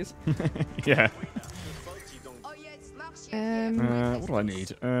nowadays. Yeah. Um, What do I need?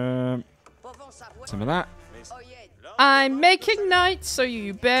 Some of that. I'm making night, so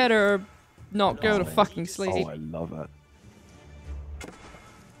you better not go to fucking sleep. Oh, I love it.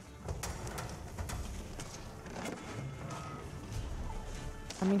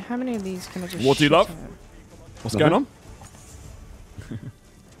 I mean, how many of these can I just What do you shit love? out? What's going on?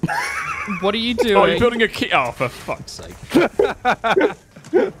 What are you Oh, you're doing? building a keep. Oh, for fuck's sake.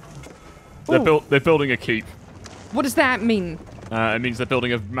 They're building a keep. What does that mean? It means they're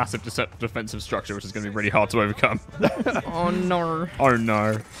building a massive defensive structure, which is going to be really hard to overcome. Oh no. Oh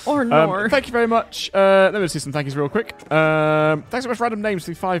no. Or no. Thank you very much. Let me see some thank yous real quick. Thanks so much, random names,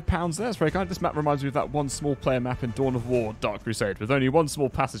 for £5 there. That's very kind. This map reminds me of that one small player map in Dawn of War, Dark Crusade, with only one small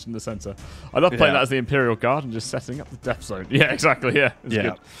passage in the centre. I love playing Yeah. that as the Imperial Guard and just setting up the death zone. Yeah, exactly. Yeah. It's Yeah.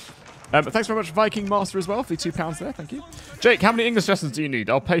 good. Thanks very much, Viking Master, as well, for the £2 there. Thank you. Jake, how many English lessons do you need?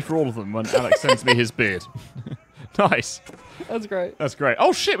 I'll pay for all of them when Alex sends me his beard. Nice. That's great. That's great.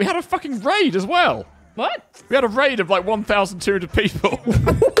 Oh, shit, we had a fucking raid as well. What? We had a raid of like 1,200 people.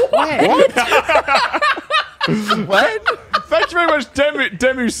 What? When? Thank you very much,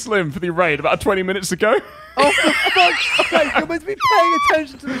 Demu Slim, for the raid about 20 minutes ago. Oh, for fuck's sake, you're meant to be paying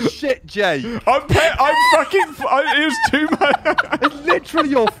attention to the shit, Jay. It was too much. It's literally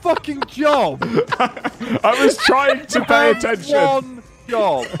your fucking job. I was trying to pay attention. One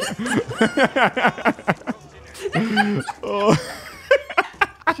job.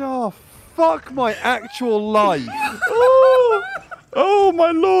 Oh, fuck my actual life. Oh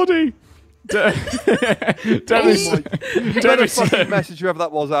my lordy. Dennis fucking message whoever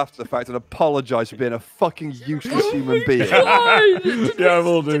that was after the fact and apologise for being a fucking useless human being. Yeah, I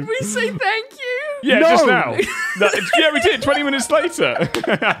will do. Did we say thank you? Yeah, No. just now. No, yeah, we did. 20 minutes later.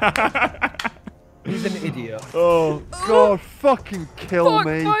 He's an idiot. Oh, God, fucking kill Fuck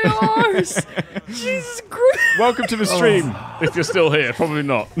me. my arse. Jesus Christ. welcome to the stream. If you're still here, probably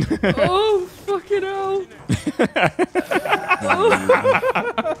not. Oh, fucking hell.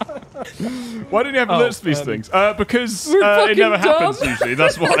 Why don't you have alerts for these things? Because We're it fucking never dumb. happens usually.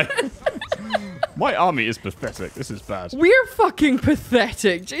 That's why. My army is pathetic. This is bad. We're fucking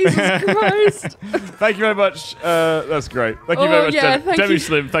pathetic. Jesus Christ. Thank you very much. That's great. Thank you very much, thank Demi you.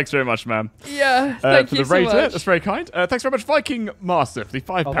 Slim. Thanks very much, ma'am. Yeah, thank for you the so raid there. much. That's very kind. Thanks very much, Viking Master, for the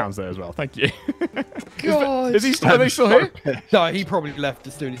 £5 there as well. Thank you. God. Are they still here? No, he probably left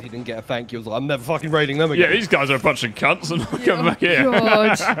as soon as he didn't get a thank you. He was like, I'm never fucking raiding them again. Yeah, these guys are a bunch of cunts. I'm not coming back here.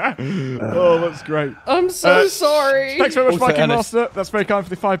 God. Oh, that's great. I'm so sorry. Thanks very much, Also, Viking Ellis. Master. That's very kind for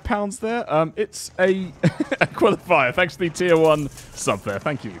the £5 there. It's a qualifier. Thanks for the tier 1 sub there.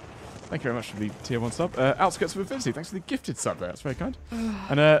 Thank you. Thank you very much for the tier 1 sub. Outskirts of Infinity. Thanks for the gifted sub there. That's very kind.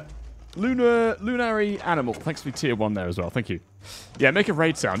 And Lunary Animal. Thanks for the tier 1 there as well. Thank you. Yeah, make a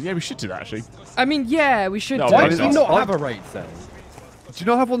raid sound. Yeah, we should do that actually. I mean, yeah, we should No, do Why why does it. he not have a raid sound? Do you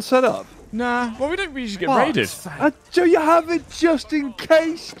not have one set up? Nah. Well, we don't usually get raided. Do you have it just in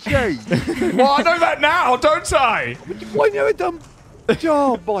case, Jay? Well, I know that now, don't I? Why you never done?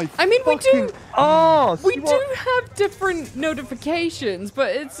 Oh, my I mean, we do. fucking arse. We You do are- have different notifications,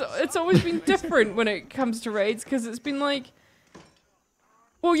 but it's always been different when it comes to raids because it's been like,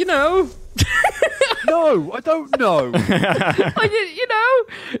 well, you know, No, I don't know. like you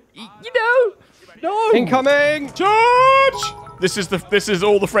know. No. Incoming! Charge! This is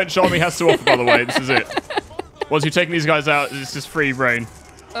all the French army has to offer, by the way. This is it. Once you've taken these guys out, it's just free reign.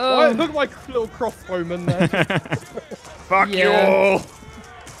 Oh, look at my little crossbowman there. Fuck you Yeah. all!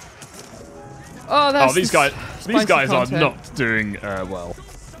 Oh, that's Oh, these guys are content. not doing well.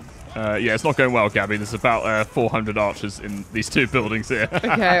 Yeah, it's not going well, Gabby. There's about 400 archers in these two buildings here.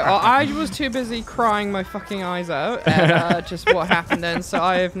 Okay, well, I was too busy crying my fucking eyes out at just what happened then, so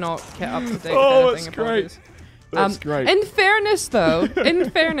I have not kept up to date Oh, with that's anything. great. Apologies. That's great. In fairness, though,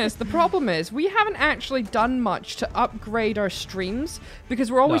 the problem is we haven't actually done much to upgrade our streams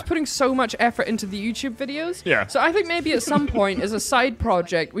because we're always putting so much effort into the YouTube videos. Yeah. So I think maybe at some point, as a side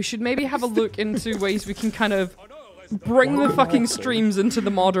project, we should maybe have a look into ways we can kind of bring the fucking streams into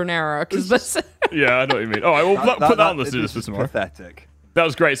the modern era because this. Yeah, I know what you mean. All right, well, put that on the list for tomorrow. Pathetic. That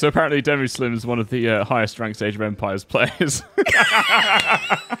was great. So apparently, Demi Slim is one of the highest ranked Age of Empires players.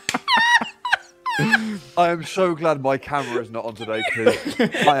 I am so glad my camera is not on today because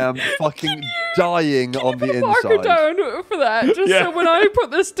I am fucking dying on the Marker inside. down for that, just Yeah. so when I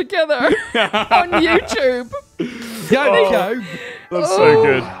put this together on YouTube. Go. That's so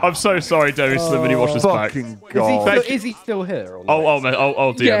good. I'm so sorry, Demi Slim, when you watch this back. Fucking God. Thank you. Is he still here? Or I'll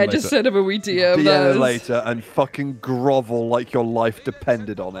DM Yeah, later. just send him a wee DM. DM those. later and fucking grovel like your life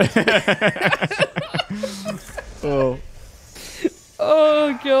depended on it.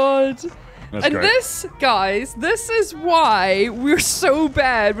 Oh god. That's And great. this, guys, this is why we're so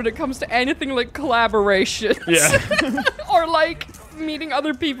bad when it comes to anything like collaboration. Yeah. Or like meeting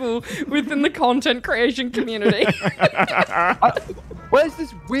other people within the content creation community. Where's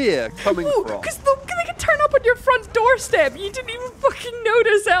this weir coming from? Because they can turn up on your front doorstep. You didn't even fucking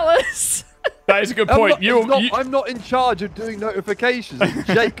notice, Ellis. That is a good I'm point. not, I'm not in charge of doing notifications. It's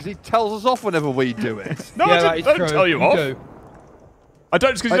Jake because he tells us off whenever we do it. No, Yeah, I that don't is true. tell you off. do. I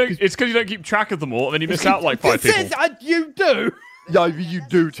don't. It's because you don't keep track of them all, and then you miss out like 5 It says people. you do. No, you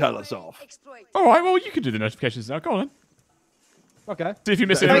do tell us off. All right, well, you can do the notifications now. Go on then. Okay. See if you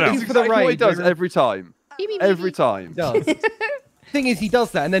miss Thank anyone you else. for the Exactly what he raid, does Jeremy. every time. Every time. He does. Thing is, he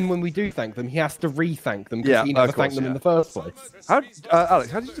does that, and then when we do thank them, he has to re-thank them because Yeah, he never of course, thanked them in yeah. the first place. How,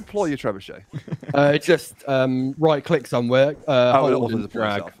 Alex, how did you deploy your trebuchet? Just right-click somewhere, hold also and deploy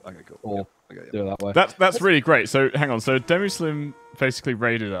drag, yourself. Okay, cool. or Okay, yeah. do it that way. That's really great. So hang on. So Demi Slim basically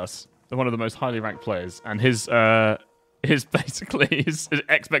raided us, one of the most highly ranked players, and his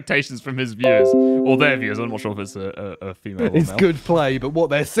expectations from his viewers or their viewers. I'm not sure if it's a female or It's male. good play, but what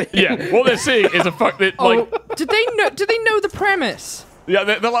they're seeing. Yeah, what they're seeing is a fuck. Like, Did they know the premise? Yeah,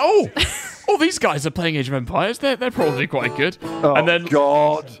 they're like, oh, these guys are playing Age of Empires. They're probably quite good. Oh, and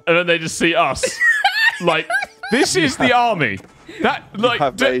then they just see us. Like, this is the army. That like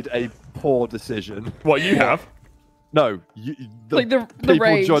have made a poor decision. what you have. No, Like the people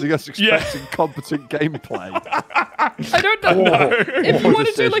rage. joining us expecting competent gameplay. I don't know. If you want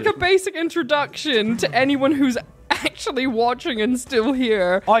to do like a decision. basic introduction to anyone who's actually watching and still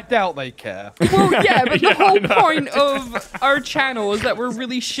here. I doubt they care. Well, yeah, but the Yeah, I whole know. point of our channel is that we're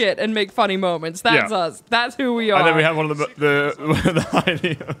really shit and make funny moments. That's Yeah. us. That's who we are. And then we have one of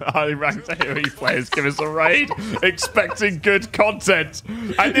the highly ranked AoE players give us a raid, expecting good content.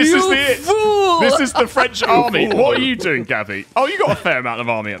 And this is You fool! This is the French army. What are you doing, Gabby? Oh, you got a fair amount of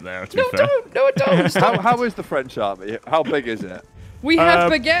army up there, to be fair. No, don't. Stop. How is the French army? How big is it? We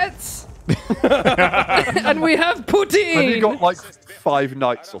have baguettes. And we have poutine. Have you got like 5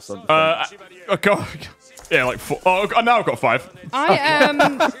 knights or something? Oh, God. Yeah, like 4. Oh, now I've got 5. I am.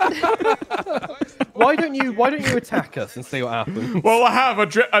 Why don't you attack us and see what happens? Well, I have.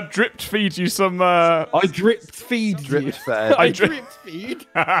 I dripped feed you some. I dripped feed you. Dripped fed. I dripped feed.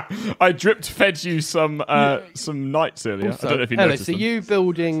 I dripped fed you some knights earlier. I don't know if you Ellis, noticed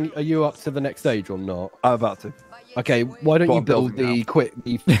are them. are you up to the next stage or not? I'm about to. Okay, why don't Well, you I'm build building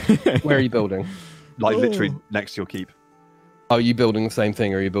where are you building? Like literally next to your keep. Oh, are you building the same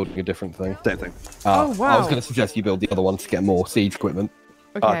thing or are you building a different thing? Same thing. Oh, wow. I was going to suggest you build the other one to get more siege equipment.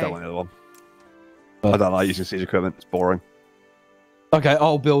 Okay. I don't want the other one. I don't like using siege equipment. It's boring. Okay,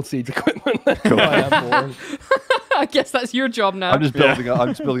 I'll build siege equipment. Cool. I am boring. I guess that's your job now. I'm just building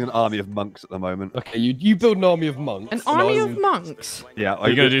an army of monks at the moment. Okay, you build an army of monks. An and army I'll- of monks. Yeah, Are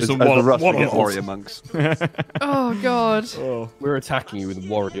you gonna do as- some as the one- Rust, we get one-on-ones? warrior monks. Oh God. We're attacking you with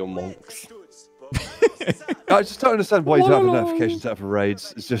warrior monks. I just don't understand why you don't have a notification set up for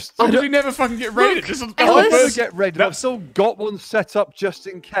raids. It's just Because we never fucking get raided. This is the Ellis- I never first. get raided. I've still got one set up just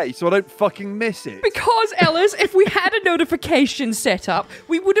in case, so I don't fucking miss it. Because, Ellis, if we had a notification set up,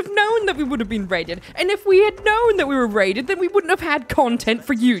 we would have known that we would have been raided. And if we had known that we were raided, then we wouldn't have had content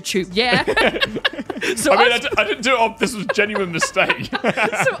for YouTube, yeah? So, I mean, us, I didn't do it on. This was a genuine mistake.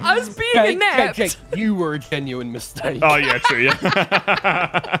 so us being inept... Jake, you were a genuine mistake. Oh yeah, true.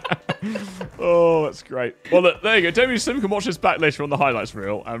 Yeah. Oh, that's great. Well, look, there you go. Demi Sim can watch this back later on the highlights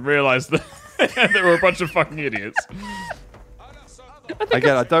reel and realise that there were a bunch of fucking idiots.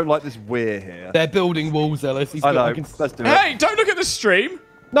 Again, I don't like this weir here. They're building walls, Ellis. I know. Let's do it. Hey, don't look at the stream.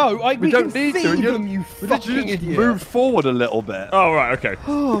 No, we don't can need see to. them, you We fucking literally just idiot. move forward a little bit. Oh right, okay.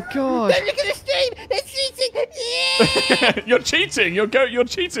 Oh, God. Look at the stream! They're cheating! You're cheating. You're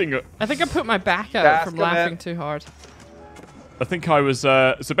cheating. I think I put my back out That's from come laughing in. too hard. I think I was.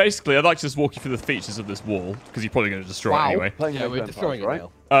 So basically, I'd like to just walk you through the features of this wall because you're probably going to destroy it anyway. Playing Yeah, Age we're of destroying Empires, it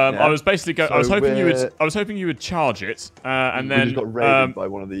now. Yeah. I was basically. I was So hoping you would. we're- I was hoping you would charge it, and We then. just got raided by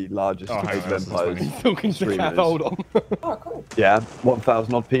one of the largest Oh, hang Age on, of this is Empires. funny. Talking to Cat, streamers. hold on. Yeah,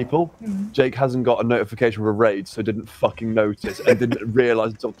 1,000 odd people. Jake hasn't got a notification of a raid, so didn't fucking notice and didn't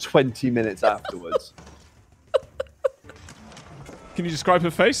realise until 20 minutes afterwards. Can you describe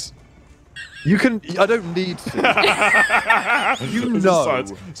her face? You can. I don't need to. You know.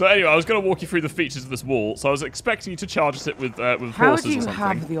 Science. So anyway, I was going to walk you through the features of this wall. So I was expecting you to charge it with How horses do you or something.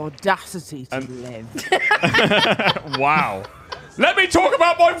 have the audacity to And- live? Wow. Let me talk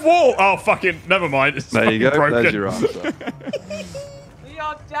about my wall. Oh fucking. Never mind. It's There you go. fucking broken. There's your answer. The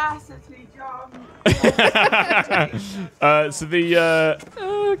audacity, John. So the.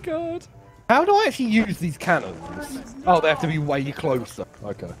 Oh, God. How do I actually use these cannons? Oh, they have to be way closer.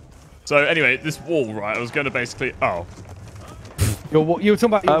 Okay. So anyway, this wall, right? I was going to basically. Oh. You were talking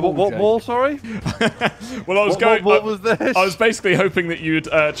about your What wall, Jake. wall, sorry? Well, I was What, going. what was this? I was basically hoping that you'd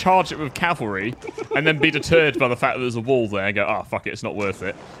charge it with cavalry and then be deterred by the fact that there's a wall there and go, oh, fuck it, it's not worth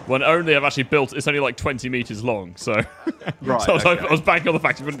it. When only I've actually built, it's only like 20 meters long, so. Right, So okay. I was banking on the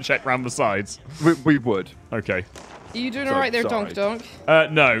fact you wouldn't check round the sides. We would. Okay. Are you doing So- all right there, sorry. Donk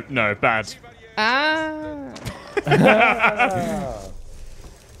Donk? No, bad. Ah.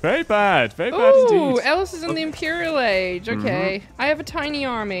 Very bad Ooh, indeed. Ellis is in the Imperial Age. Okay. I have a tiny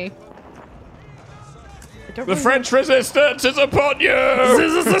army. I don't The really French resistance is upon you!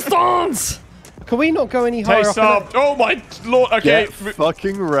 Resistance! Can we not go any higher Taste up? of. Oh my lord. Okay. Get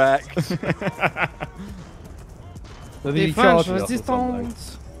fucking wrecked. Did The he French charge us or something?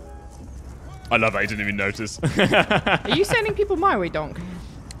 resistance. I love it. I didn't even notice. Are you sending people my way, Donk?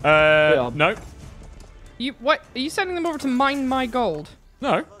 No. You what? Are you sending them over to mine my gold?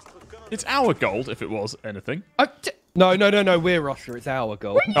 No. It's our gold, if it was anything. No, we're Russia. It's our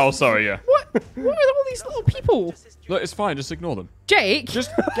goal. Oh, sorry, yeah. What? What are all these little people? Look, it's fine. Just ignore them. Jake? Just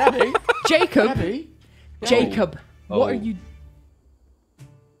Gabby. Jacob? Gabby. Jacob, what are Oh. you?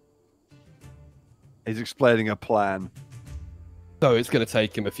 He's explaining a plan. So it's going to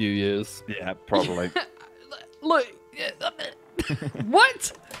take him a few years. Yeah, probably. Look.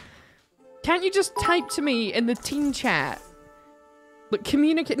 What? Can't you just type to me in the team chat? Look,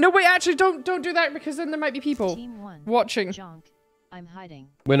 communicate. No, wait. Actually, don't do that because then there might be people Team 1. watching. Junk. I'm hiding.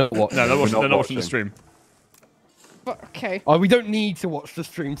 We're not watching. No, they're We're watching, not they're not watching the watching. stream. But, okay. Oh, we don't need to watch the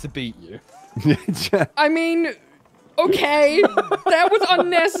stream to beat you. I mean, okay. That was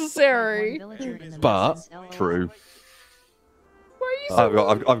unnecessary. One villager in the But- masses, LOL. True. Why are you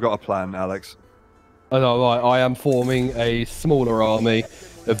so I've got a plan, Alex. I know, right? I am forming a smaller army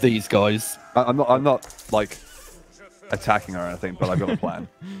of these guys. I'm not like attacking or anything, but I've got a plan.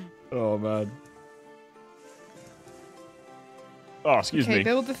 Oh, man. Oh, excuse Okay, me.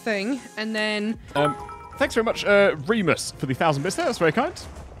 build the thing, and then Thanks very much, Remus, for the 1,000 bits there. That's very kind.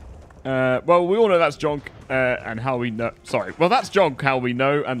 Well, we all know that's Jonk, and how we know... Sorry. Well, that's Jonk, how we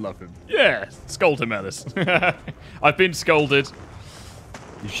know and love him. Yeah, scold him, Ellis. I've been scolded.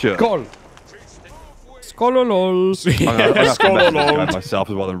 You should. Gone. Skololols. I'm gonna have to Skull message along. you myself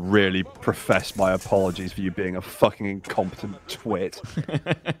as well and really profess my apologies for you being a fucking incompetent twit.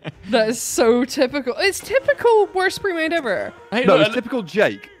 That is so typical. It's typical worst pre-made ever. Hey, No, look, it's typical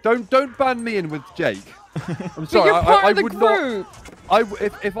Jake. Don't ban me in with Jake. I'm But sorry. you're part I of the would group.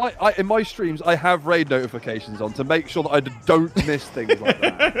 not. If I in my streams I have raid notifications on to make sure that I don't miss things like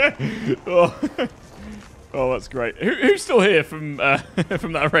that. oh, that's great. Who's still here from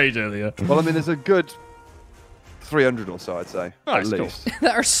from that raid earlier? Well, I mean, there's a good 300 or so, I'd say, Nice, at cool. least.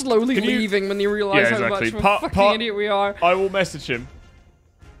 That are slowly Can you- leaving when they realize Yeah, how much exactly. of a fucking idiot we are. I will message him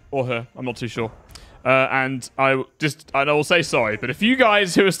or her. I'm not too sure. And I will say sorry. But if you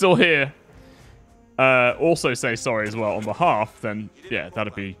guys who are still here also say sorry as well on behalf, then yeah,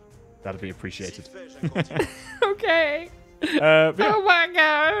 that'd be appreciated. Okay. But yeah. Oh my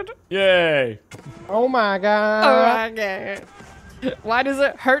god. Yay! Oh my Oh god. my god. Why does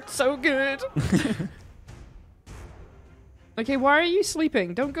it hurt so good? Okay, why are you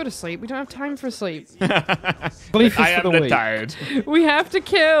sleeping? Don't go to sleep. We don't have time for sleep. Sleep is I for am the weak. tired. We have to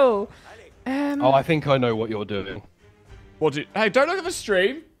kill. Oh, I think I know what you're doing. Hey, don't look at the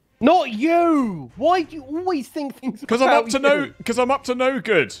stream Not you! Why do you always think things because I'm about up to you? no because I'm up to no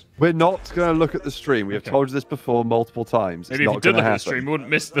good. We're not going to look at the stream. We have told you this before multiple times. It's Maybe if you not did going to look at the happen. stream, we wouldn't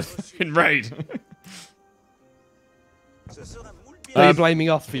miss the fucking raid. So you're blaming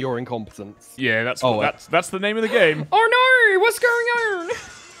us for your incompetence. Yeah, that's Oh, that's the name of the game. Oh no! What's going on?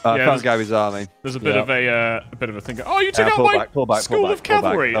 Yeah, Found Gary's army. There's a bit Yeah. of a thing. Oh, you took out pull my back, pull back, school pull of back, pull back.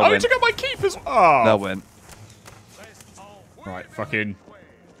 cavalry. They'll Oh, you win. took out my keep as well. They'll win. Right, fucking.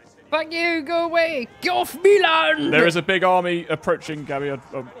 Fuck you! Go away! Get off Milan! There is a big army approaching, Gabby.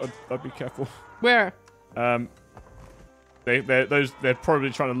 I'd be careful. Where? They're probably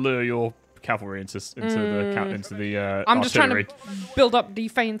trying to lure your cavalry into the I'm just trying artillery. to build up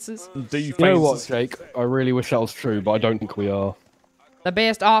defenses. You know what, Jake? I really wish that was true, but I don't think we are. The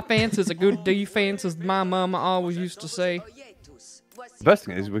best offense is a good defense, as my mama always used to say. The best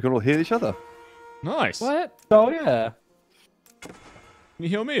thing is we can all hear each other. Nice. What? Oh, yeah. Can you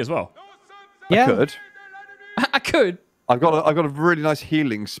heal me as well? Yeah. Good. I could. I've got a really nice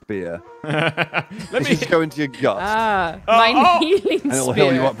healing spear. Let Let's me. just go into your gut, My healing and it'll spear.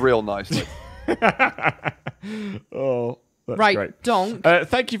 heal you up real nicely. Oh, that's Right, great. donk.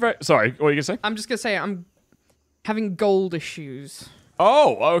 Thank you very. Sorry, what were you gonna say? I'm just gonna say I'm having gold issues.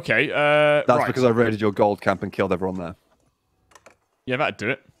 Oh, okay. That's right. because I raided your gold camp and killed everyone there. Yeah, that'd do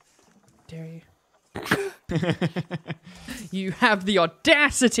it. Dare you? You have the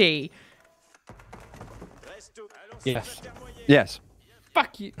audacity. Yes. Yes.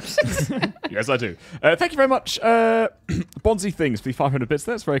 Fuck you. Yes, I do. Thank you very much, Bonzi Things, for the 500 bits.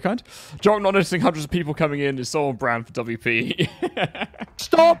 That's very kind. John, not noticing hundreds of people coming in is so on brand for WPE.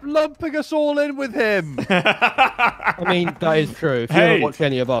 Stop lumping us all in with him. I mean, that is true. If you Hey. haven't watched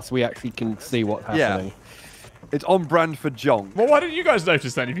any of us, we actually can see what's happening. It's on brand for Jonk. Well, why didn't you guys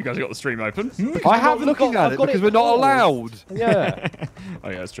notice then if you guys got the stream open? I have Looking at I've it got because we're not paused. allowed. Yeah. Oh,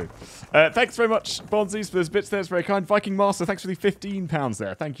 yeah, that's true. Thanks very much, Bonzies, for those bits there. It's very kind. Viking Master, thanks for the £15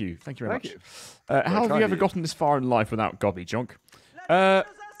 there. Thank you. Thank you very Thank much. How have kind you of ever you. gotten this far in life without Gobby, Jonk? Yeah,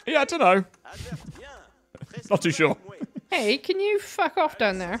 I don't know. Not too sure. Hey, can you fuck off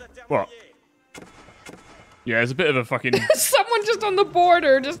down there? What? Yeah, there's a bit of a fucking... Someone just on the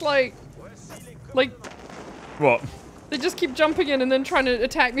border, just like, What? they just keep jumping in and then trying to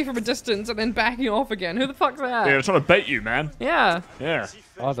attack me from a distance and then backing off again. Who the fuck's that? Yeah, they're trying to bait you, man. Yeah. Yeah.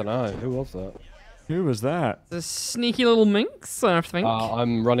 I don't know. Who was that? Who was that? The sneaky little minx, I think.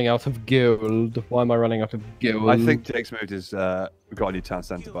 I'm running out of gold. Why am I running out of gold? I think Jake's moved his. We've got a new town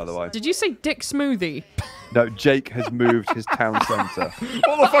centre, by the way. Did you say Dick Smoothie? No, Jake has moved his town centre.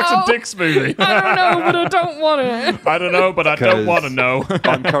 What the fuck's a dick smoothie? I don't know, but I don't want it. I don't know, but I don't want to know.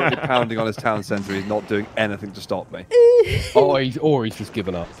 I'm currently pounding on his town centre. He's not doing anything to stop me. Or he's just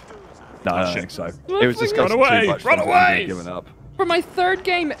given up. No, I don't think so. It was discussing Run away! too much. Run away! Giving up. For my third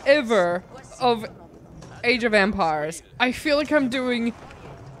game ever of Age of Empires, I feel like I'm doing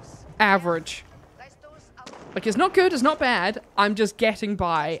average. Like, it's not good, it's not bad, I'm just getting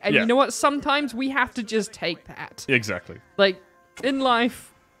by. And Yeah. you know what? Sometimes we have to just take that. Exactly. Like, in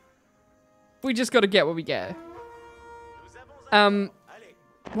life, we just gotta get what we get.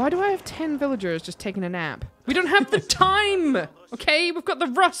 Why do I have 10 villagers just taking a nap? We don't have the time! Okay? We've got the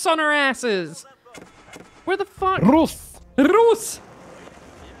Russ on our asses! Where the fuck? Rus! Rus!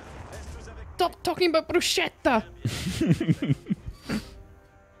 Stop talking about bruschetta!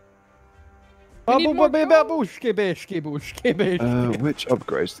 need more Which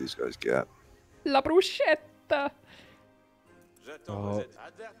upgrades do these guys get? La bruschetta! Oh,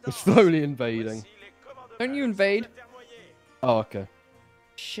 we're slowly invading. Don't you invade? Oh, okay.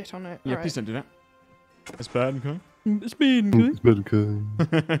 Shit on it. Yeah, Alright. please don't do that. It's bad, okay? It's been good.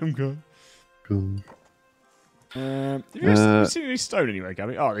 I'm good. Have you seen any stone anywhere,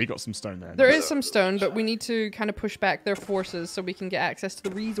 Gabby? Oh, you got some stone there. There is some stone, but we need to kind of push back their forces so we can get access to the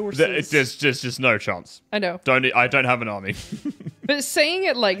resources. There's just no chance. I know. I don't have an army. But saying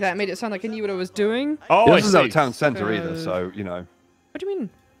it like that made it sound like I knew what I was doing. Oh, He I doesn't have see. a town centre either, so, you know. What do you mean?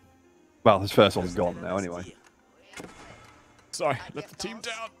 Well, his first one's gone now, anyway. Sorry, let the team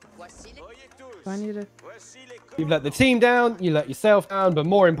down. Do I need to... You've let the team down, you let yourself down, but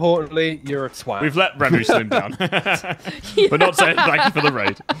more importantly, you're a twat. We've let Remu slim down. But not saying thank you for the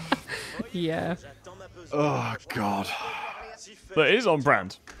raid. Yeah. Oh, God. But it is on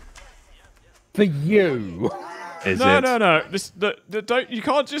brand. For you. Is No, it? no. You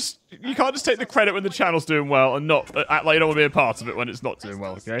can't just take the credit when the channel's doing well and not act like you don't want to be a part of it when it's not doing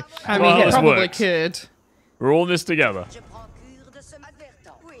well. Okay? I Well, mean, you this probably works. could. We're all in this together.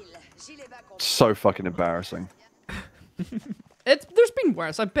 So fucking embarrassing. There's been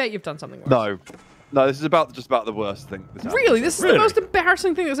worse. I bet you've done something worse. No. No, this is just about the worst thing that's happened. Really? This is Really? the most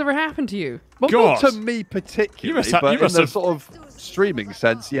embarrassing thing that's ever happened to you. Well, God. not to me particularly, but in the sort of streaming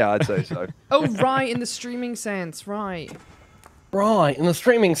sense, yeah, I'd say so. Oh, right, in the streaming sense, right. Right, in the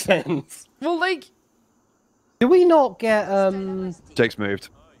streaming sense. Well, like... Do we not get, Jake's moved.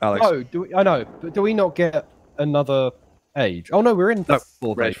 Alex. Oh, I know, but do we not get another age? Oh, no, we're in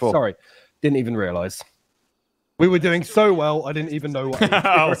fourth Rage age. 4. Sorry. Didn't even realise. We were doing so well, I didn't even know what age we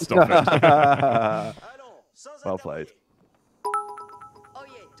I'll were. stop it. Well played.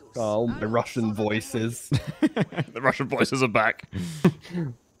 Oh, my Russian voices. The Russian voices are back.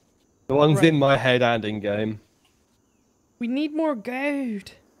 The ones in my head and in game. We need more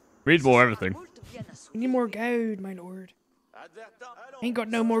gold. Read more everything. We need more gold, my lord. Ain't got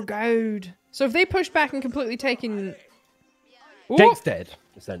no more gold. So if they push back and completely taken... Ooh. Jake's dead,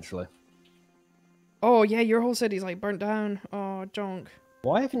 essentially. Oh, yeah, your whole city's like burnt down. Oh, junk.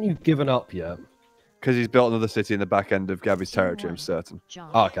 Why haven't you given up yet? Because he's built another city in the back end of Gabby's territory, I'm certain.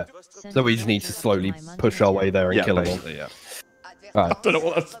 Oh, okay. So we just need to slowly push our way there and Yeah, kill them all. basically, yeah. I don't know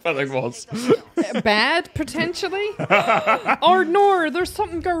what that spelling was. Bad, potentially? Or no, there's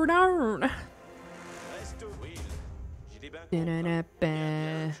something going on.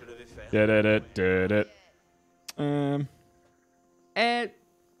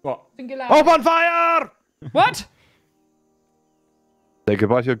 What? Open fire! What? Say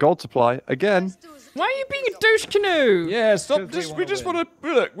goodbye to your gold supply again. Why are you being a douche canoe? Yeah, stop. We Because just wanna want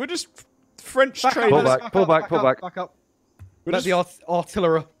to look. We're just French Pull traders. back, pull back, pull back. up. We're Let just, the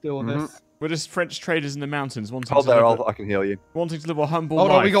artillery do all this. we're just French traders in the mountains, wanting Hold to there, live I can heal you. wanting to live a humble Oh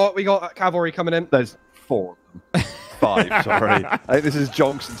no, life. we got cavalry coming in. There's 4 of them. 5, sorry. I think this is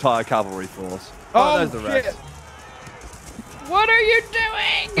Jonk's entire cavalry force. Oh, there's the rest. What are you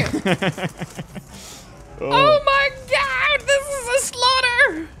doing? Oh my god, this is a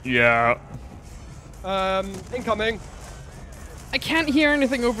slaughter! Yeah. Incoming. I can't hear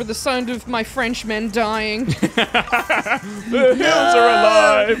anything over the sound of my Frenchmen dying. The hills are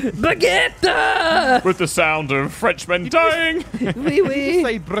alive Baguette! with the sound of Frenchmen dying. Oui, oui.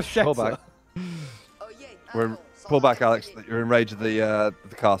 Say bruschetta. Pull back. Pull back, Alex. You're in rage of the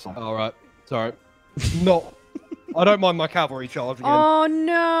castle. All right. Sorry. Not. I don't mind my cavalry charge again. Oh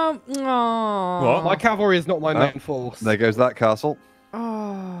no. Oh. What? My cavalry is not my main force. There goes that castle.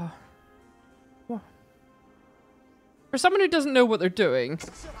 Oh. For someone who doesn't know what they're doing,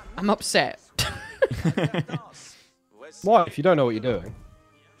 I'm upset. Why? If you don't know what you're doing.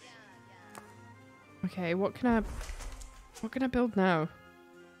 Okay, what can I build now?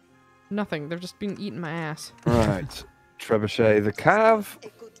 Nothing. They've just been eating my ass. Right. Trebuchet the cav.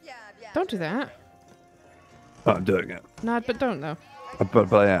 Don't do that. Oh, I'm doing it. Nah, but don't though.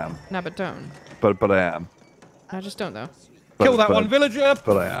 But I am. Nah, but don't. But I am. Nah, just don't though. Kill that one villager!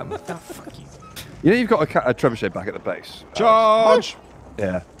 But I am. You know you've got a trebuchet back at the base. Charge!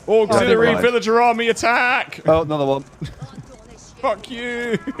 Yeah. Auxiliary Right. villager army attack! Oh, another one. Fuck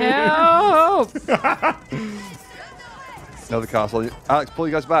you! Help! Another castle. Alex, pull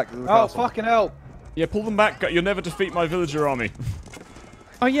you guys back. There's a Oh, castle. fucking hell! Yeah, pull them back. You'll never defeat my villager army.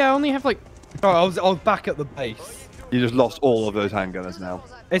 Oh yeah, I only have like. Oh, I was back at the base. You just lost all of those handgunners now.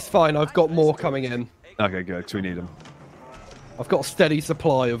 It's fine, I've got more coming in. Okay, good, because we need them. I've got a steady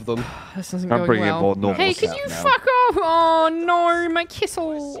supply of them. This isn't I'm going bringing in well. more normal Hey, can stuff you now. fuck off? Oh no, my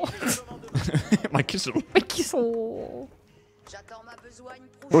kissel. My kissel. My kissel.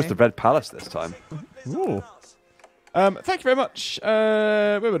 Oh, it's the Red Palace this time. Ooh. Thank you very much.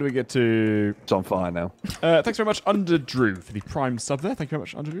 Where do we get to? It's on fire now. Thanks very much, Underdrew, for the prime sub there. Thank you very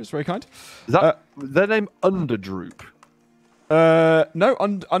much, Underdrew. It's very kind. Is that their name Underdroop? No,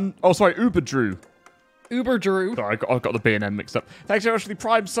 oh, sorry, Uberdrew. Uber Drew. Sorry, I got the B and M mixed up. Thanks very much for the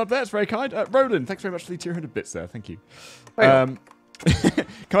prime sub there. It's very kind. Roland, thanks very much for the 200 bits there. Thank you. Can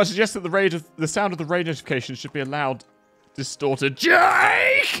I suggest that the sound of the raid notification should be allowed distorted?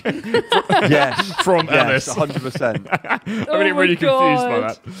 Jake! Yes. From Ellis. 100%. I'm getting really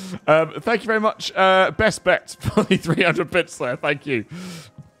confused by that. Thank you very much. Best bet for the 300 bits there. Thank you.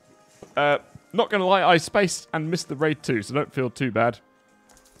 Not going to lie, I spaced and missed the raid too, so don't feel too bad.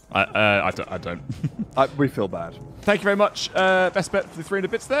 I don't. We feel bad. Thank you very much. Best bet for the 300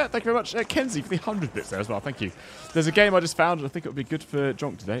 bits there. Thank you very much, Kenzie, for the 100 bits there as well. Thank you. There's a game I just found, and I think it would be good for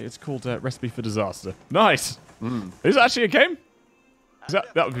Jonk today. It's called Recipe for Disaster. Nice. Is it actually a game?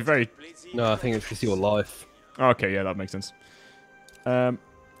 That would be very... No, I think it's just your life. Okay, yeah, that makes sense.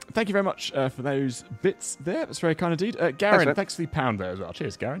 Thank you very much for those bits there. That's very kind indeed. Garen, thanks for the pound there as well.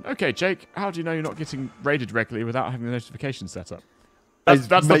 Cheers, Garen. Okay, Jake, how do you know you're not getting raided regularly without having the notification set up? That's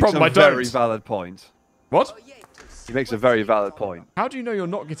the problem I don't. Very valid point. What? He makes a very valid point. How do you know you're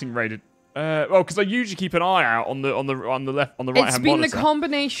not getting raided? Well, because I usually keep an eye out on the left, on the right It's hand been monitor. the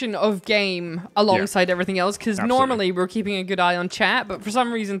combination of game alongside everything else, because normally we're keeping a good eye on chat, but for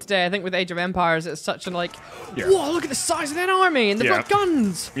some reason today, I think with Age of Empires, it's such a like, whoa, look at the size of that army, and they've got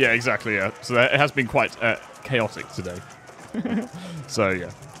guns. Yeah, exactly. Yeah, so it has been quite chaotic today. So yeah,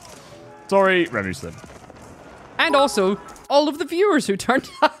 sorry, Remus then. And also all of the viewers who turned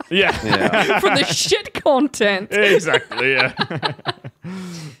up Yeah. for the shit content. Exactly. Yeah.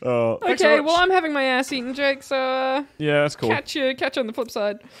 Thanks so Okay, much. well I'm having my ass eaten, Jake. So yeah, that's cool. catch you on the flip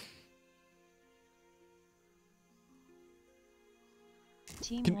side.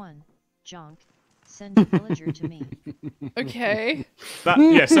 Team 1, Jonk, send a villager to me. Okay.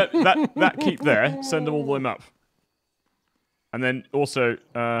 That keep there. Send them all the way up. And then also,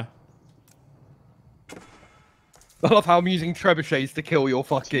 I love how I'm using trebuchets to kill your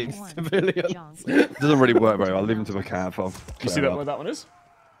fucking Team 1, civilians. Jonk, It doesn't really work very well. Leave him to the cav. you see that where that one is?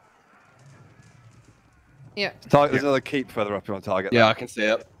 Yeah. There's another keep further up you want to target. Yeah, I can see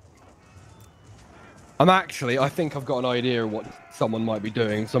it. I think I've got an idea of what someone might be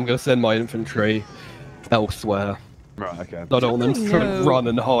doing, so I'm going to send my infantry elsewhere. Right, okay. I don't want them to sort of run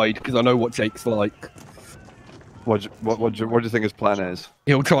and hide, because I know what Jake's like. What do you think his plan is?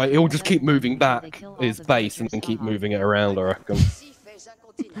 He'll just keep moving back his base and then keep moving it around, I reckon.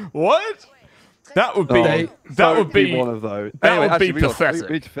 What? That would be that would be one of those. That Anyway, would be actually, pathetic.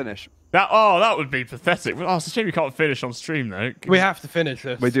 We need to finish. That would be pathetic. Oh, it's a shame you can't finish on stream though. We have to finish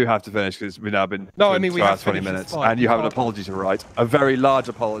this. We do have to finish because we've now been No, I mean, we have to 20 finish minutes, this fight. and you have an We can't- apology to write. A very large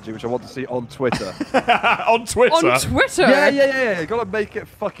apology, which I want to see on Twitter. On Twitter. On Twitter. yeah. You gotta make it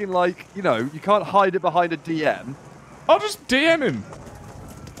fucking like, you can't hide it behind a DM. I'll just DM him.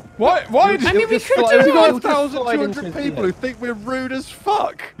 Why? I mean, we could do slide- it You'll on just slide 1,200 into people it. who think we're rude as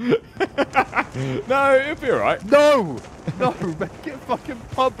fuck. No, it'll be alright. No, make it fucking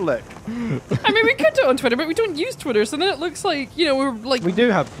public. I mean, we could do it on Twitter, but we don't use Twitter, so then it looks like, we're like... We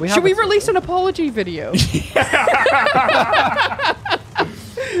have Should we a- release an apology video?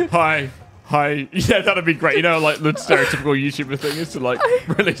 Hi. Yeah, that'd be great. Like the stereotypical YouTuber thing is to like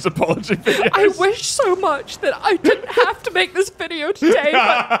release apology videos. I wish so much that I didn't have to make this video today,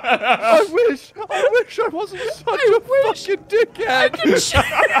 but I wish I wasn't such a fucking dickhead.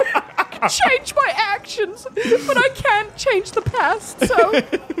 I can change my actions, but I can't change the past, so...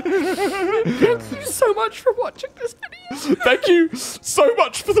 Thank you so much for watching this video. Thank you so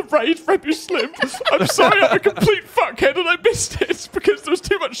much for the raid, Rebu Slim. I'm sorry I'm a complete fuckhead and I missed it because there was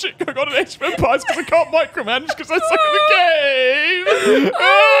too much shit going on in Age of Empires because I can't micromanage because I suck at the game.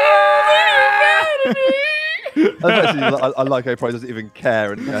 I like how he probably doesn't even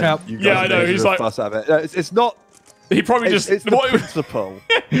care. And you guys I know. He's like, fuss at it. It's not. He probably It's the principle.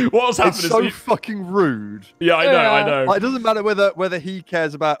 What was happening It's so is fucking rude. Yeah, I know. Like, it doesn't matter whether he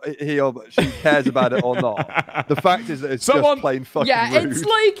cares about he or she cares about it or not. The fact is that it's just plain fucking rude. It's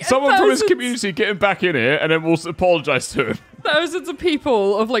like someone from his community get him back in here, and then we'll apologise to him. Thousands of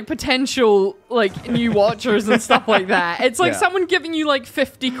people of like potential like new watchers and stuff like that. It's like someone giving you like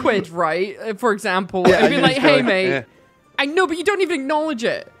 50 quid, right? For example, and being like, "Hey, mate, I know, but you don't even acknowledge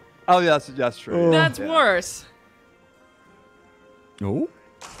it." Oh yeah, that's true. That's worse. Oh.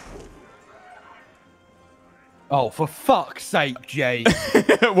 Oh, for fuck's sake, Jay.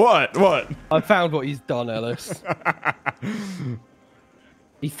 What? I found what he's done, Ellis.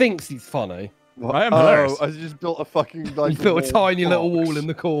 He thinks he's funny. What? I am hilarious. I just built a fucking like. He's built a tiny little wall in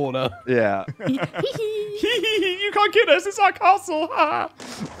the corner. Yeah. You can't get us. It's our castle.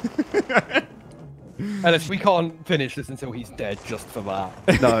 Ellis, we can't finish this until he's dead just for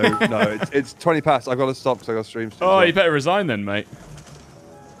that. No, it's 20 past. I've got to stop because I got streams. Oh, you better resign then, mate.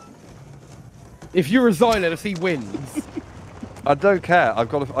 If you resign, Ellis, he wins. I don't care. I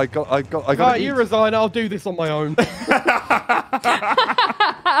got. Right, you resign. I'll do this on my own.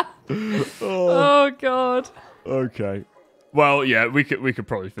 Oh God. Okay. Well, yeah, we could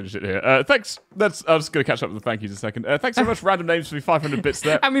probably finish it here. Thanks. I'm just gonna catch up with the thank yous in a second. Thanks so much, Random Names, for the 500 bits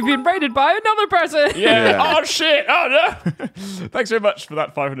there. And we've been raided by another person. Yeah. Oh shit. Oh no. Thanks very much for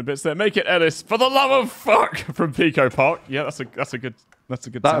that 500 bits there. Make it Ellis for the love of fuck from Pico Park. Yeah, that's a good. That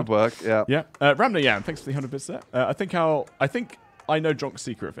sound. would work. Yeah. Yeah. Ramna Yan, thanks for the 100 bits there. I think I know Jonk's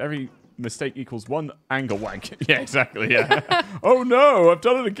secret. If every mistake equals one anger wank. Yeah, exactly. Yeah. Oh no, I've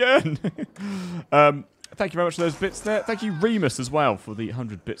done it again. Thank you very much for those bits there. Thank you, Remus, as well, for the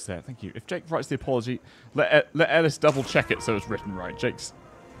 100 bits there. Thank you. If Jake writes the apology, let Ellis double check it so it's written right.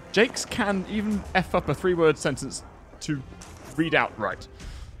 Jake's can even F up a 3-word sentence to read out right.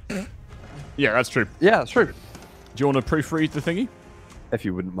 Yeah, that's true. Yeah, that's true. Do you want to proofread the thingy? If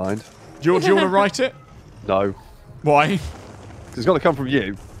you wouldn't mind. Do you want to write it? No. Why? Because it's got to come from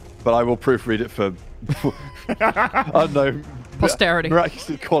you, but I will proofread it for. I don't know. Posterity.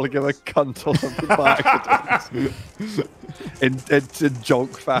 Miraculously calling him a cunt or something by accident. in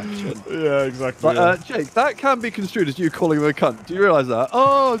jonk fashion. Yeah, exactly. But, Jake, that can be construed as you calling him a cunt. Do you realise that?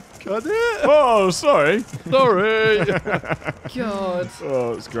 Oh, cut it. Oh, sorry. Sorry. God.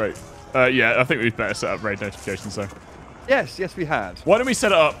 Oh, it's great. Yeah, I think we'd better set up raid notifications, though. Yes, we had. Why don't we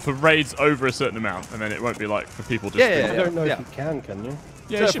set it up for raids over a certain amount, and then it won't be like for people just... I don't know if you can you?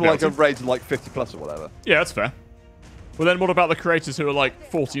 Yeah, for like a raid of like 50 plus or whatever. Yeah, that's fair. Well, then what about the creators who are like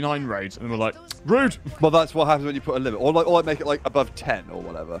 49 raids, and we're like, rude? Well, that's what happens when you put a limit. Or like make it like above 10 or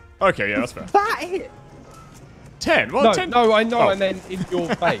whatever. Okay, yeah, that's fair. That it? 10? Well, No, 10... no, I know, Oh. I meant in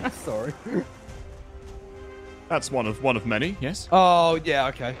your face, sorry. That's one of many, yes. Oh, yeah,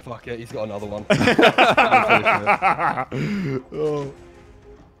 okay. Fuck it, he's got another one.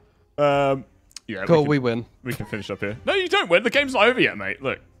 Yeah. Cool, we win. We can finish up here. No, you don't win. The game's not over yet, mate.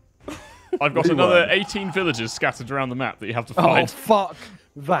 Look. I've got another 18 villagers scattered around the map that you have to Oh, find. fuck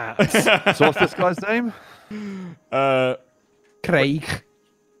that. So what's this guy's name? Craig.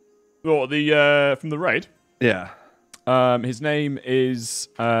 Oh, from the raid. Yeah. His name is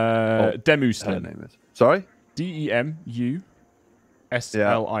Her Demuslim. name is. Sorry? Demuslim.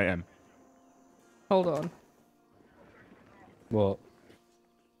 Hold on. What?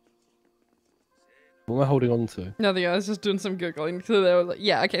 What am I holding on to? Nothing. I was just doing some googling. So they were like,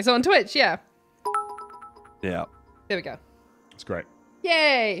 yeah, okay. So on Twitch, yeah. Yeah. There we go. It's great.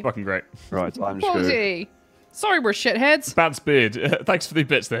 Yay! Fucking great. Right, I'm screwed. Apology. Sorry, we're shitheads. Bad's beard. Thanks for the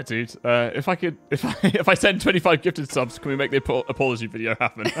bits there, dude. If I send 25 gifted subs, can we make the apology video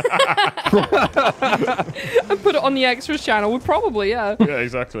happen? And put it on the extras channel. We probably, yeah. Yeah,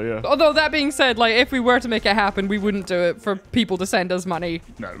 exactly. Yeah. Although that being said, like if we were to make it happen, we wouldn't do it for people to send us money.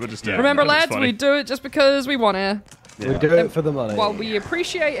 No, we'll just Remember, it's lads, funny. we do it just because we want to. We do it for the money. While we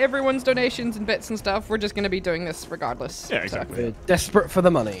appreciate everyone's donations and bits and stuff, we're just going to be doing this regardless. Yeah, exactly. We're desperate for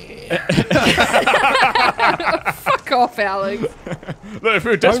the money. Fuck off, Alex. Look, if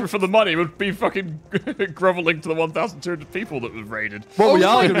we were desperate for the money, we'd be fucking groveling to the 1,200 people that was raided. Well, we Oh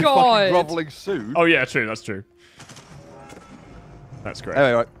are my going to be God. fucking groveling soon. Oh yeah, true. That's true. That's great.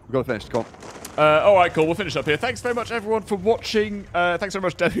 Anyway, right, we've got to finish. Come on. All right, cool. We'll finish up here. Thanks very much, everyone, for watching. Thanks very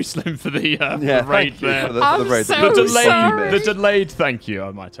much, Debbie Slim, for the raid there. For the raid. The delayed thank you,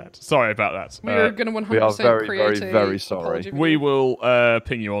 I might add. Sorry about that. We are going to 100% we are very, create very, a very sorry. apology video. We will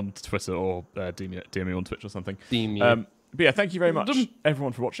ping you on Twitter or DM me on Twitch or something. But yeah, thank you very much,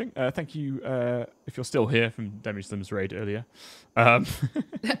 everyone, for watching. Thank you if you're still here from Demi Slim's raid earlier.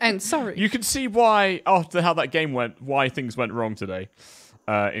 And sorry. You can see why, after how that game went, why things went wrong today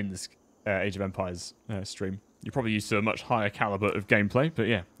in this Age of Empires stream. You're probably used to a much higher caliber of gameplay, but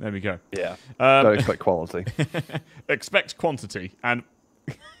yeah, there we go. Yeah. Don't expect quality. Expect quantity. And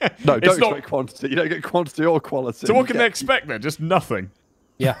no, don't expect quantity. You don't get quantity or quality. So what can they expect then? Just nothing.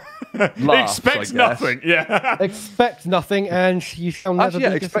 Yeah. Laughs, Expect nothing. Yeah. Expect nothing, and you shall never be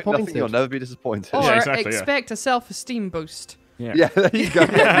expect disappointed. nothing. You'll never be disappointed. Or Yeah, exactly, expect a self-esteem boost. Yeah, there you go.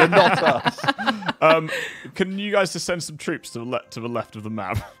 Yeah, you're not us. Can you guys just send some troops to the left of the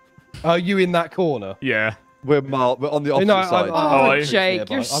map? Are you in that corner? Yeah. We're on the opposite side. Oh, I- Jake,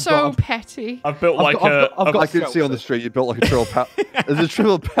 you're so petty. I've built I've got I can see on the street you built like a there's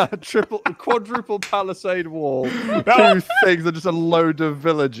a quadruple palisade wall. Two things and just a load of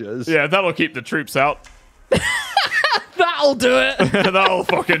villagers. Yeah, that'll keep the troops out. That'll do it. That'll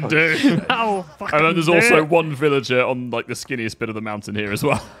fucking do. That'll fucking And then there's do also it. one villager on like the skinniest bit of the mountain here as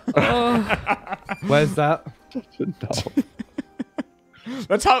well. Where's that? No.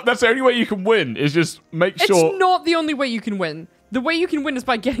 That's the only way you can win is just make sure. It's not the only way you can win. The way you can win is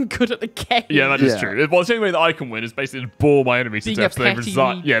by getting good at the game. Yeah, that is Yeah. true. Well, the only way that I can win is basically to bore my enemies to Being a death. So they petty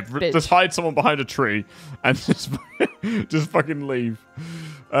just bitch. hide someone behind a tree and just fucking leave.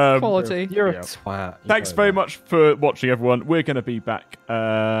 Quality. You're a Yeah. twat. You Thanks know very that. much for watching, everyone. We're going to be back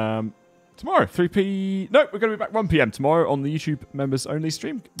tomorrow, 3 No, we're going to be back 1 p.m. tomorrow on the YouTube members only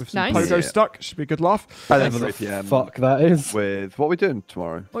stream with some Nice. Pogo Yeah. stuck. Should be a good laugh. And then Whatever 3 the p.m. fuck that is. with what are we doing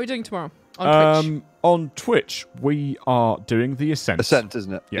tomorrow? What are we doing tomorrow? On Twitch. On Twitch, we are doing the Ascent. Ascent,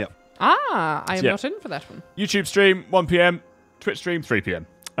 isn't it? Yeah. I am Yeah. not in for that one. YouTube stream 1 p.m. Twitch stream 3 p.m.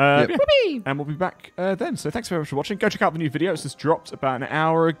 Yep. Yeah. Whoopee! And we'll be back then. So thanks very much for watching. Go check out the new video. It's just dropped about an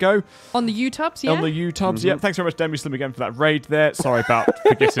hour ago On the YouTubes, yeah? on the YouTubes. Yeah. Thanks very much, Demi Slim, again for that raid there. Sorry about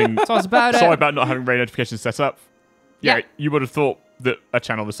forgetting. So it's about Sorry it. about not having raid notifications set up. Yeah, Yeah. you would have thought that a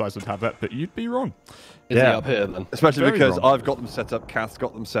channel this size would have that, but you'd be wrong. Is he up here then? Especially Very because wrong. I've got them set up, Kath's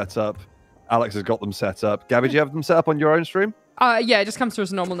got them set up, Alex has got them set up. Gabby, do you have them set up on your own stream? Yeah, it just comes through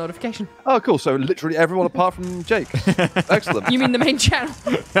as a normal notification. Oh, cool. So literally everyone apart from Jake. Excellent. You mean the main channel?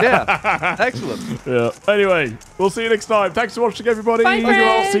 Yeah. Excellent. Yeah. Anyway, we'll see you next time. Thanks for watching, everybody. Bye,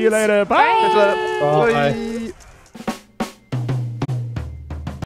 friends. See you later. Bye. Bye. Bye.